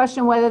have to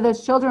question whether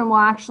those children will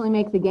actually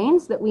make the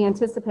gains that we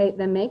anticipate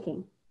them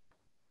making.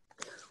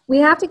 We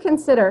have to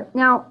consider,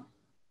 now,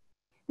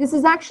 this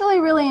is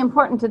actually really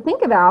important to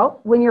think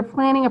about when you're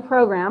planning a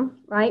program,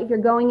 right? If you're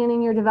going in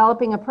and you're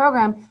developing a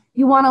program,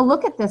 you want to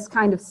look at this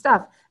kind of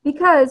stuff,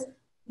 because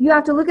you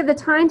have to look at the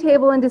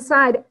timetable and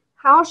decide,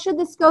 how should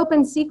the scope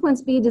and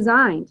sequence be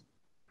designed?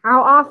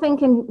 How often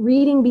can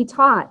reading be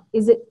taught?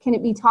 Can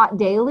it be taught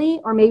daily,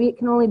 or maybe it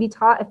can only be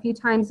taught a few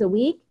times a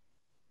week?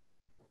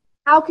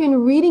 How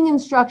can reading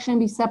instruction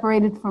be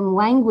separated from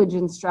language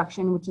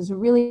instruction, which is a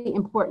really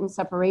important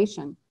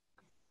separation?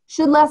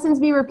 Should lessons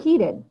be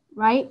repeated,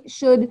 right?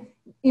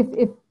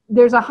 If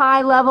there's a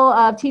high level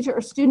of teacher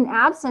or student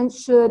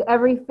absence, should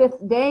every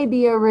 5th day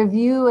be a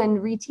review and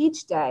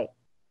reteach day?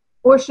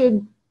 Or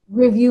should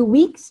review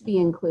weeks be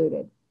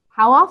included?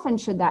 How often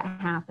should that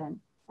happen?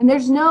 And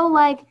there's no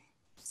like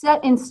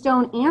set in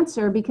stone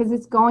answer, because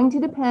it's going to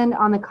depend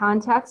on the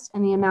context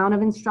and the amount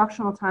of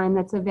instructional time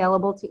that's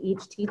available to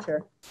each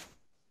teacher.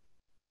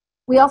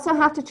 We also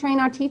have to train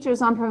our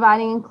teachers on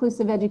providing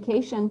inclusive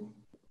education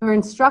or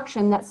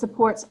instruction that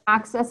supports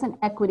access and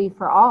equity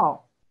for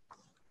all,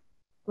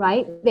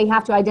 right? They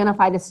have to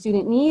identify the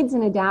student needs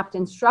and adapt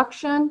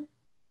instruction.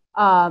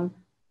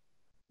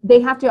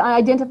 They have to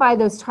identify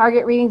those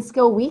target reading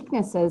skill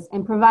weaknesses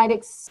and provide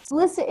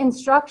explicit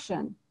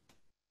instruction.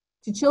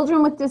 To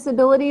children with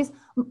disabilities,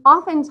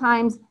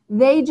 oftentimes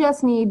they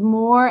just need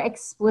more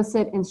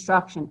explicit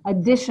instruction,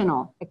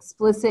 additional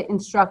explicit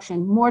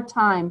instruction, more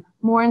time,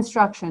 more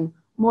instruction,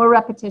 more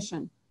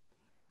repetition.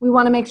 We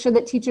want to make sure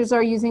that teachers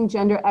are using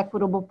gender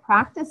equitable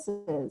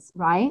practices,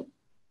 right?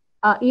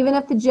 Even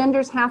if the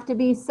genders have to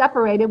be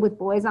separated with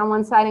boys on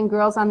one side and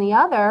girls on the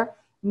other,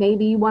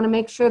 maybe you want to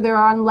make sure they're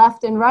on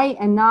left and right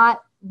and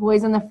not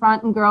boys in the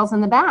front and girls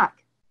in the back.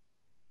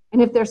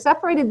 And if they're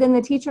separated, then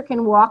the teacher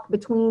can walk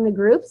between the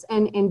groups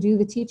and do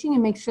the teaching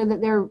and make sure that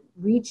they're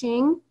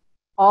reaching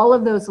all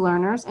of those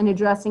learners and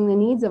addressing the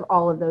needs of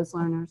all of those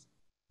learners.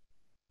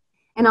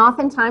 And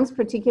oftentimes,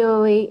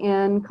 particularly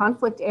in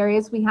conflict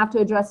areas, we have to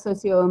address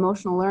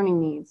socio-emotional learning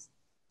needs.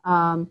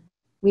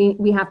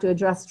 We have to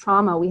address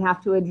trauma. We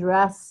have to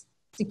address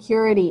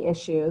security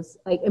issues,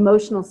 like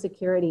emotional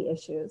security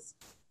issues.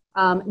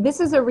 This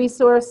is a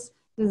resource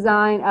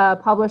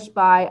published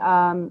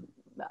by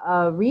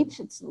REACH.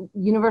 It's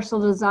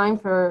Universal Design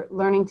for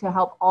Learning to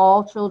Help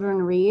All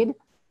Children Read.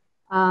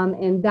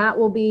 And that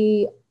will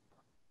be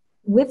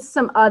with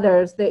some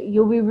others, that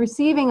you'll be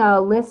receiving a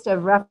list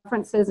of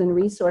references and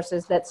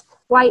resources that's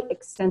quite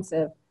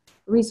extensive.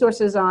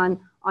 Resources on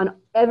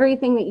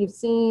everything that you've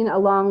seen,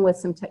 along with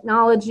some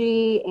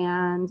technology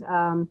and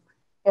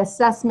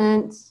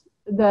assessment.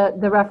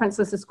 The reference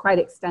list is quite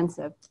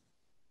extensive.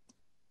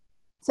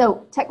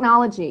 So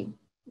technology,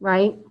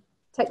 right?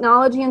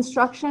 Technology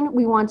instruction,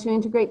 we want to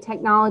integrate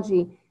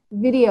technology,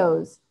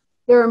 videos.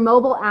 There are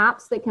mobile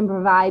apps that can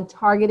provide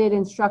targeted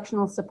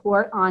instructional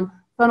support on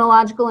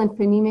phonological and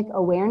phonemic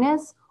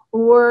awareness,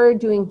 or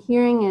doing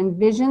hearing and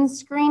vision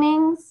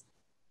screenings.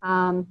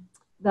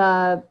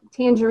 The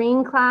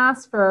Tangerine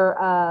class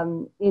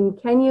in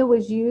Kenya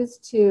was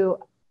used to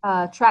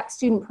track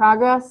student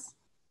progress.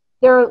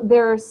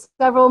 There are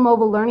several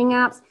mobile learning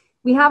apps.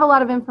 We have a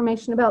lot of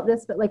information about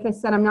this, but like I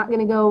said, I'm not going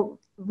to go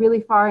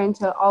really far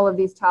into all of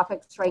these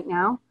topics right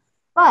now.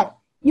 But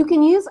you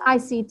can use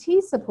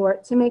ICT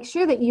support to make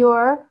sure that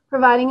you're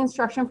providing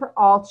instruction for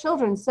all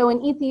children. So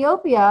in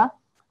Ethiopia,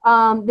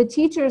 the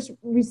teachers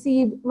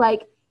received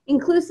like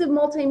inclusive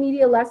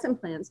multimedia lesson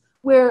plans,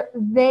 where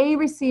they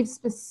receive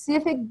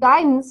specific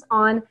guidance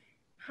on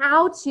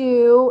how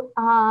to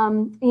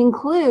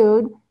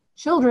include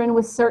children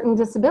with certain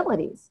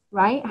disabilities,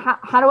 right?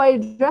 How do I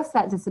address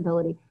that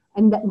disability?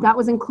 And that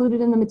was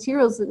included in the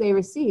materials that they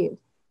received.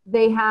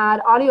 They had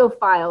audio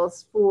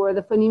files for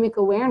the phonemic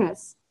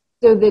awareness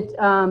so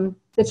that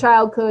the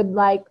child could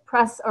like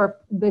press, or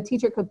the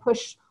teacher could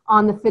push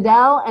on the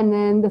Fidel, and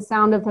then the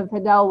sound of the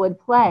Fidel would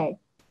play.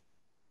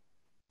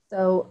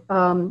 So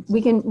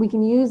we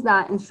can use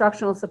that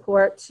instructional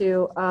support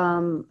to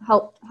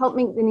help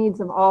meet the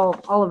needs of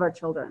all of our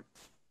children.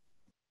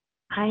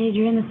 Hi,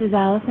 Adrian. This is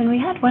Allison. We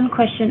had one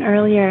question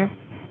earlier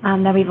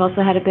that we've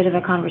also had a bit of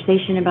a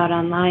conversation about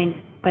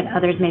online, but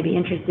others may be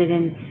interested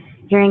in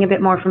hearing a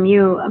bit more from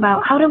you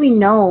about how do we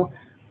know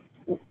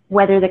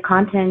whether the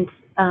content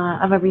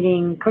of a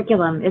reading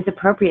curriculum is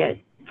appropriate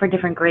for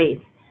different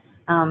grades.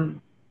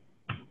 And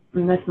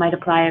this might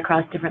apply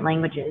across different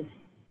languages.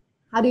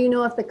 How do you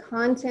know if the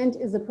content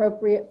is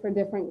appropriate for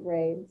different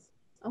grades?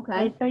 Okay.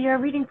 Right, so you're a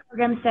reading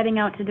program setting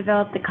out to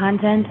develop the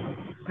content,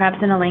 perhaps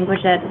in a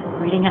language that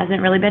reading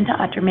hasn't really been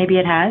taught, or maybe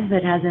it has,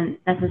 but hasn't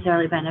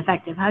necessarily been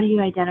effective. How do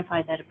you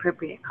identify that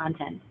appropriate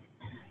content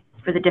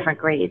for the different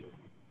grades?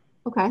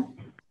 Okay.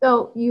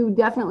 So you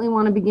definitely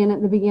want to begin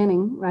at the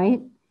beginning,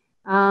 right?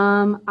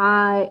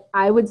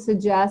 I would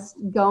suggest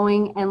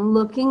going and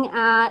looking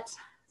at,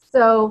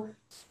 so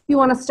if you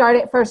want to start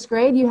at first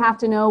grade, you have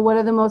to know what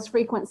are the most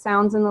frequent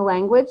sounds in the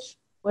language,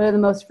 what are the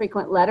most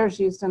frequent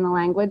letters used in the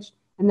language,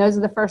 and those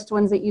are the first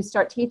ones that you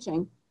start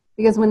teaching.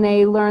 Because when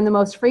they learn the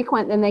most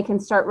frequent, then they can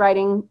start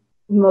writing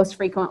most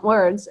frequent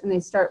words, and they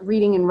start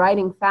reading and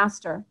writing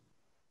faster.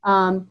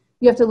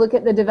 You have to look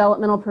at the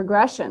developmental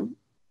progression.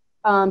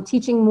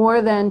 Teaching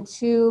more than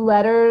 2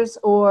 letters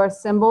or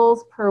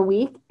symbols per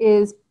week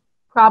is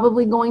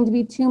probably going to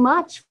be too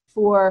much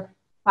for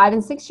 5-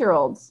 and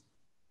 6-year-olds.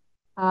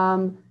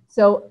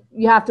 So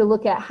you have to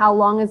look at how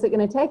long is it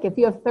going to take. If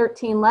you have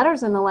 13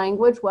 letters in the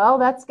language, well,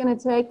 that's going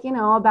to take,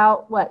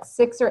 about what,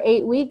 6 or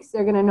 8 weeks.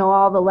 They're going to know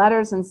all the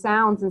letters and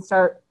sounds and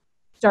start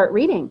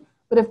reading.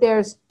 But if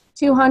there's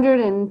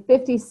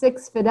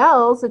 256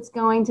 Fidels, it's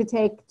going to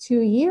take 2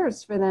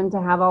 years for them to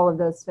have all of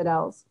those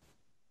Fidels.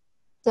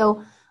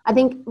 So I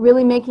think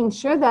really making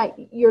sure that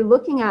you're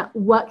looking at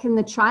what can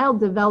the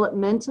child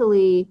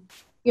developmentally,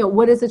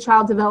 what is the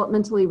child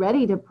developmentally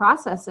ready to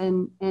process,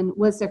 and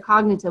what's their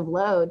cognitive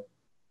load.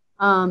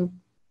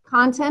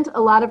 Content,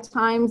 a lot of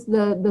times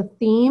the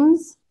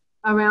themes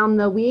around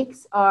the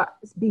weeks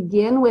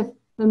begin with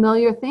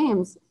familiar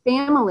themes: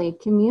 family,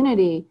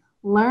 community,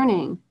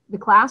 learning, the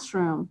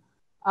classroom,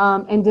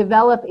 and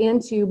develop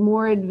into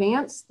more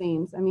advanced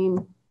themes.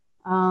 And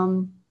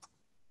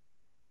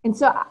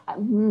so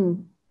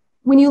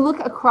when you look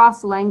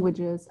across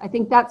languages, I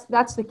think that's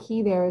the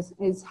key there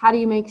is how do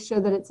you make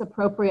sure that it's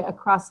appropriate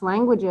across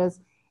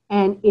languages?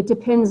 And it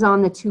depends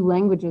on the 2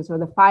 languages or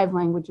the 5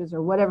 languages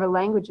or whatever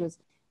languages,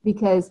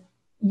 because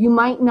you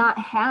might not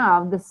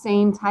have the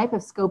same type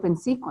of scope and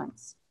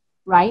sequence,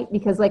 right?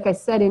 Because like I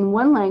said, in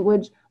one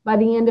language, by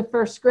the end of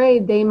first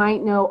grade, they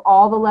might know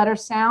all the letter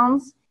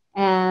sounds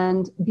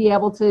and be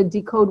able to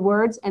decode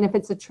words. And if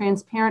it's a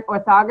transparent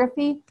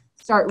orthography,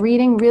 start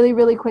reading really,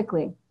 really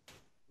quickly.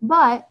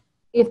 But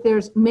if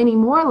there's many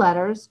more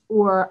letters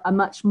or a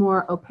much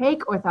more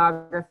opaque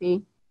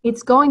orthography,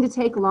 it's going to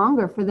take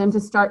longer for them to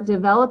start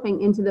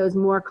developing into those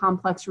more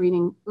complex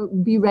reading,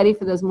 be ready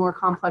for those more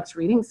complex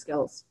reading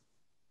skills.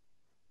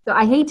 So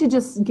I hate to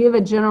just give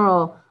a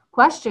general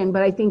question,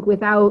 but I think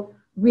without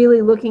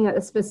really looking at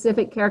the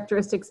specific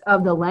characteristics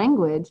of the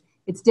language,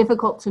 it's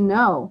difficult to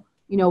know,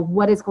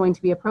 what is going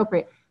to be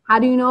appropriate. How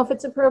do you know if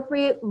it's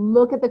appropriate?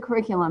 Look at the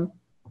curriculum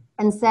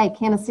and say,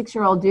 can a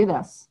 6-year-old do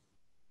this?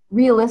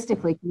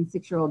 Realistically, can a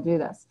 6-year-old do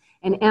this?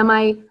 And am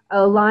I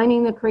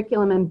aligning the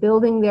curriculum and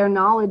building their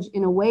knowledge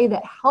in a way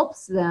that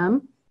helps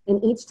them?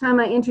 And each time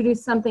I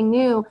introduce something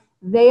new,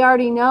 they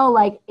already know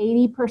like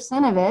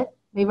 80% of it.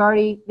 They've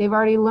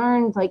already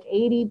learned like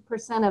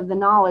 80% of the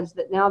knowledge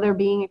that now they're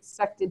being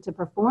expected to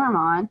perform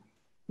on,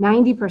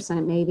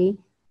 90% maybe.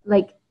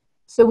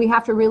 So we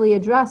have to really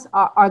address,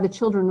 are the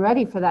children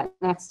ready for that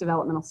next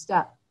developmental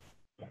step?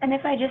 And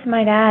if I just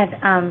might add,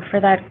 for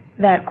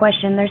that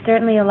question, there's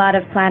certainly a lot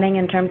of planning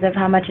in terms of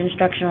how much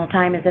instructional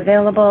time is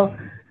available,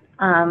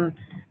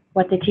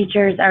 what the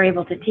teachers are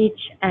able to teach,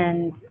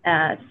 and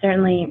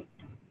certainly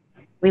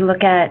we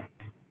look at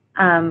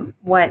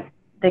what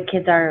the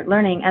kids are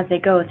learning as they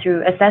go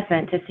through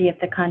assessment to see if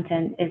the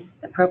content is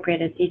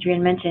appropriate, as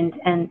Adrian mentioned.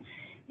 And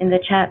in the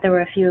chat, there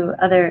were a few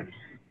other,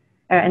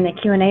 in the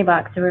Q&A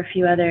box, there were a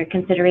few other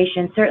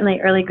considerations.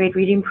 Certainly early grade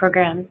reading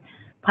programs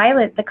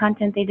pilot the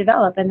content they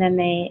develop, and then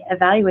they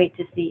evaluate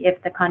to see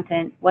if the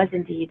content was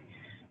indeed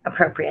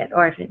appropriate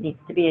or if it needs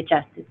to be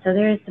adjusted. So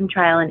there is some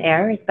trial and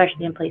error,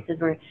 especially in places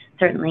where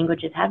certain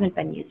languages haven't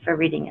been used for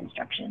reading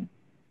instruction.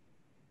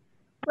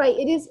 Right,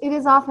 it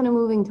is often a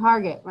moving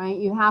target, right?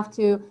 You have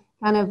to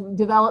kind of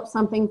develop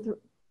something,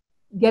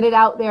 get it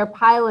out there,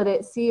 pilot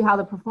it, see how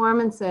the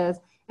performance is.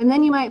 And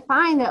then you might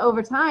find that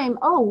over time,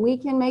 oh, we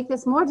can make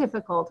this more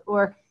difficult,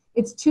 or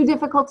it's too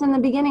difficult in the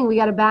beginning, we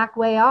got to back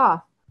way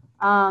off.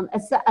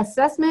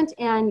 Assessment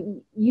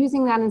and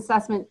using that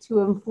assessment to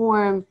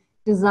inform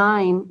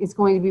design is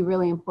going to be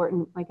really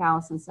important, like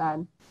Allison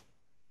said.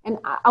 And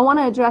I want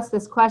to address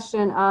this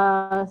question.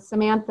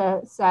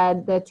 Samantha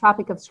said the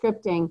topic of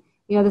scripting,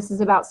 this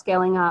is about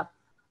scaling up.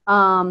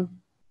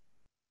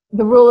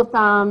 The rule of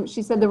thumb,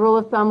 she said the rule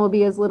of thumb will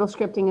be as little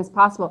scripting as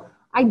possible.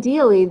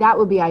 Ideally, that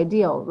would be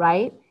ideal,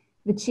 right?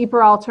 The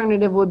cheaper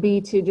alternative would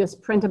be to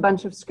just print a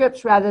bunch of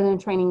scripts rather than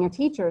training your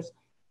teachers.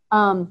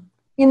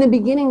 In the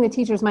beginning, the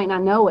teachers might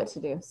not know what to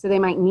do, so they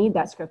might need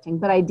that scripting.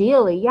 But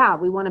ideally, yeah,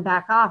 we want to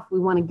back off. We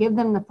want to give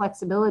them the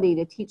flexibility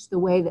to teach the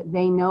way that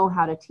they know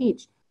how to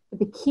teach. But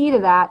the key to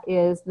that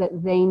is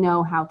that they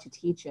know how to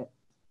teach it.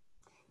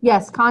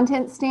 Yes,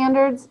 content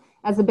standards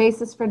as a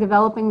basis for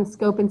developing the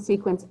scope and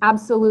sequence,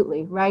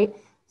 absolutely, right?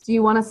 So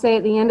you want to say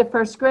at the end of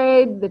first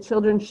grade, the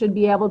children should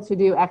be able to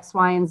do X,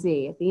 Y, and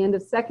Z. At the end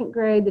of second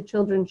grade, the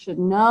children should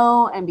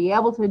know and be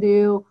able to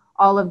do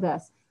all of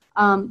this.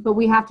 But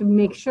we have to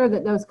make sure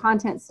that those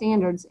content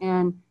standards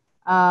and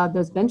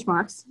those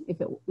benchmarks,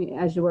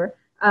 as you were,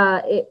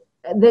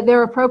 that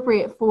they're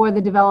appropriate for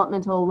the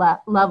developmental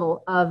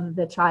level of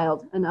the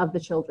child and of the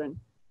children.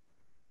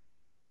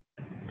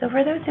 So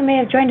for those who may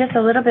have joined us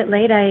a little bit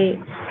late, I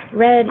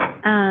read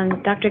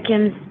Dr.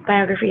 Kim's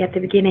biography at the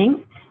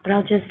beginning, but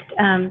I'll just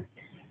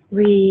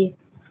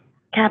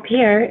recap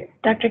here.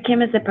 Dr.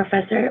 Kim is a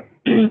professor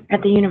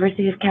at the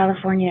University of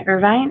California,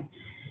 Irvine.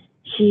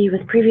 She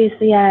was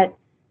previously at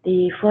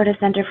the Florida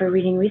Center for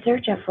Reading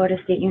Research at Florida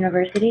State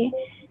University,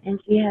 and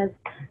she has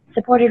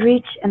supported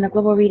REACH and the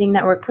Global Reading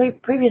Network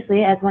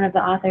previously as one of the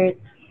authors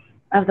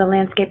of the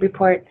Landscape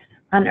Report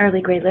on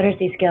Early Grade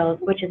Literacy Skills,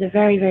 which is a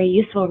very, very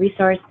useful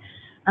resource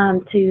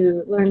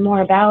to learn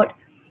more about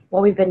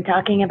what we've been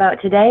talking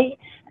about today,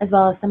 as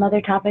well as some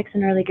other topics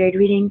in early grade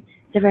reading.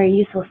 It's a very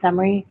useful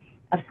summary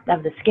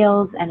of the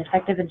skills and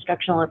effective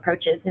instructional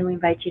approaches, and we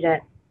invite you to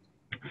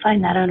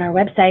find that on our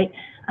website.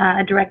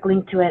 A direct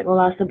link to it will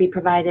also be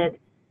provided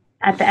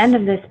at the end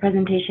of this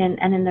presentation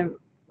and in the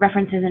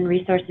references and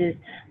resources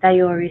that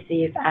you will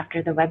receive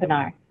after the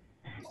webinar.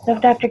 So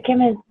if Dr.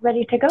 Kim is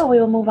ready to go, we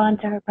will move on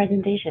to her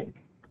presentation.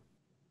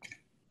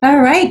 All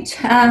right.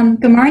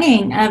 Good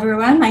morning,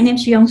 everyone. My name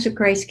is Young-Soo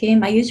Grace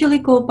Kim. I usually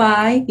go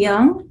by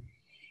Young,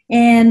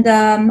 and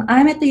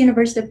I'm at the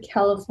University of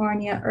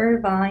California,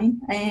 Irvine.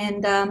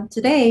 And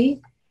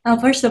today,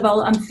 first of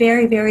all, I'm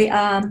very, very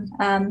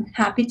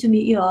happy to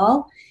meet you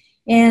all.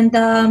 And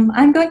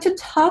I'm going to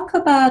talk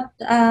about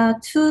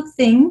two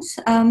things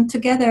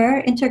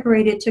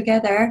integrated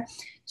together,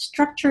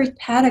 structured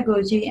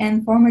pedagogy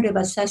and formative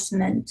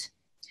assessment.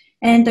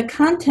 And the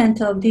content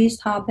of these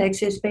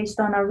topics is based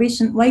on our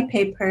recent white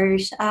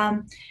papers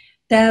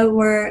that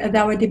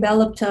were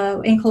developed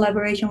in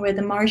collaboration with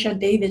Marsha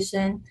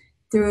Davison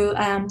through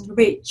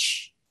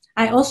REACH.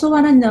 I also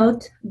want to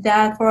note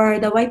that for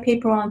the white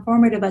paper on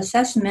formative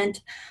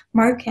assessment,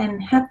 Mark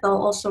and Hethel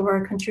also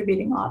were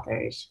contributing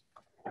authors.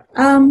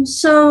 Drawing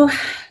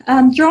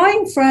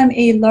from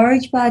a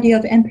large body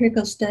of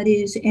empirical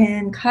studies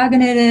in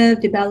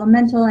cognitive,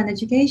 developmental, and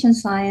education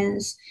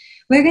science,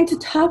 we're going to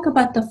talk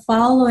about the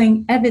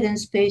following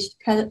evidence-based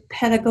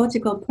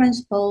pedagogical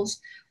principles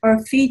or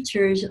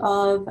features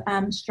of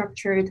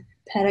structured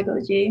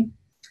pedagogy.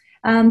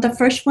 The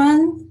first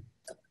one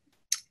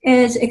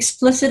is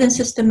explicit and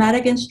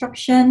systematic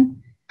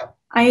instruction.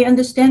 I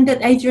understand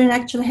that Adrian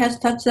actually has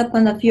touched up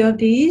on a few of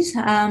these.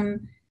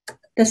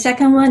 The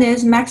second one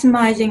is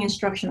maximizing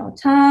instructional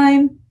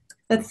time.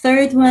 The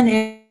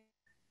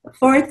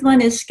fourth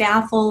one is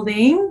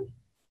scaffolding.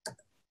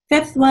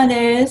 Fifth one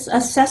is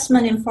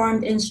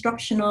assessment-informed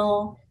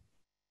instructional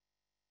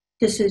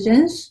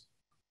decisions.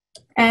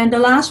 And the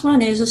last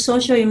one is a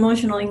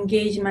social-emotional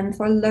engagement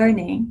for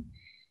learning.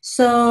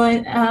 So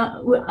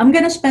I'm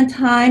going to spend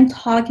time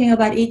talking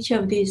about each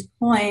of these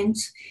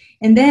points,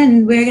 and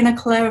then we're going to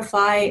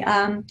clarify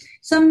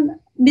some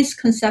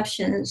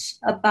misconceptions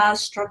about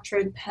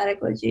structured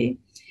pedagogy.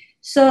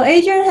 So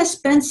Adrian has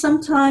spent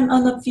some time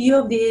on a few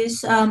of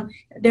these.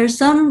 There's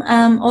some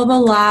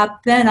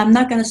overlap, then I'm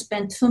not going to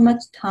spend too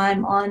much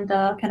time on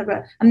the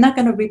I'm not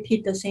going to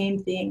repeat the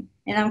same thing.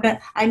 And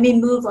I may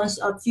move on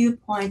a few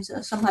points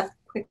somewhat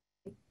quickly.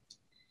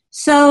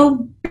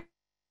 So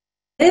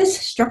this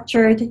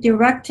structured,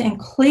 direct, and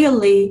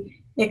clearly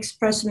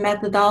expressed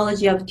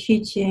methodology of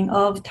teaching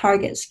of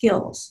target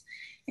skills.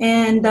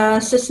 And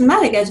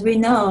systematic, as we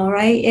know,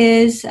 right,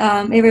 is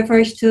it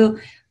refers to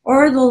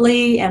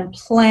orderly and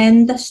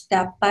planned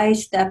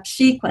step-by-step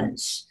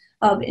sequence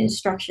of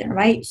instruction,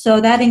 right? So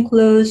that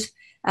includes,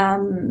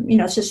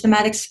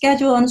 systematic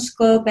schedule and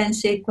scope and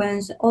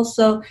sequence,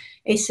 also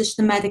a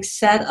systematic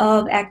set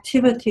of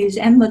activities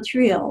and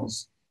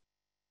materials.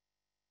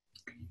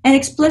 And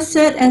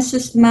explicit and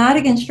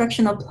systematic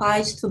instruction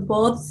applies to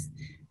both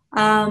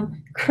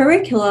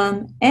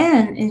curriculum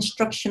and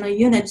instructional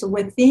units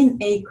within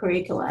a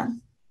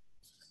curriculum.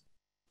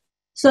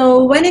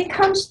 So when it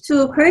comes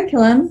to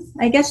curriculum,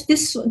 I guess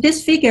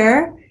this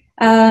figure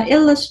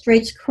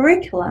illustrates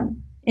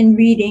curriculum. in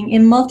reading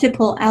in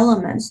multiple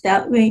elements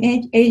that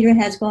Adrian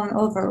has gone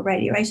over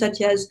already, right?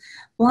 Such as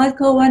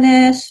phonetical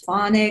awareness,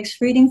 phonics,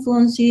 reading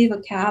fluency,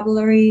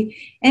 vocabulary,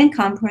 and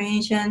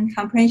comprehension.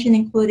 Comprehension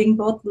including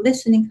both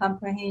listening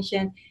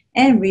comprehension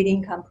and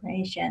reading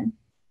comprehension.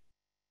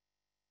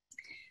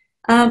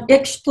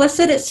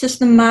 Explicit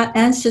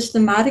and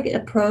systematic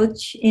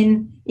approach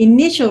in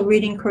initial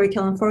reading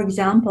curriculum, for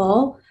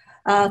example,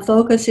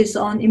 focuses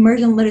on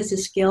emergent literacy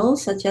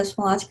skills such as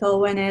phonetical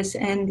awareness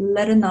and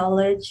letter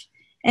knowledge.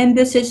 And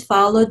this is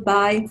followed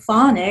by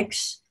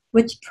phonics,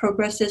 which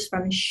progresses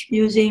from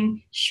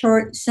using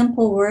short,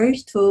 simple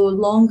words to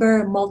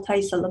longer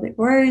multi-syllabic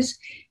words,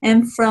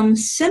 and from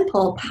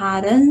simple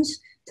patterns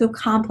to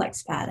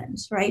complex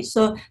patterns, right?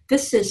 So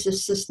this is a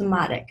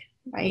systematic,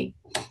 right?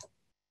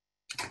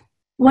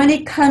 When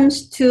it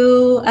comes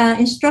to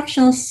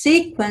instructional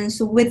sequence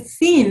with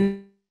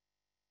theme,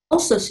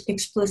 also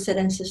explicit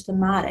and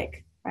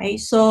systematic, right?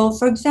 So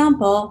for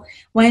example,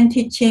 when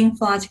teaching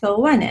phonetical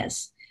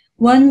awareness,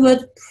 one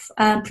would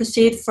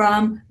proceed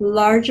from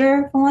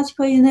larger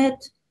phonetical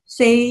unit,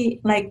 say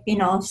like,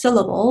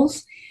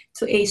 syllables,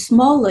 to a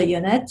smaller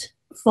unit,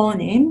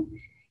 phoneme,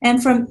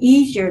 and from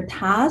easier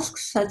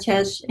tasks such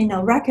as,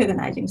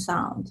 recognizing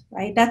sound,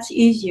 right? That's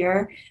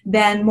easier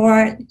than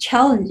more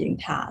challenging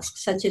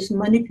tasks such as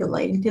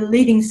manipulating,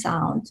 deleting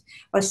sound,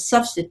 or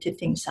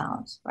substituting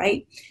sounds,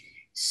 right?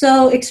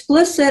 So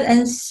explicit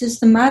and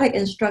systematic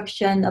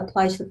instruction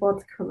applies to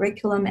both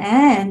curriculum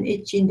and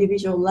each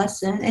individual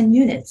lesson and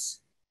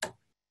units.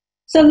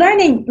 So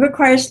learning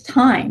requires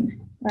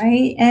time,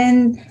 right?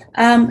 And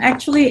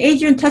actually,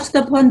 Adrian touched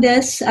upon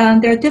this.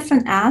 There are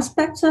different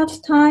aspects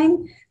of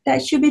time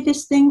that should be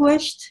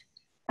distinguished.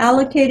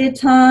 Allocated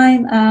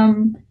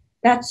time,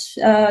 that's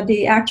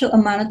the actual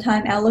amount of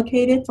time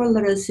allocated for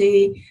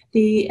literacy.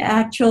 The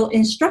actual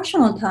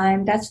instructional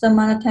time, that's the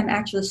amount of time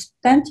actually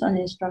spent on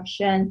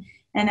instruction.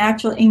 And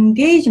actual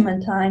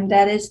engagement time,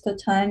 that is the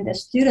time that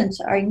students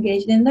are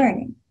engaged in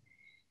learning.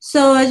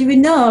 So as we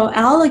know,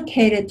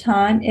 allocated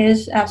time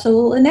is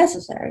absolutely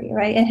necessary,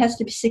 right? It has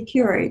to be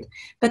secured.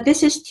 But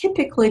this is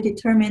typically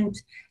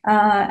determined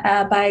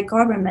by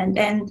government,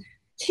 and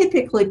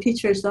typically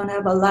teachers don't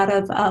have a lot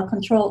of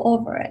control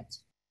over it.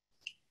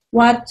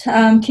 What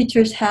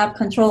teachers have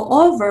control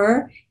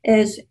over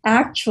is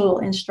actual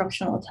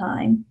instructional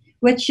time,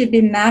 which should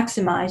be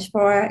maximized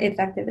for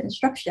effective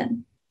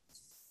instruction.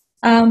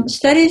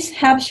 Studies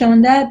have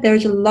shown that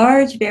there's a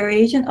large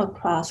variation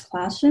across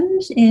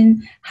classrooms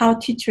in how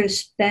teachers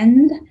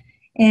spend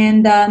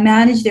and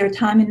manage their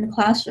time in the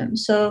classroom.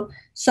 So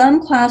some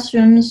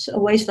classrooms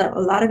waste a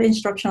lot of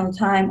instructional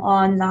time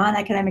on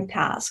non-academic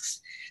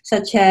tasks,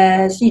 such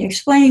as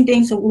explaining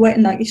things,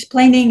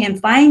 explaining and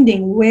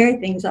finding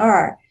where things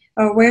are,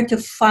 or where to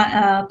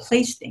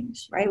place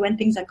things, right, when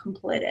things are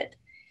completed.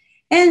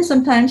 And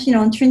sometimes,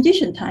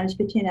 transition times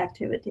between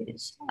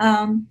activities.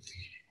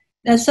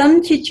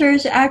 Some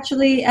teachers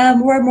actually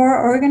were more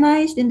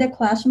organized in their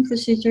classroom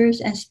procedures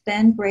and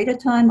spend greater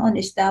time on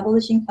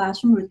establishing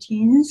classroom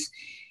routines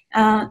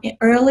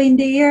early in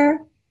the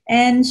year.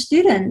 And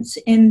students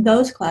in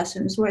those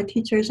classrooms where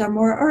teachers are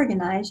more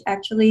organized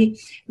actually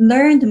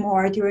learned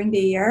more during the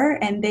year,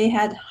 and they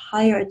had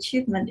higher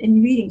achievement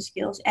in reading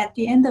skills at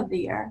the end of the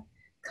year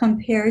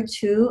compared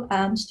to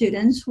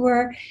students who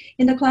were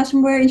in the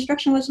classroom where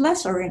instruction was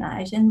less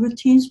organized and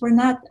routines were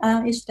not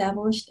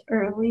established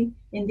early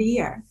in the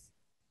year.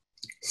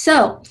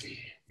 So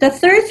the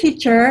third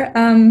feature,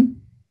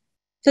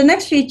 the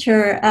next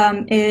feature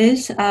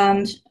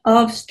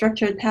of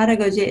structured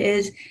pedagogy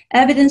is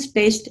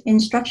evidence-based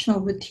instructional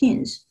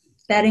routines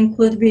that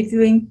include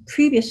reviewing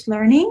previous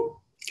learning,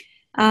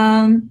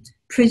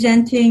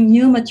 presenting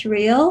new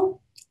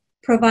material,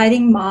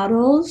 providing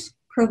models,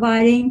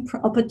 providing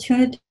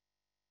opportunities,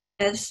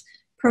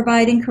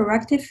 providing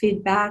corrective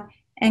feedback,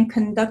 and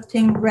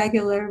conducting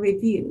regular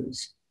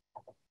reviews.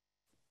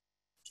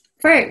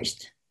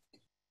 First,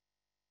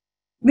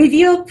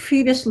 review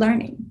previous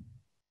learning.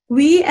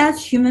 We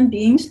as human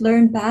beings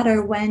learn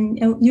better when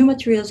new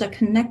materials are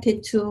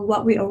connected to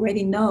what we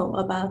already know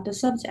about the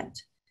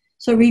subject.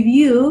 So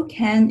review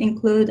can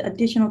include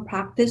additional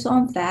practice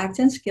on facts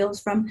and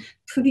skills from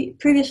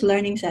previous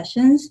learning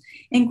sessions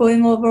and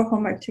going over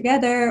homework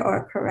together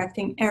or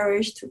correcting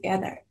errors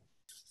together.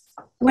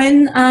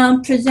 When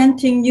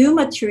presenting new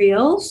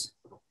materials,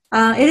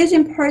 it is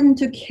important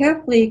to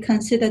carefully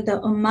consider the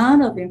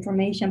amount of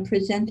information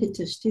presented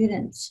to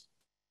students.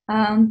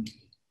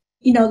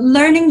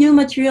 Learning new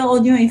material or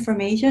new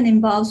information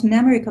involves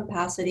memory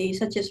capacity,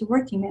 such as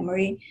working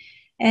memory.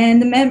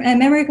 And the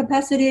memory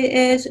capacity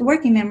is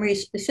working memory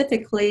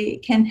specifically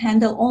can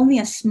handle only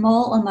a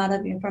small amount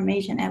of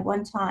information at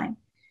one time.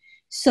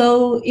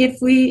 So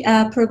if we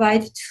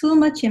provide too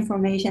much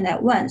information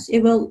at once,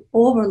 it will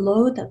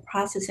overload the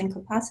processing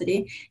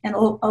capacity and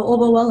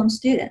overwhelm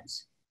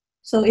students.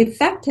 So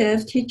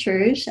effective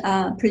teachers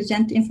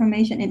present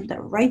information in the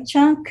right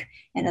chunk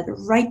and at the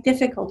right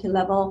difficulty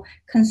level,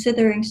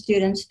 considering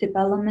students'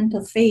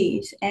 developmental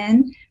phase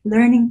and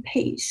learning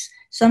pace.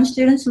 Some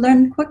students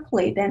learn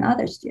quickly than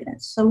other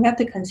students, so we have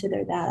to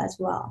consider that as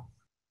well.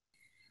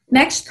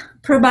 Next,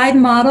 provide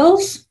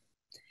models.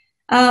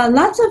 A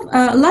lot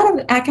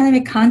of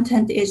academic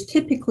content is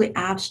typically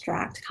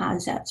abstract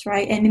concepts,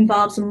 right, and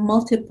involves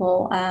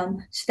multiple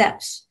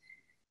steps.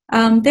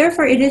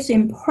 Therefore, it is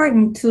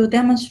important to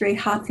demonstrate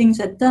how things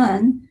are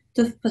done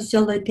to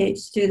facilitate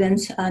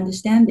students'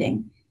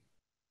 understanding.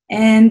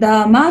 And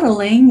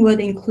modeling would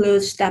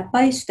include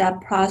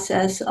step-by-step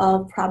process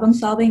of problem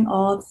solving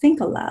or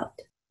think aloud.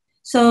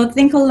 So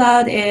think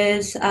aloud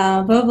is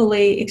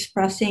verbally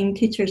expressing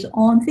teachers'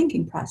 own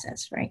thinking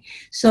process, right?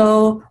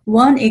 So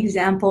one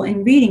example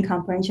in reading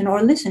comprehension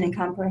or listening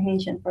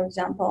comprehension, for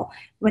example,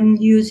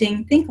 when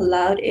using think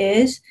aloud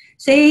is,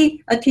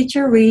 say a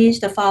teacher reads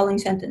the following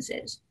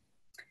sentences.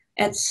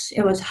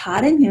 It was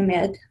hot and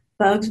humid,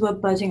 bugs were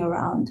buzzing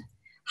around.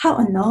 How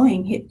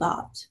annoying, he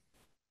thought.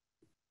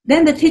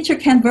 Then the teacher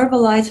can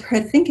verbalize her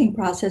thinking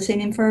process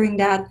in inferring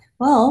that,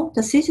 well,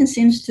 the season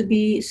seems to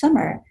be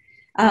summer.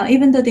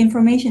 Even though the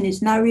information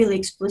is not really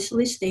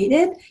explicitly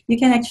stated, you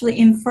can actually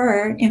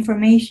infer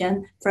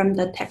information from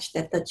the text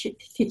that the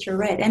teacher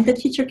read, and the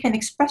teacher can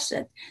express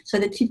it so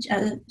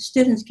the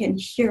students can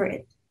hear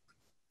it.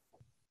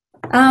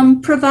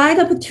 Provide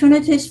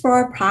opportunities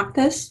for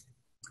practice.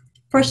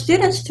 For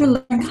students to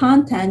learn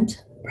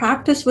content,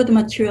 practice with the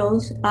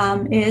materials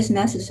is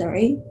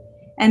necessary,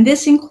 and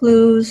this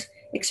includes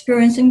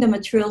experiencing the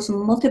materials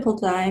multiple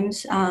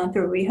times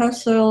through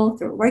rehearsal,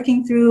 through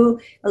working through,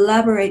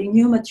 elaborating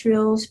new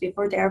materials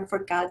before they are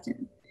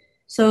forgotten.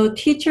 So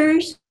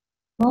teachers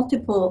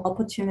multiple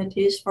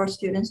opportunities for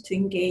students to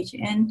engage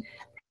in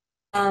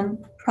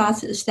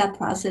step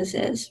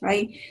processes,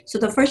 right? So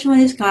the first one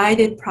is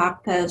guided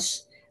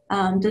practice.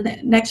 The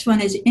next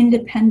one is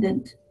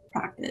independent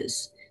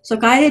practice. So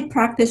guided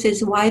practice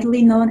is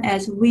widely known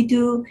as we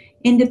do.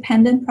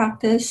 Independent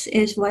practice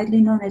is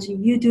widely known as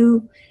you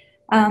do.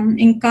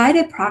 In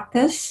guided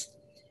practice,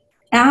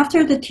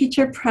 after the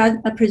teacher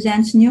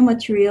presents new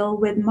material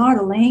with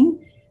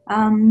modeling,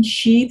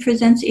 she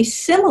presents a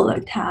similar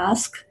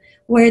task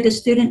where the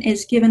student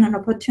is given an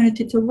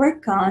opportunity to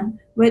work on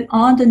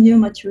the new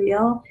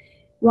material,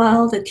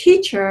 while the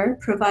teacher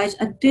provides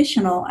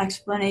additional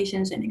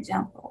explanations and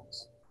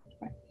examples.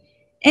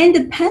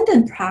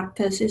 Independent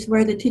practice is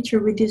where the teacher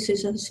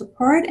reduces the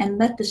support and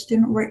let the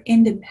student work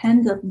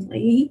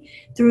independently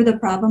through the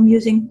problem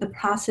using the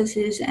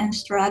processes and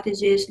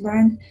strategies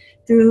learned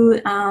through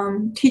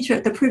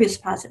the previous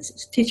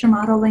processes, teacher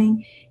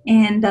modeling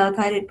and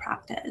guided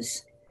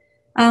practice.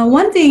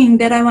 One thing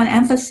that I want to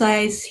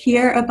emphasize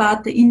here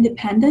about the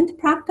independent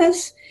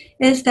practice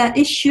is that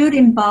it should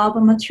involve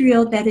a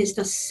material that is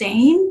the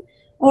same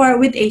or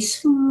with a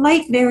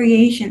slight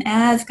variation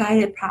as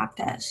guided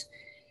practice,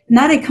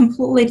 not a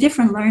completely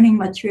different learning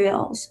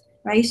materials,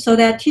 right? So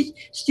that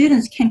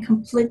students can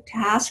complete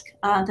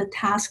the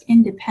task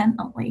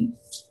independently.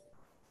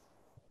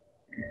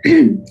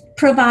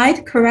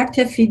 Provide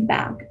corrective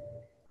feedback.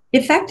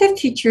 Effective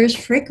teachers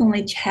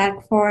frequently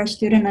check for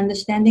student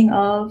understanding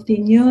of the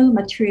new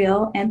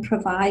material and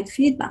provide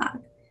feedback.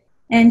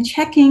 And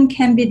checking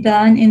can be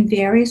done in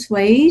various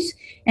ways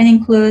and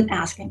include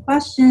asking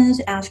questions,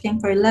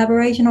 asking for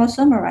elaboration, or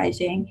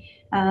summarizing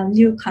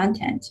new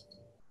content.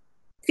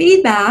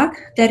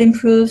 Feedback that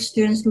improves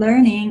students'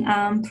 learning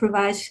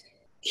provides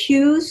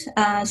cues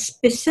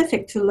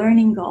specific to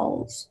learning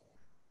goals.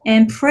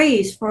 And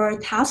praise for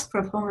task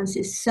performance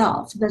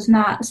itself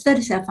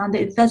studies have found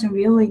that it doesn't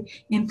really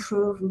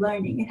improve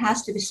learning. It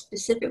has to be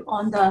specific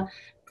on the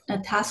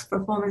task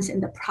performance in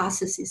the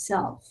process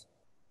itself.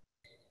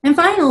 And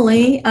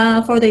finally,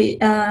 for the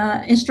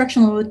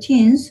instructional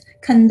routines,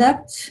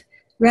 conduct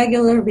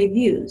regular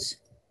reviews.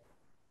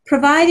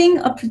 Providing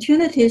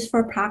opportunities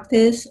for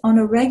practice on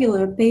a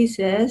regular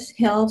basis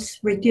helps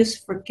reduce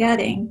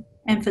forgetting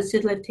and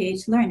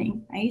facilitates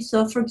learning, right?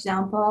 So for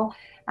example,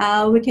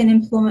 we can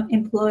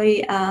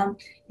employ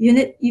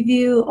unit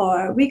review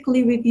or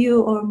weekly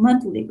review or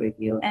monthly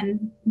review,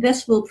 and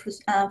this will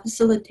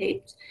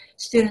facilitate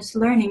students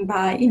learning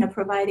by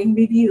providing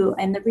review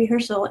and the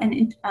rehearsal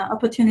and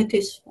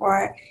opportunities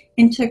for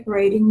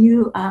integrating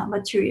new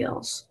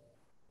materials.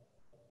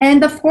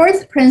 And the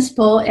fourth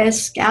principle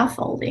is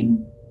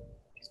scaffolding.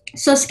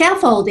 So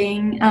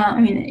scaffolding,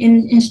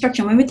 in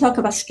instruction, when we talk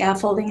about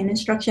scaffolding in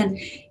instruction,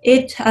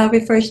 it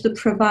refers to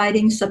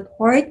providing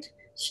support,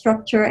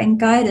 structure, and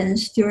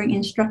guidance during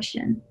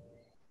instruction.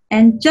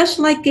 And just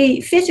like a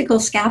physical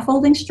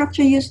scaffolding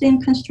structure used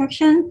in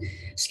construction,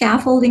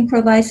 scaffolding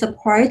provides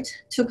support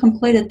to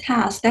complete a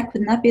task that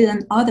could not be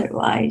done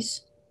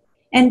otherwise.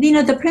 And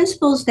the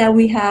principles that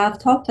we have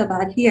talked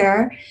about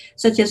here,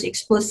 such as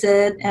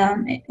explicit,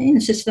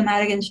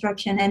 systematic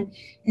instruction and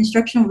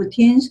instructional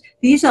routines,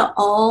 these are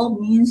all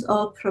means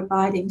of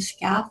providing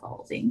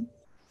scaffolding.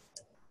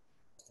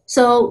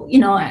 So,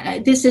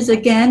 this is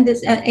again,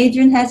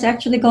 Adrian has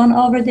actually gone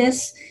over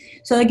this.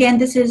 So again,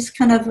 this is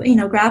kind of,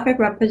 graphic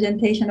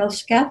representation of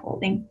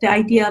scaffolding, the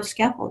idea of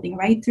scaffolding,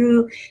 right?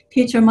 Through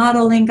teacher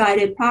modeling,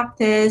 guided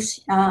practice,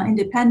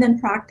 independent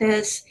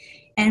practice,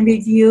 and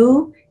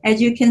review.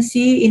 As you can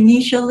see,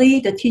 initially,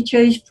 the teacher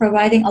is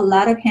providing a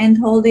lot of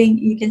hand-holding.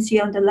 You can see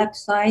on the left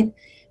side,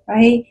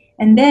 right?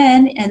 And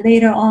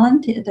later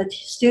on, the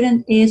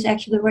student is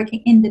actually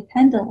working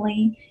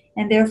independently,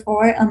 and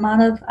therefore,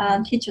 amount of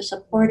teacher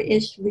support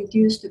is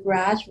reduced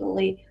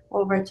gradually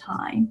over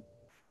time.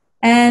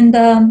 And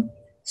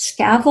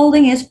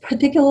scaffolding is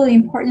particularly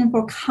important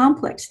for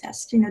complex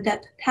tasks,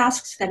 that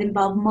tasks that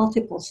involve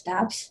multiple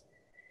steps.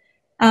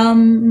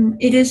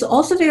 It is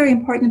also very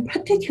important,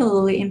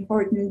 particularly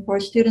important for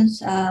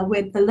students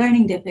with the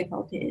learning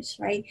difficulties,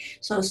 right?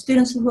 So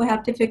students who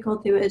have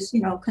difficulty with,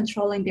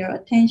 controlling their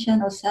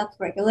attention or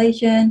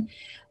self-regulation,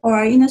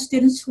 or,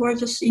 students who are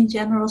just in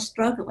general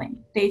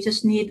struggling. They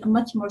just need a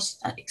much more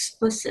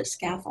explicit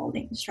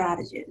scaffolding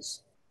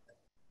strategies.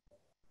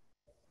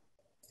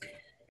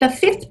 The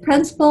fifth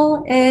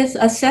principle is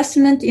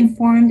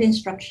assessment-informed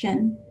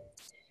instruction.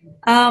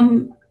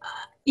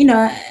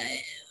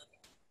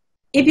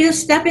 If you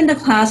step in the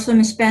classroom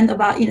and spend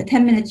about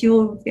 10 minutes,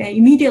 you'll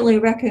immediately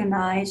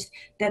recognize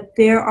that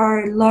there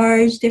are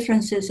large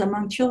differences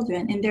among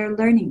children in their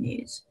learning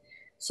needs.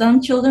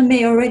 Some children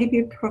may already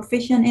be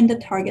proficient in the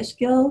target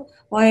skill,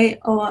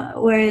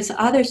 whereas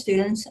other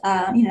students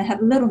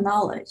have little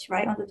knowledge,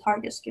 right, on the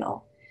target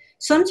skill.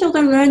 Some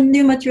children learn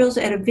new materials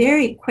at a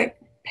very quick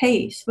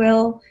pace,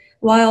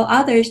 while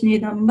others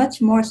need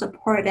much more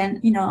support and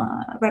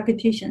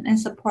repetition and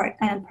support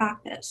and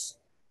practice.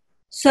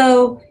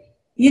 So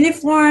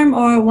uniform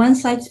or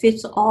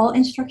one-size-fits-all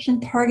instruction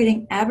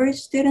targeting average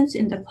students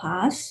in the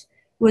class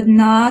would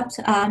not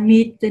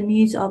meet the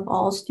needs of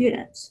all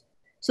students.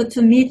 So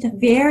to meet the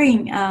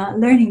varying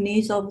learning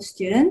needs of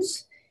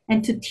students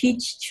and to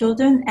teach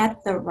children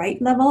at the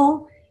right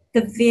level,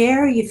 the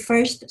very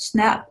first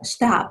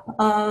step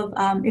of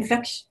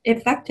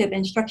effective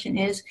instruction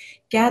is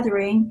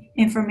gathering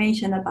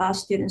information about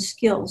student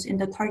skills in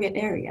the target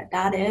area.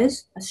 That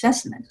is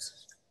assessment.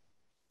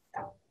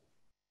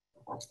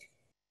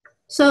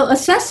 So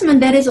assessment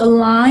that is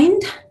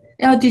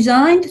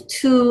designed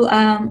to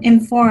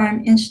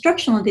inform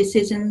instructional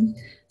decisions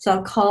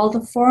are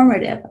called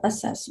formative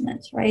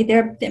assessments, right?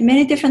 There are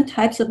many different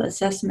types of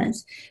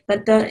assessments,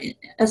 but the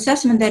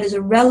assessment that is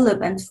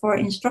relevant for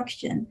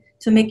instruction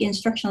to make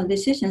instructional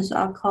decisions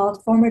are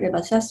called formative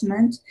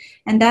assessments,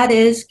 and that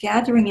is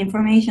gathering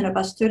information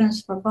about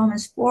students'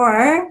 performance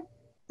for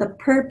the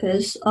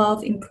purpose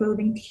of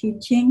improving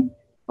teaching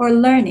or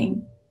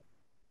learning.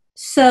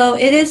 So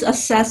it is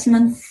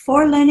assessment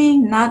for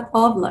learning, not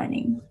of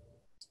learning.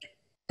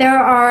 There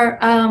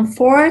are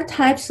 4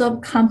 types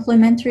of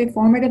complementary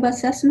formative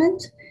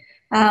assessment: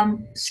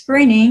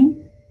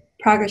 screening,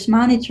 progress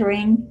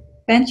monitoring,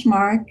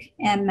 benchmark,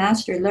 and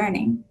master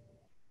learning.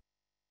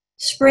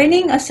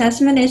 Screening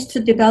assessment is to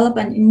develop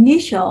an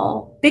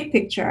initial big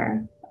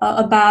picture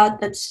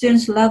about the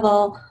student's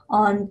level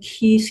on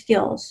key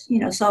skills.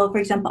 So for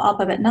example,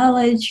 alphabet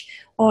knowledge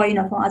or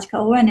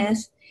phonological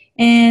awareness.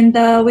 And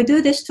we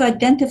do this to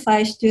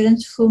identify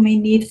students who may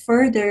need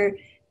further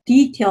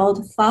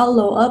detailed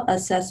follow-up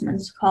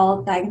assessments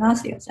called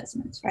diagnostic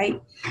assessments, right?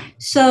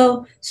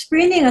 So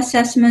screening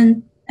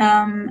assessment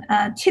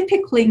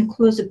typically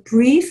includes a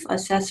brief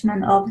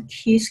assessment of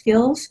key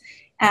skills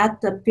at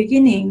the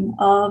beginning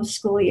of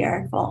school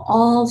year for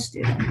all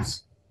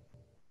students.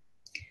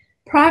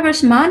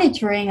 Progress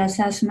monitoring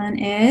assessment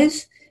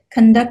is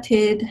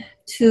conducted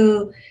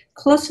to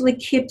closely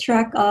keep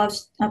track of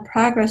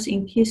progress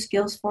in key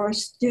skills for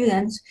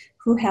students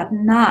who have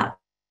not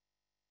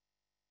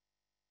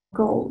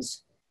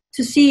goals,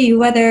 to see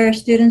whether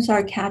students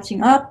are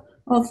catching up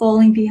or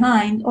falling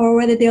behind, or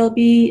whether they'll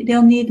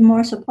need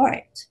more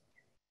support.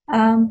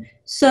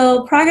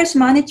 So progress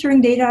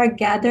monitoring data are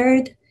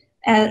gathered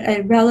at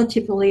a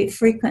relatively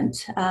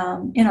frequent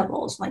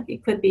intervals, like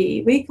it could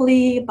be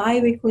weekly,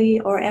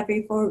 bi-weekly, or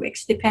every 4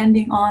 weeks,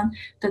 depending on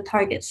the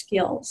target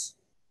skills.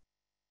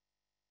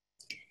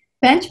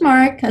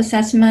 Benchmark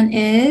assessment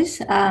is,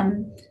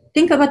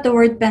 think about the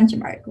word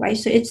benchmark, right?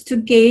 So it's to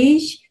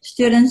gauge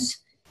students'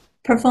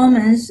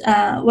 performance,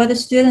 whether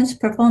students'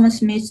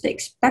 performance meets the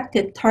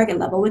expected target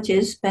level, which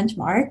is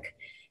benchmark,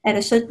 at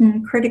a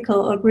certain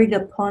critical agreed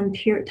upon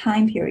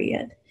time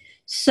period.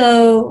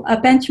 So a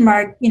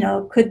benchmark,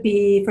 could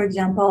be, for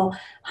example,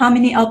 how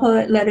many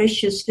alphabet letters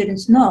should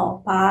students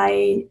know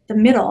by the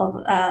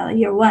middle of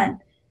year 1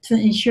 to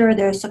ensure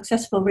their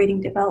successful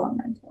reading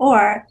development,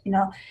 or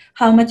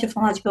how much of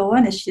phonological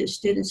awareness should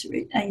students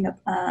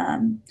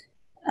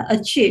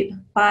achieve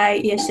by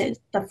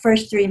the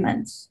first 3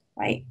 months,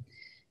 right?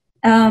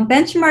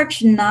 Benchmark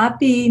should not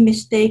be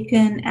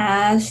mistaken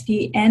as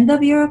the end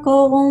of year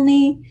goal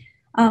only.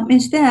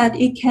 Instead,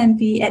 it can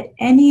be at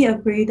any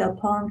agreed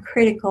upon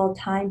critical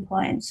time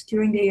points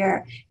during the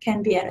year. It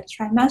can be at a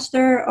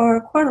trimester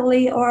or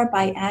quarterly or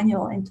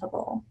biannual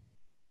interval.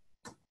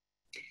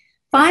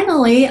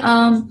 Finally,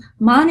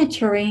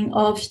 monitoring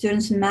of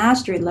students'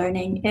 mastery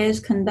learning is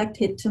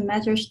conducted to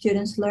measure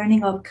students'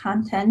 learning of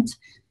content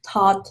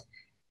taught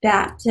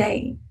that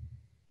day.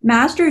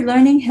 Mastery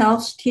learning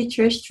helps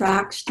teachers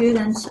track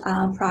students'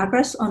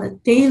 progress on a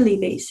daily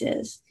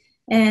basis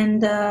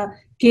and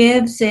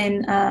gives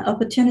an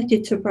opportunity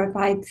to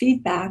provide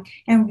feedback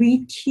and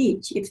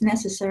reteach if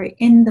necessary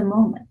in the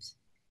moment.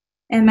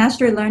 And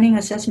mastery learning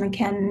assessment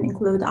can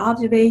include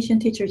observation,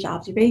 teachers'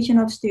 observation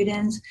of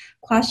students,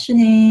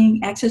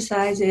 questioning,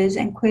 exercises,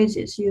 and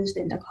quizzes used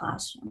in the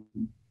classroom.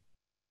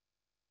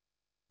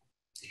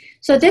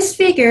 So this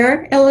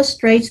figure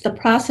illustrates the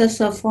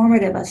process of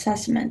formative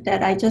assessment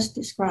that I just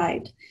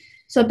described.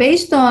 So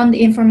based on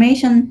the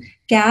information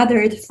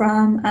gathered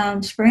from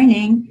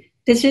screening,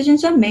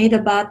 decisions are made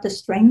about the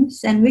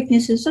strengths and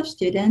weaknesses of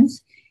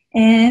students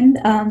and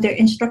their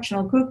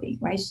instructional grouping,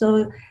 right?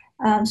 So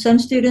some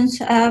students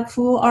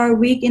who are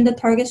weak in the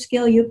target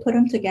skill, you put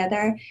them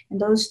together, and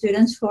those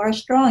students who are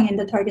strong in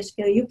the target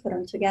skill, you put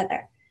them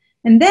together.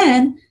 And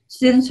then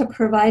students are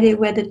provided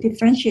with a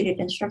differentiated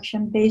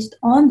instruction based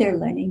on their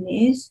learning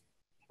needs,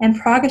 and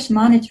progress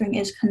monitoring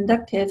is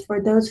conducted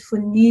for those who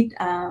need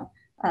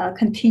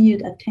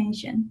continued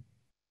attention.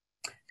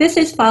 This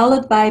is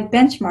followed by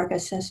benchmark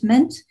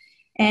assessment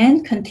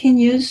and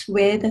continues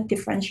with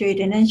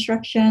differentiated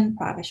instruction,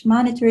 progress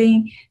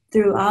monitoring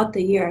throughout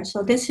the year.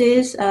 So this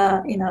is,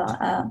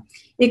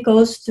 it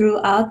goes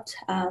throughout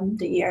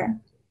the year.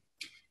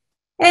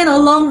 And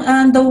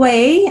along the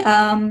way,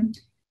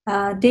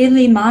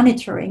 daily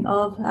monitoring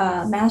of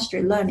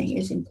mastery learning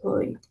is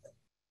employed.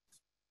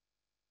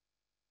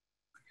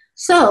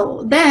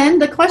 So then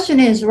the question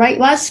is, right,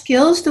 what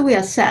skills do we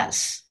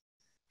assess?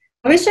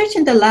 Research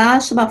in the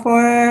last about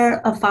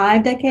 4 or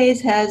 5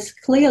 decades has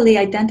clearly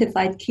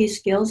identified key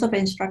skills of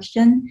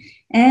instruction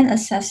and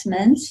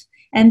assessments.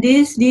 And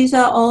these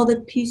are all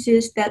the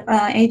pieces that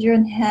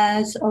Adrian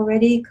has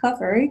already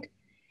covered.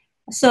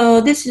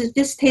 So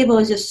this table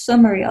is a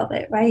summary of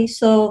it, right?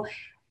 So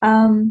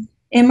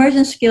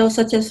emergent skills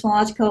such as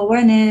phonological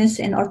awareness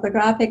and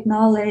orthographic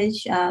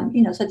knowledge,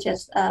 such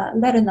as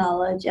letter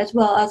knowledge, as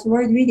well as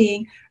word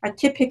reading, are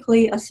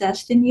typically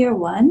assessed in year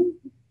 1.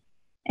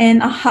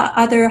 And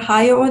other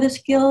higher order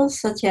skills,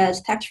 such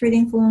as text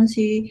reading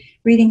fluency,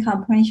 reading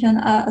comprehension,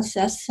 are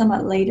assessed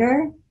somewhat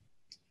later.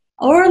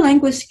 Or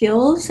language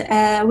skills,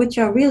 which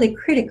are really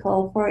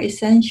critical for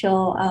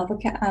essential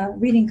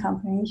reading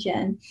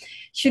comprehension,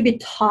 should be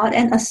taught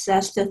and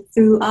assessed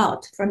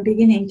throughout, from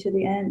beginning to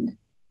the end,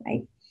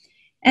 right?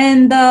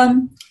 And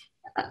in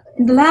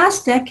the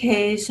last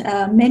decades,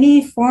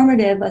 many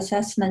formative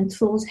assessment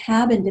tools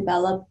have been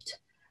developed,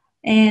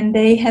 and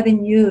they have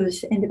been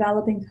used in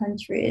developing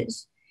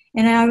countries.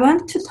 And I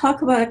want to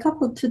talk about a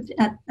couple of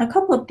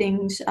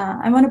things.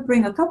 I want to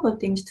bring a couple of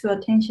things to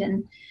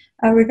attention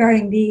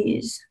regarding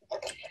these.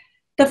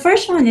 The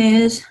first one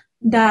is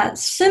that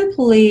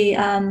simply,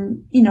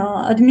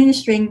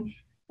 administering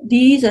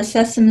these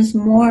assessments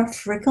more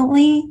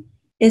frequently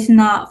is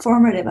not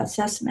formative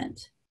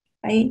assessment,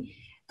 right?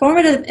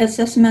 Formative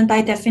assessment,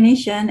 by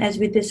definition, as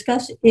we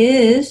discussed,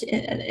 is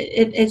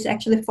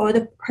actually for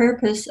the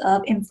purpose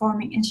of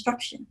informing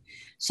instruction.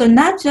 So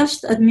not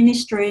just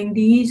administering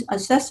these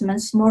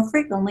assessments more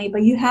frequently,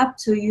 but you have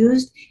to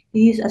use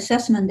these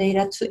assessment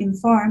data to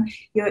inform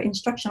your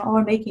instruction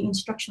or making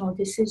instructional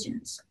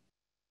decisions.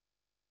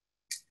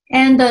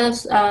 And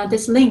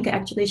this link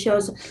actually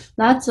shows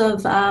lots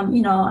of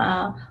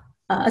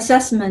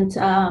assessment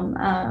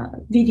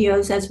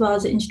videos as well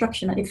as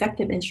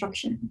effective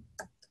instruction.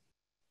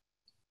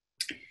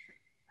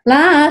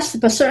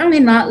 Last, but certainly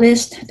not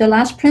least, the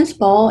last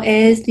principle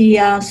is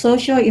the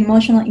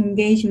social-emotional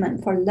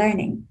engagement for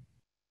learning.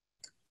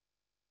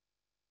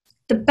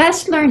 The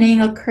best learning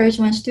occurs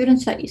when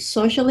students are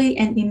socially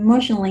and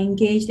emotionally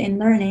engaged in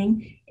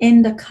learning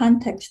in the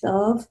context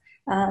of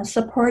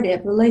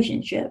supportive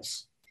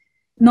relationships.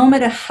 No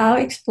matter how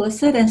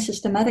explicit and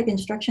systematic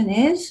instruction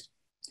is,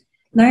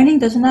 learning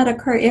does not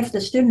occur if the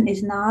student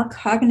is not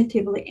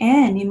cognitively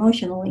and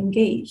emotionally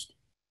engaged.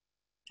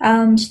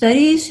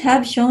 Studies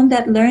have shown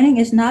that learning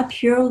is not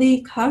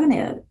purely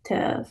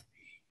cognitive,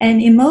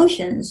 and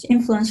emotions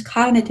influence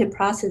cognitive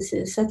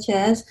processes such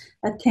as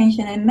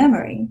attention and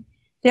memory.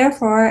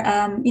 Therefore,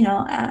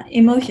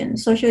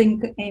 emotions,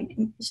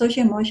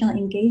 social-emotional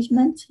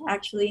engagement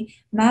actually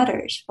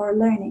matters for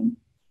learning.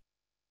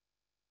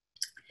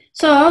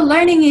 So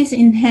learning is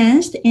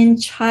enhanced in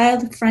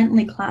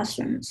child-friendly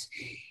classrooms.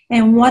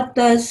 And what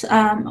does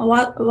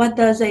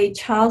a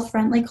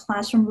child-friendly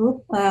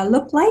classroom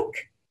look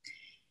like?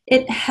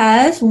 It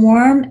has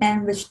warm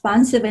and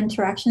responsive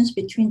interactions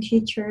between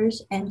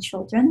teachers and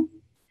children.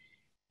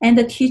 And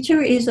the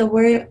teacher is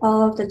aware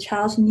of the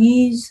child's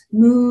needs,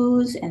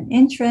 moods, and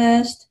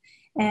interests,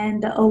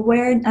 and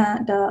aware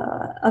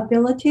the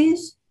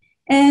abilities.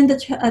 And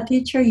the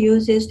teacher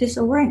uses this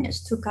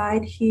awareness to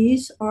guide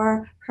his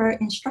or her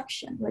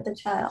instruction with the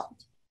child.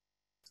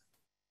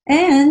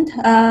 And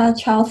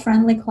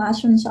child-friendly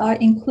classrooms are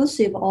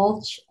inclusive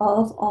of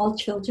all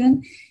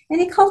children,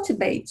 and it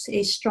cultivates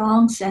a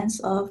strong sense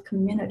of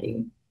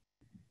community.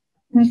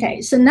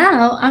 Okay, so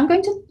now I'm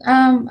going to,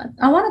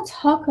 I want to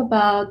talk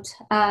about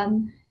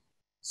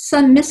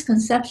some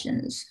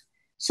misconceptions.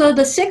 So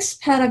the 6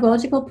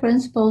 pedagogical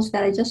principles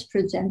that I just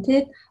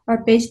presented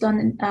are based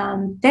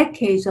on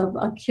decades of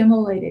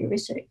accumulated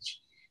research.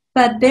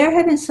 But there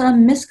have been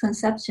some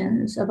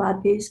misconceptions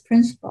about these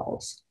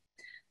principles.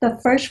 The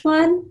first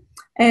one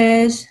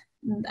is,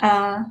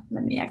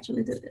 let me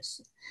actually do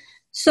this.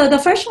 So the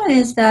first one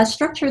is that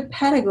structured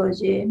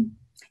pedagogy,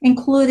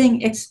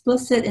 including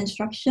explicit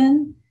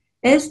instruction,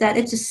 is that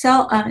it's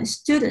a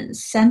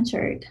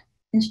student-centered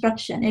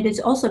instruction. It is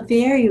also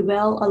very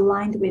well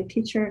aligned with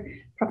teacher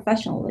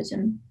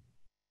professionalism.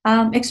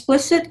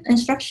 Explicit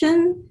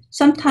instruction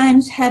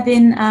sometimes have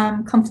been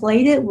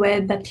conflated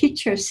with the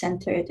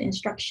teacher-centered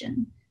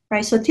instruction,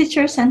 right? So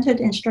teacher-centered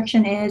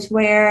instruction is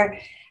where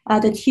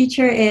the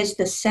teacher is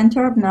the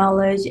center of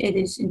knowledge. It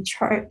is in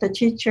charge. The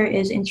teacher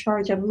is in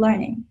charge of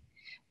learning.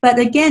 But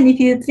again, if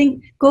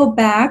you go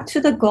back to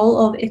the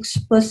goal of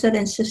explicit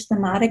and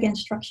systematic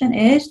instruction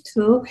is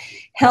to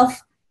help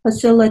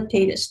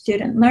facilitate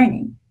student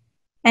learning.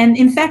 And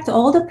in fact,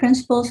 all the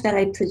principles that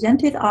I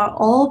presented are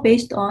all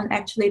based on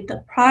actually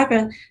the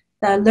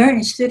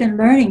student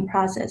learning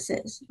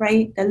processes,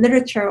 right? The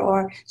literature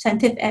or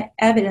scientific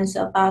evidence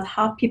about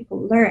how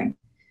people learn.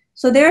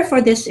 So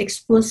therefore, this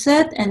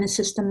explicit and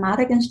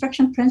systematic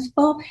instruction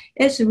principle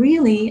is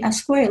really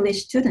squarely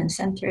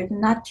student-centered,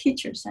 not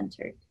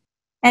teacher-centered.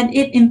 And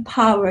it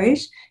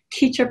empowers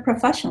teacher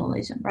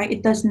professionalism, right?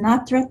 It does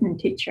not threaten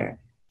teacher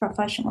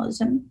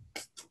professionalism.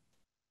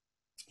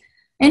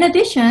 In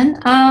addition,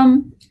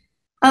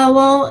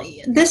 well,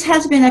 this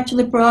has been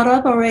actually brought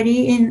up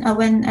already in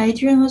when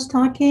Adrian was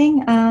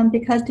talking,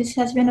 because this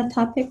has been a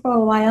topic for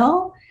a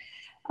while.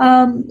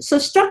 So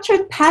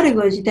structured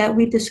pedagogy that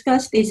we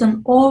discussed is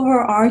an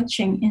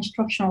overarching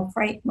instructional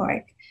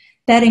framework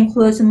that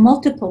includes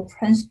multiple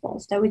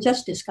principles that we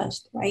just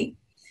discussed, right?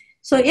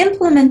 So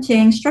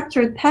implementing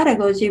structured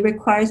pedagogy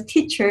requires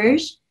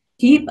teachers'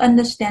 deep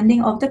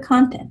understanding of the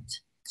content,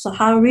 so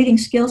how reading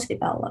skills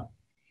develop,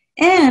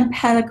 and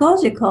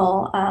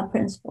pedagogical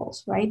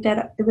principles, right,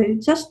 that we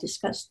just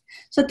discussed.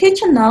 So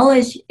teacher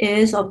knowledge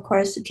is, of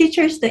course, the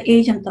teacher is the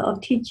agent of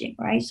teaching,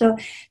 right? So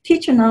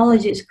teacher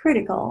knowledge is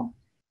critical.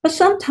 But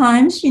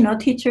sometimes,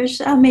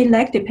 teachers may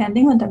lack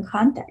depending on the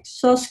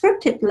context. So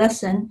scripted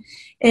lesson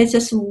is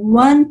just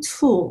one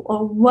tool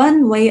or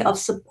one way of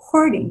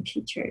supporting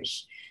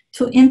teachers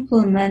to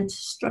implement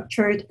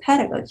structured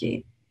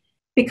pedagogy,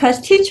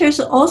 because teachers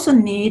also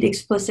need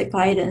explicit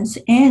guidance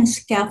and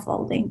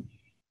scaffolding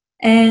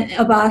and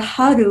about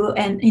how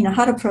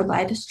to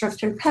provide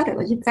structured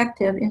pedagogy,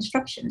 effective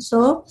instruction.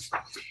 So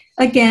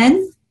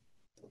again,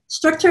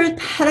 structured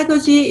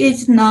pedagogy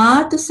is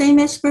not the same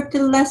as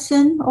scripted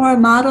lesson or a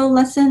model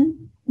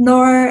lesson,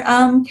 nor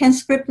can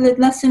scripted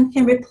lesson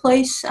can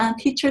replace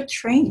teacher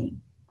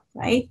training,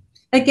 right?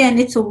 Again,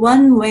 it's a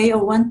one way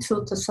or one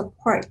tool to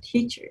support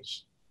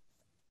teachers.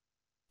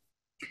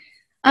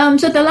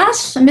 So the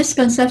last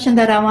misconception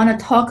that I want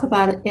to talk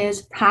about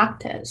is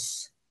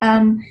practice.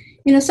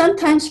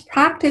 Sometimes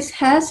practice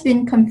has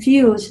been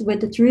confused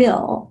with the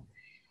drill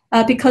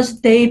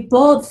because they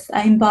both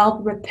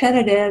involve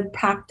repetitive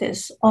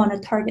practice on a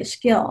target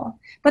skill.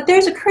 But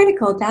there's a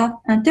critical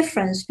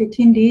difference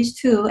between these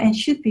two, and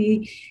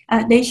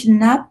they should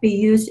not be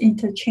used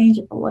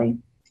interchangeably.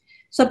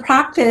 So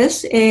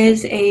practice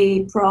is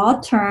a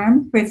broad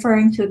term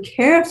referring to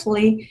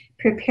carefully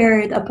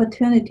prepared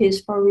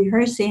opportunities for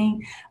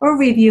rehearsing or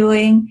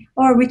reviewing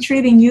or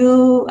retrieving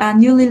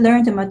newly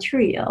learned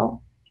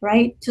material,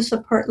 right, to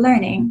support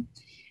learning.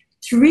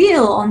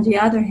 Drill, on the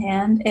other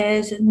hand,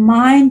 is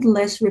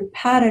mindless,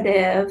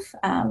 repetitive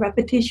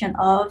repetition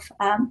of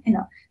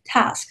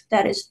task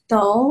that is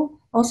dull,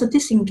 also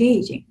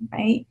disengaging,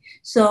 right?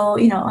 So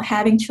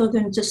having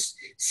children just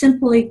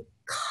simply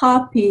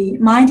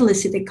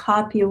mindlessly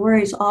copy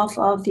words off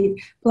of the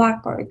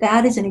blackboard.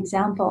 That is an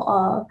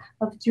example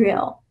of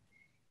drill.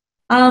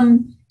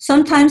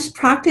 Sometimes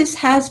practice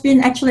has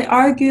been actually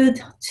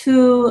argued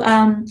to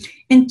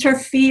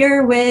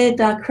interfere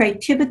with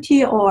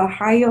creativity or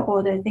higher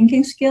order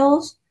thinking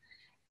skills.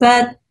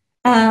 But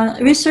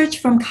research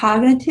from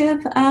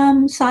cognitive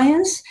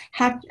science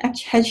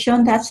has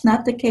shown that's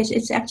not the case.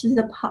 It's actually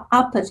the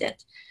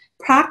opposite.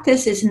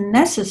 Practice is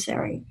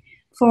necessary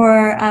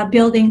for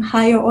building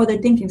higher order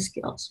thinking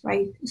skills,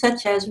 right?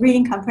 Such as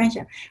reading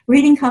comprehension,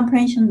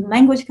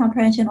 language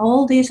comprehension,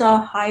 all these are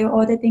higher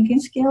order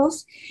thinking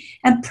skills.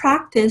 And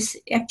practice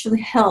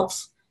actually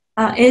helps,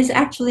 is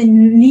actually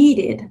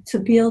needed to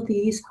build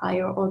these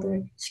higher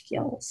order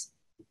skills.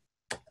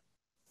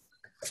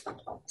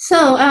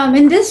 So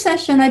in this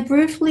session, I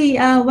briefly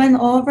went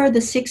over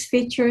the 6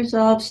 features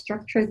of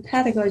structured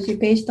pedagogy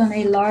based on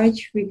a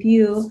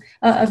review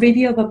of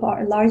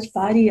a large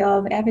body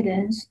of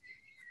evidence.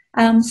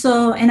 And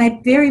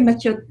I very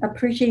much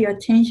appreciate your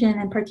attention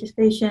and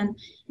participation,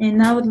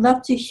 and I would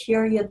love to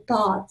hear your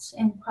thoughts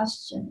and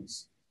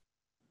questions.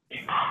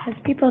 As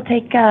people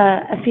take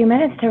a few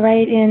minutes to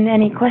write in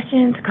any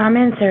questions,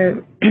 comments,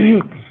 or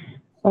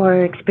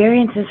or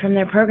experiences from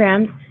their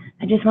programs,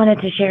 I just wanted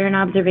to share an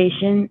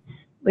observation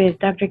with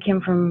Dr.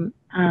 Kim from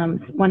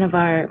one of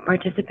our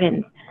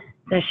participants,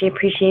 that she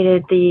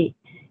appreciated the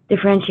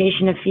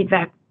differentiation of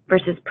feedback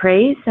versus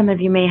praise. Some of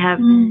you may have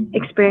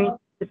experienced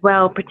as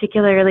well,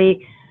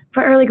 particularly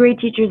for early grade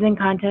teachers in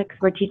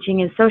contexts where teaching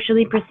is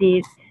socially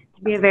perceived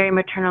to be a very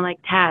maternal-like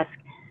task.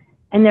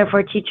 And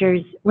therefore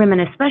teachers,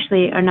 women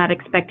especially, are not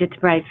expected to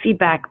provide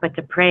feedback, but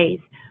to praise.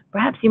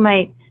 Perhaps you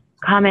might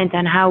comment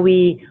on how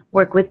we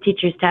work with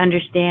teachers to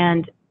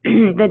understand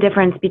the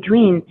difference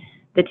between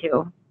the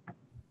two.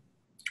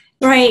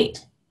 Right.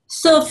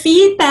 So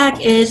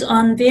feedback is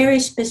on very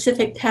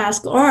specific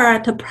task or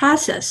the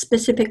process,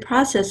 specific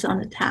process on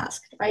the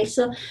task, right?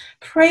 So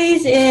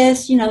praise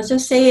is,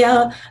 just say,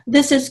 oh,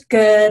 this is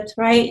good,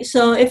 right?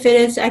 So if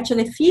it is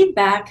actually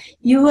feedback,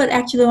 you would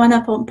actually want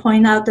to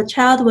point out the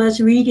child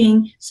was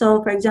reading.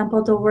 So for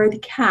example, the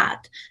word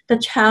cat, the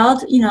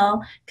child,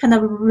 kind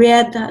of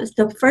read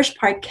the first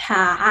part,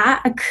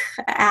 cat,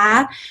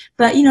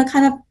 but,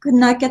 kind of could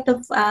not get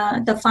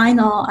the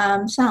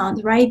final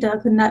sound, right?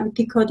 Could not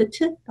decode the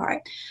tooth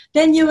part.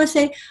 Then you would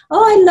say,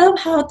 oh, I love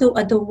how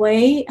the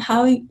way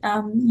how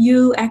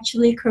you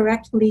actually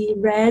correctly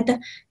read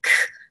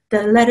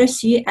the letter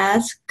C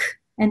as k,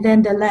 and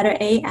then the letter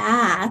A,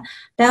 ah.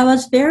 That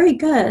was very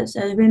good.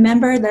 So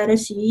remember, letter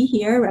C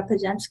here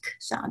represents k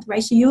sound,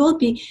 right? So you will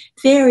be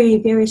very,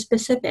 very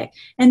specific.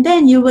 And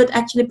then you would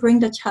actually bring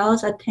the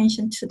child's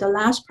attention to the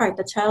last part.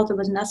 The child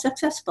was not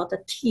successful,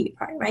 the T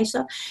part, right?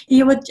 So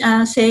you would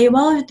say,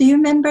 well, do you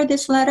remember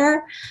this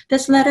letter?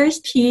 This letter is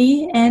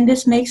T, and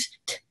this makes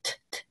t, t,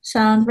 t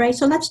sound, right?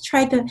 So let's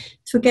try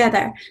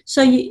together.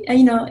 So,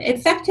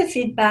 effective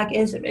feedback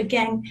is,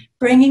 again,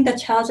 bringing the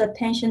child's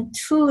attention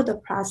to the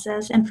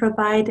process and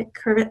provide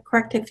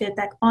corrective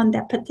feedback on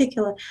that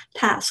particular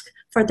task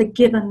for the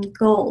given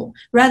goal,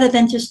 rather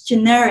than just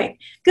generic,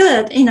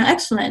 good,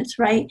 excellent,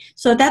 right?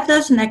 So that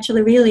doesn't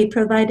actually really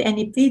provide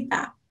any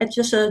feedback. It's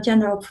just a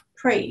general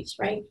praise,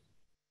 right?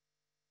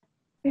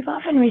 We've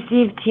often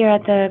received here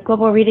at the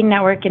Global Reading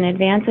Network, in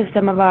advance of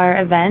some of our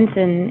events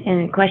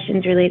and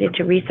questions related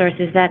to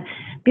resources, that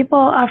people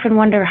often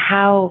wonder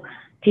how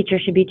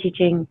teachers should be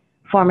teaching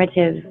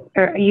formative,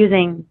 or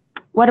using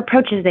what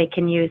approaches they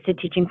can use to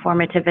teaching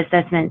formative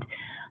assessment.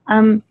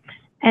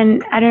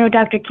 And I don't know,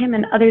 Dr. Kim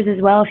and others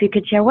as well, if you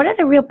could share, what are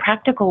the real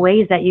practical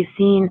ways that you've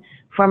seen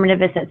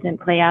formative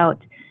assessment play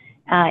out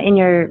in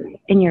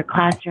your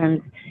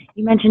classrooms?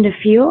 You mentioned a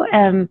few.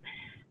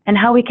 And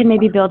how we can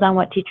maybe build on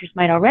what teachers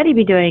might already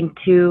be doing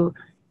to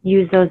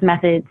use those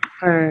methods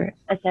for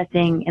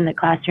assessing in the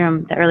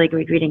classroom the early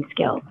grade reading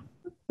skills.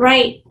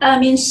 Right.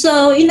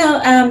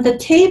 The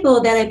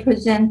table that I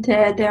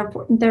presented, there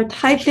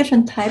are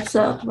different types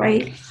of,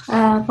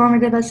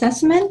 formative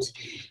assessment.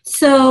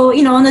 So,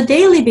 on a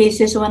daily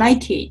basis when I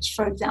teach,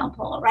 for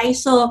example, right?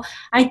 So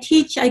I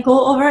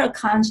go over a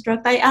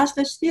construct, I ask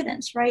the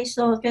students, right?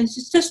 So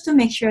just to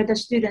make sure the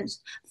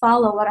students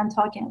follow what I'm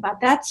talking about.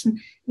 That's,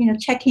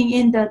 checking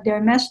in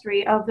their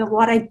mastery of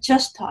what I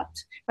just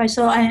taught, right?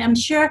 So I'm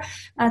sure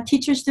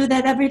teachers do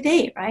that every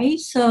day, right?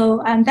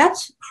 So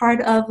that's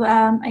part of,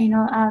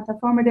 the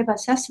formative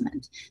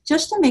assessment,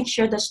 just to make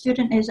sure the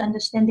student is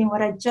understanding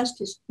what I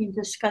just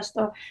discussed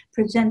or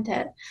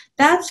presented.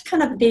 That's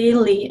kind of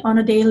on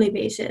a daily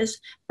basis.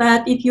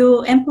 But if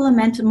you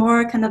implement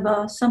more kind of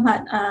a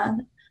somewhat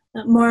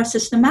more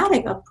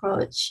systematic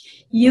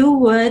approach, you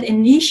would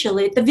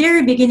initially, at the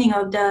very beginning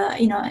of the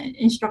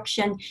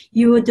instruction,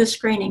 you would do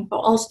screening for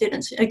all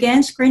students.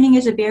 Again, screening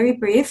is a very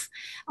brief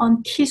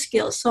on key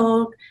skills.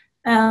 So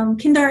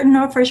kindergarten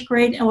or first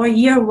grade or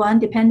year one,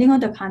 depending on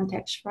the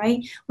context,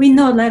 right? We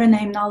know letter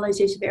name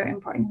knowledge is very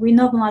important. We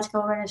know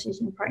phonological awareness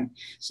is important.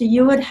 So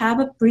you would have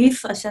a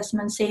brief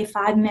assessment, say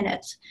 5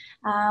 minutes,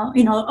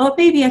 or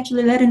maybe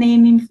actually letter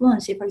name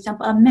fluency, for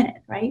example, a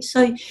minute, right?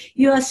 So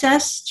you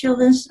assess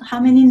children's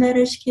how many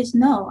letters kids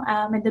know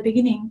at the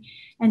beginning,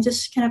 and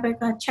just kind of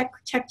like check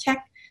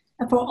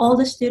for all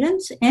the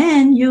students,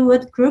 and you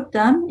would group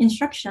them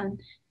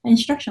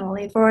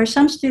instructionally. For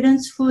some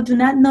students who do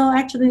not know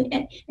actually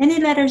any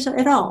letters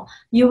at all,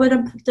 you would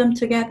put them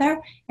together.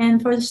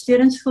 And for the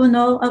students who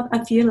know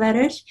a few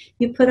letters,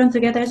 you put them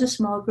together as a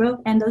small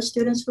group. And those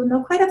students who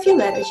know quite a few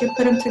letters, you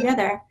put them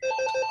together.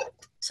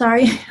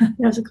 Sorry,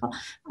 there was a call.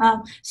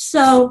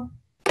 So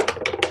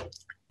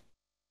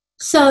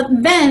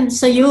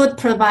you would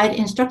provide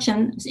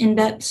instructions in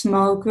that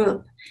small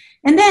group.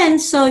 And then,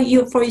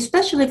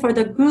 especially for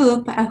the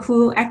group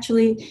who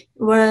actually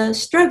were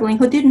struggling,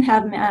 who didn't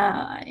have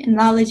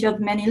knowledge of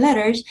many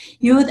letters,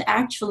 you would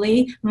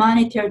actually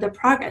monitor the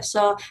progress.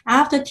 So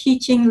after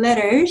teaching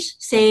letters,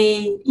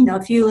 say,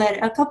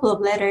 a couple of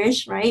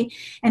letters, right?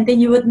 And then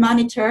you would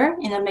monitor,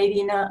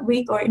 maybe in a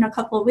week or in a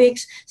couple of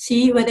weeks,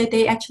 see whether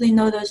they actually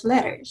know those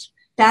letters.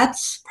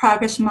 That's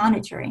progress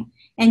monitoring.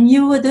 And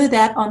you would do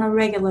that on a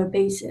regular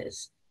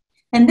basis.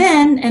 And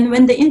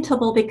when the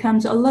interval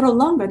becomes a little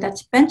longer,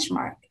 that's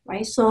benchmark,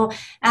 right? So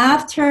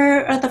after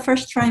the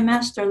first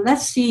trimester,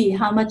 let's see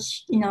how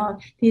much,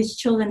 these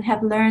children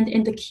have learned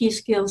in the key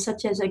skills,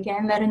 such as,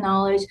 again, letter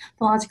knowledge,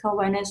 phonological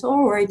awareness,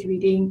 or word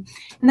reading.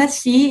 And let's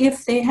see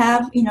if they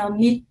have,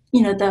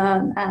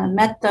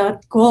 met the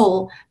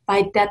goal by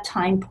that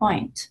time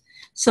point.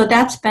 So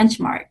that's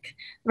benchmark,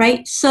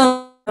 right?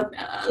 So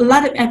a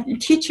lot of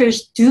teachers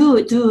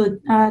do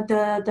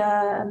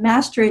the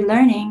mastery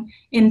learning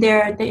in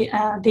their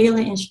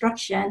daily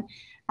instruction.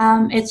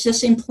 It's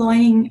just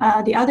employing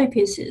the other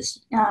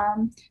pieces,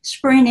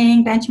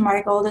 screening,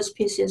 benchmark, all those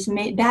pieces.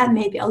 That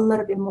may be a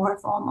little bit more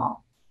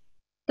formal.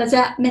 Does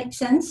that make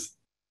sense?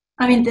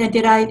 I mean,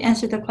 did I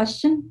answer the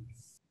question?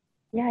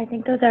 Yeah, I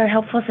think those are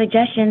helpful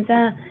suggestions.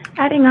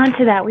 Adding on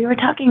to that, we were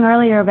talking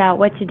earlier about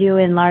what to do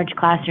in large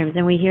classrooms,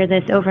 and we hear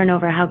this over and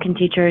over. How can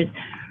teachers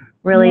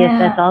really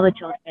assess all the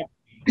children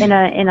in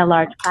a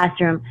large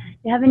classroom? Do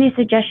you have any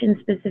suggestions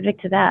specific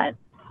to that?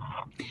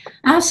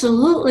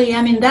 Absolutely.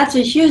 I mean, that's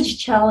a huge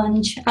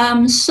challenge.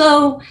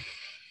 So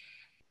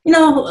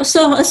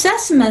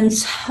assessments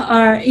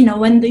are,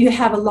 when you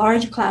have a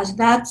large class,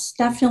 that's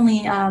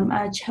definitely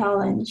a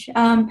challenge.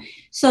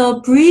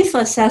 So brief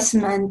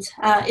assessment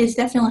is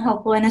definitely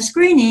helpful, and a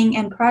screening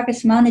and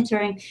progress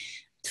monitoring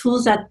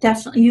tools are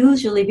definitely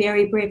usually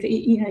very brief.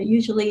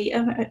 Usually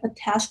a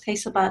task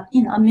takes about,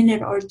 a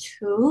minute or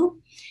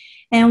two.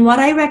 And what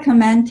I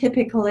recommend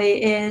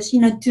typically is,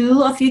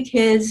 do a few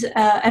kids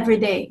every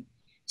day.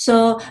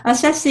 So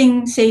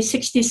assessing, say,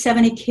 60,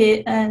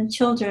 70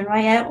 children,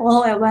 right,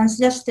 all at once,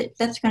 that's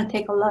going to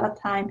take a lot of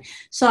time.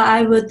 So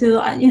I would do,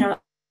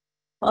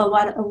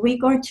 a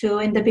week or two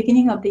in the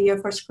beginning of the year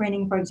for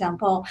screening, for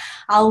example.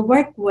 I'll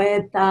work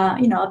with,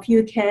 a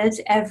few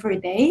kids every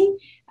day.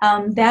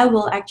 That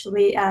will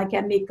actually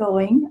get me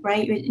going,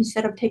 right,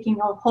 instead of taking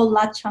a whole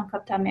lot chunk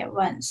of time at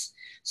once.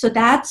 So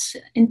that's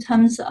in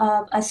terms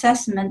of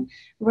assessment,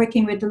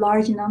 working with a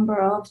large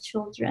number of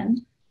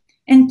children.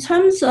 In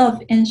terms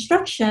of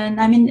instruction,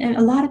 I mean,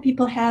 a lot of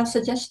people have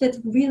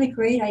suggested really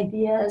great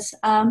ideas.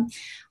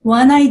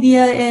 One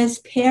idea is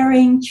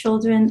pairing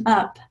children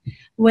up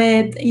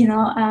with,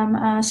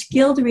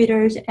 skilled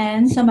readers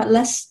and somewhat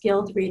less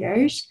skilled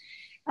readers.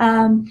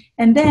 And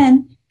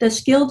then the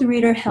skilled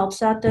reader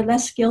helps out the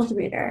less skilled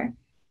reader.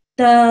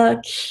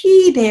 The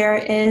key there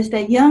is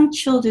that young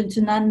children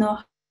do not know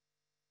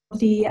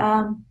the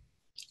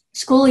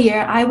school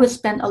year. I would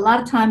spend a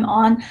lot of time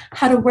on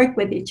how to work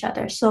with each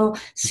other. So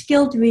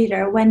skilled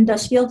reader, when the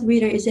skilled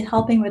reader is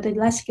helping with the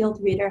less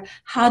skilled reader,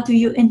 how do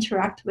you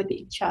interact with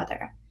each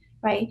other,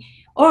 right?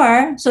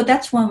 Or, so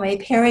that's one way,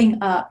 pairing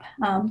up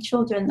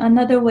children.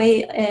 Another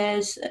way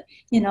is,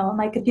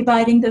 like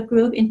dividing the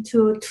group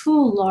into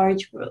two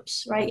large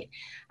groups, right?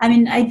 I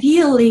mean,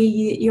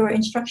 ideally, your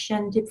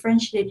instruction,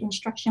 differentiated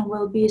instruction,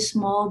 will be a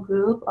small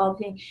group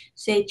of,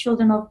 say,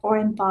 children of 4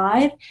 and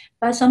 5,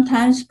 but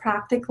sometimes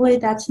practically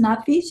that's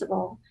not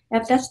feasible.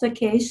 If that's the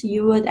case,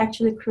 you would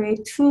actually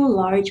create two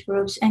large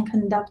groups and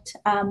conduct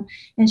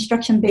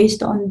instruction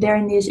based on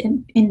their needs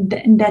in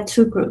that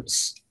two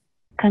groups.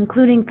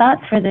 Concluding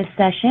thoughts for this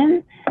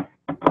session.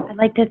 I'd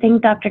like to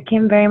thank Dr.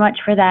 Kim very much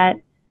for that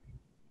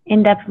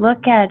in-depth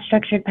look at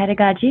structured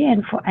pedagogy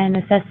and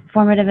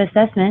formative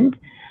assessment.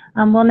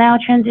 We'll now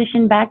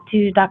transition back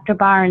to Dr.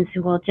 Barnes,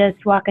 who will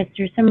just walk us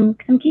through some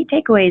key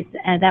takeaways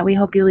that we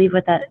hope you leave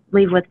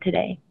with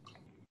today.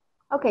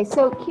 Okay,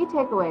 so key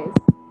takeaways.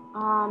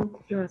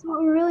 So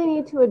what we really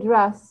need to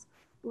address,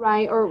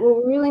 right, or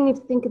what we really need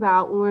to think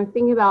about when we're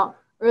thinking about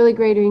early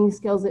grade reading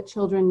skills that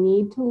children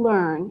need to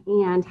learn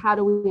and how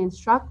do we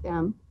instruct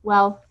them?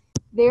 Well,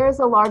 there's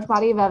a large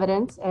body of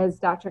evidence, as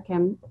Dr.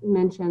 Kim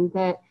mentioned,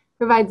 that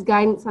provides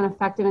guidance on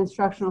effective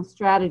instructional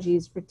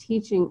strategies for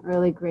teaching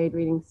early grade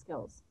reading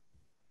skills.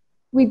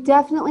 We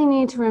definitely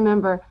need to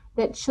remember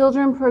that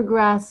children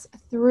progress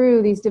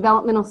through these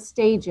developmental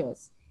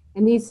stages,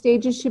 and these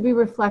stages should be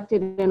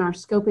reflected in our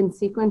scope and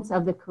sequence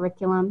of the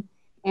curriculum.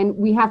 And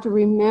we have to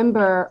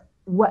remember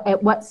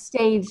at what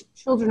stage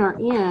children are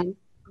in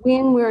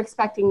when we're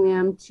expecting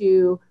them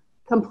to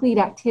complete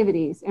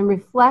activities, and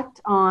reflect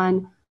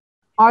on,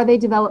 are they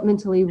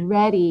developmentally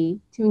ready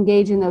to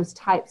engage in those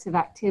types of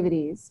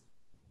activities?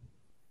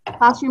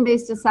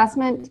 Classroom-based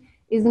assessment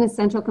is an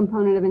essential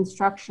component of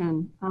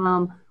instruction.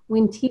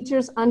 When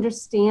teachers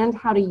understand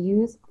how to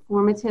use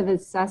formative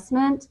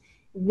assessment,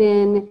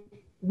 then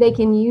they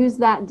can use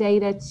that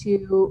data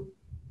to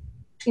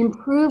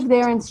improve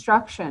their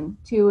instruction,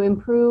 to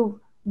improve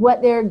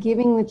what they're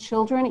giving the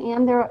children,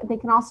 and they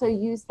can also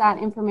use that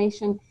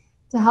information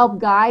to help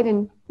guide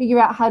and figure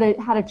out how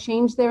to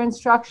change their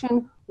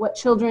instruction, what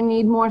children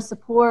need more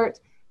support,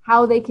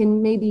 how they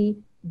can maybe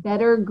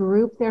better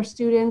group their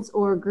students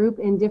or group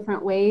in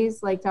different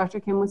ways, like Dr.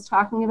 Kim was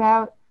talking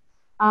about.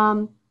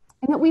 And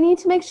that we need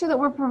to make sure that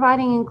we're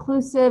providing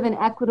inclusive and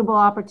equitable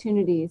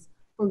opportunities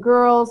for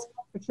girls,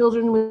 for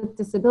children with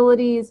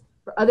disabilities,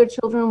 for other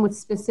children with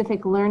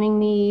specific learning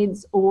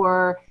needs,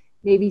 or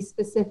maybe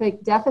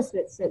specific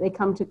deficits that they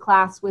come to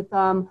class with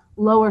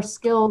lower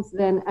skills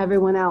than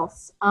everyone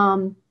else.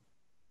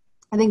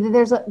 I think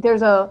that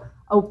there's a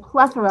a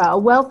plethora, a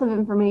wealth of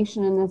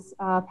information in this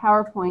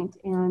PowerPoint,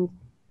 and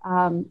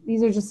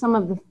these are just some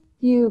of the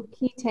few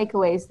key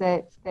takeaways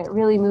that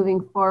really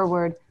moving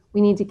forward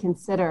we need to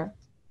consider.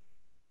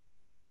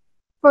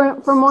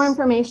 For more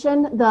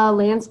information, the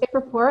landscape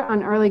report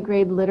on early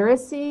grade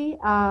literacy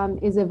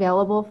is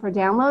available for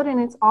download, and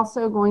it's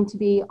also going to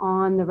be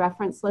on the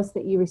reference list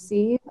that you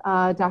receive.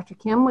 Dr.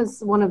 Kim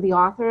was one of the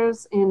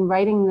authors in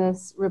writing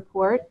this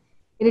report.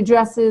 It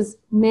addresses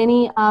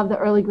many of the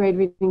early grade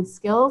reading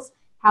skills,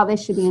 how they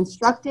should be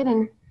instructed,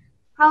 and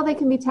how they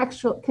can be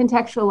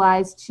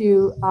contextualized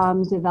to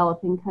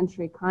developing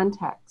country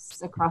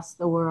contexts across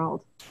the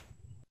world.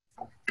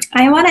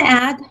 I want to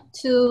add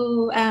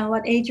to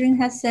what Adrian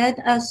has said.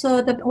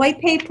 So the white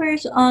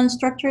papers on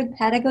structured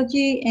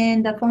pedagogy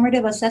and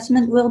formative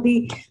assessment will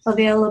be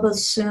available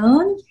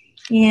soon,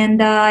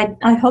 and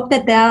I hope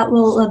that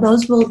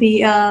those will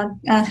be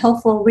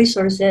helpful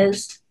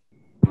resources.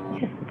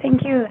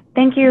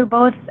 Thank you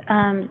both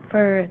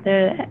for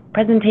the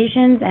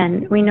presentations,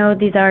 and we know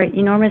these are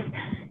enormous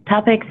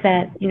topics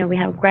that we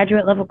have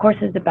graduate level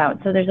courses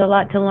about, so there's a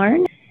lot to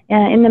learn.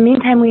 In the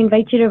meantime, we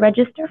invite you to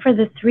register for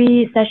the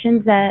 3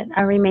 sessions that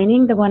are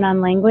remaining, the one on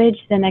language,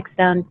 the next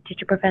on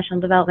teacher professional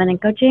development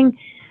and coaching,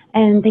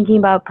 and thinking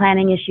about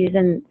planning issues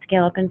and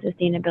scale up and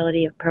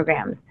sustainability of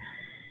programs.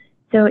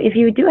 So if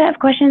you do have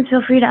questions,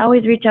 feel free to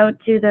always reach out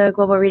to the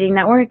Global Reading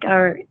Network.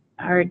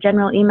 Our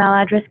general email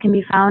address can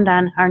be found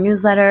on our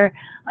newsletter,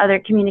 other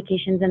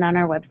communications, and on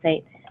our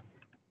website.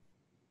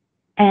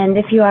 And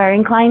if you are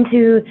inclined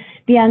to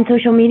be on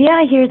social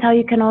media, here's how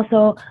you can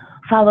also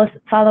follow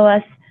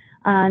us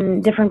on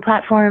different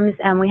platforms,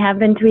 and we have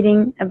been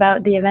tweeting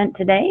about the event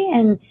today,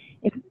 and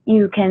if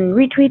you can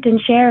retweet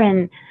and share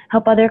and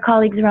help other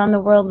colleagues around the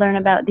world learn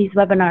about these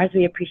webinars,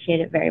 we appreciate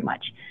it very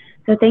much.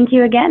 So thank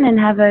you again, and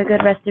have a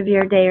good rest of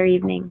your day or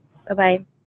evening. Bye-bye.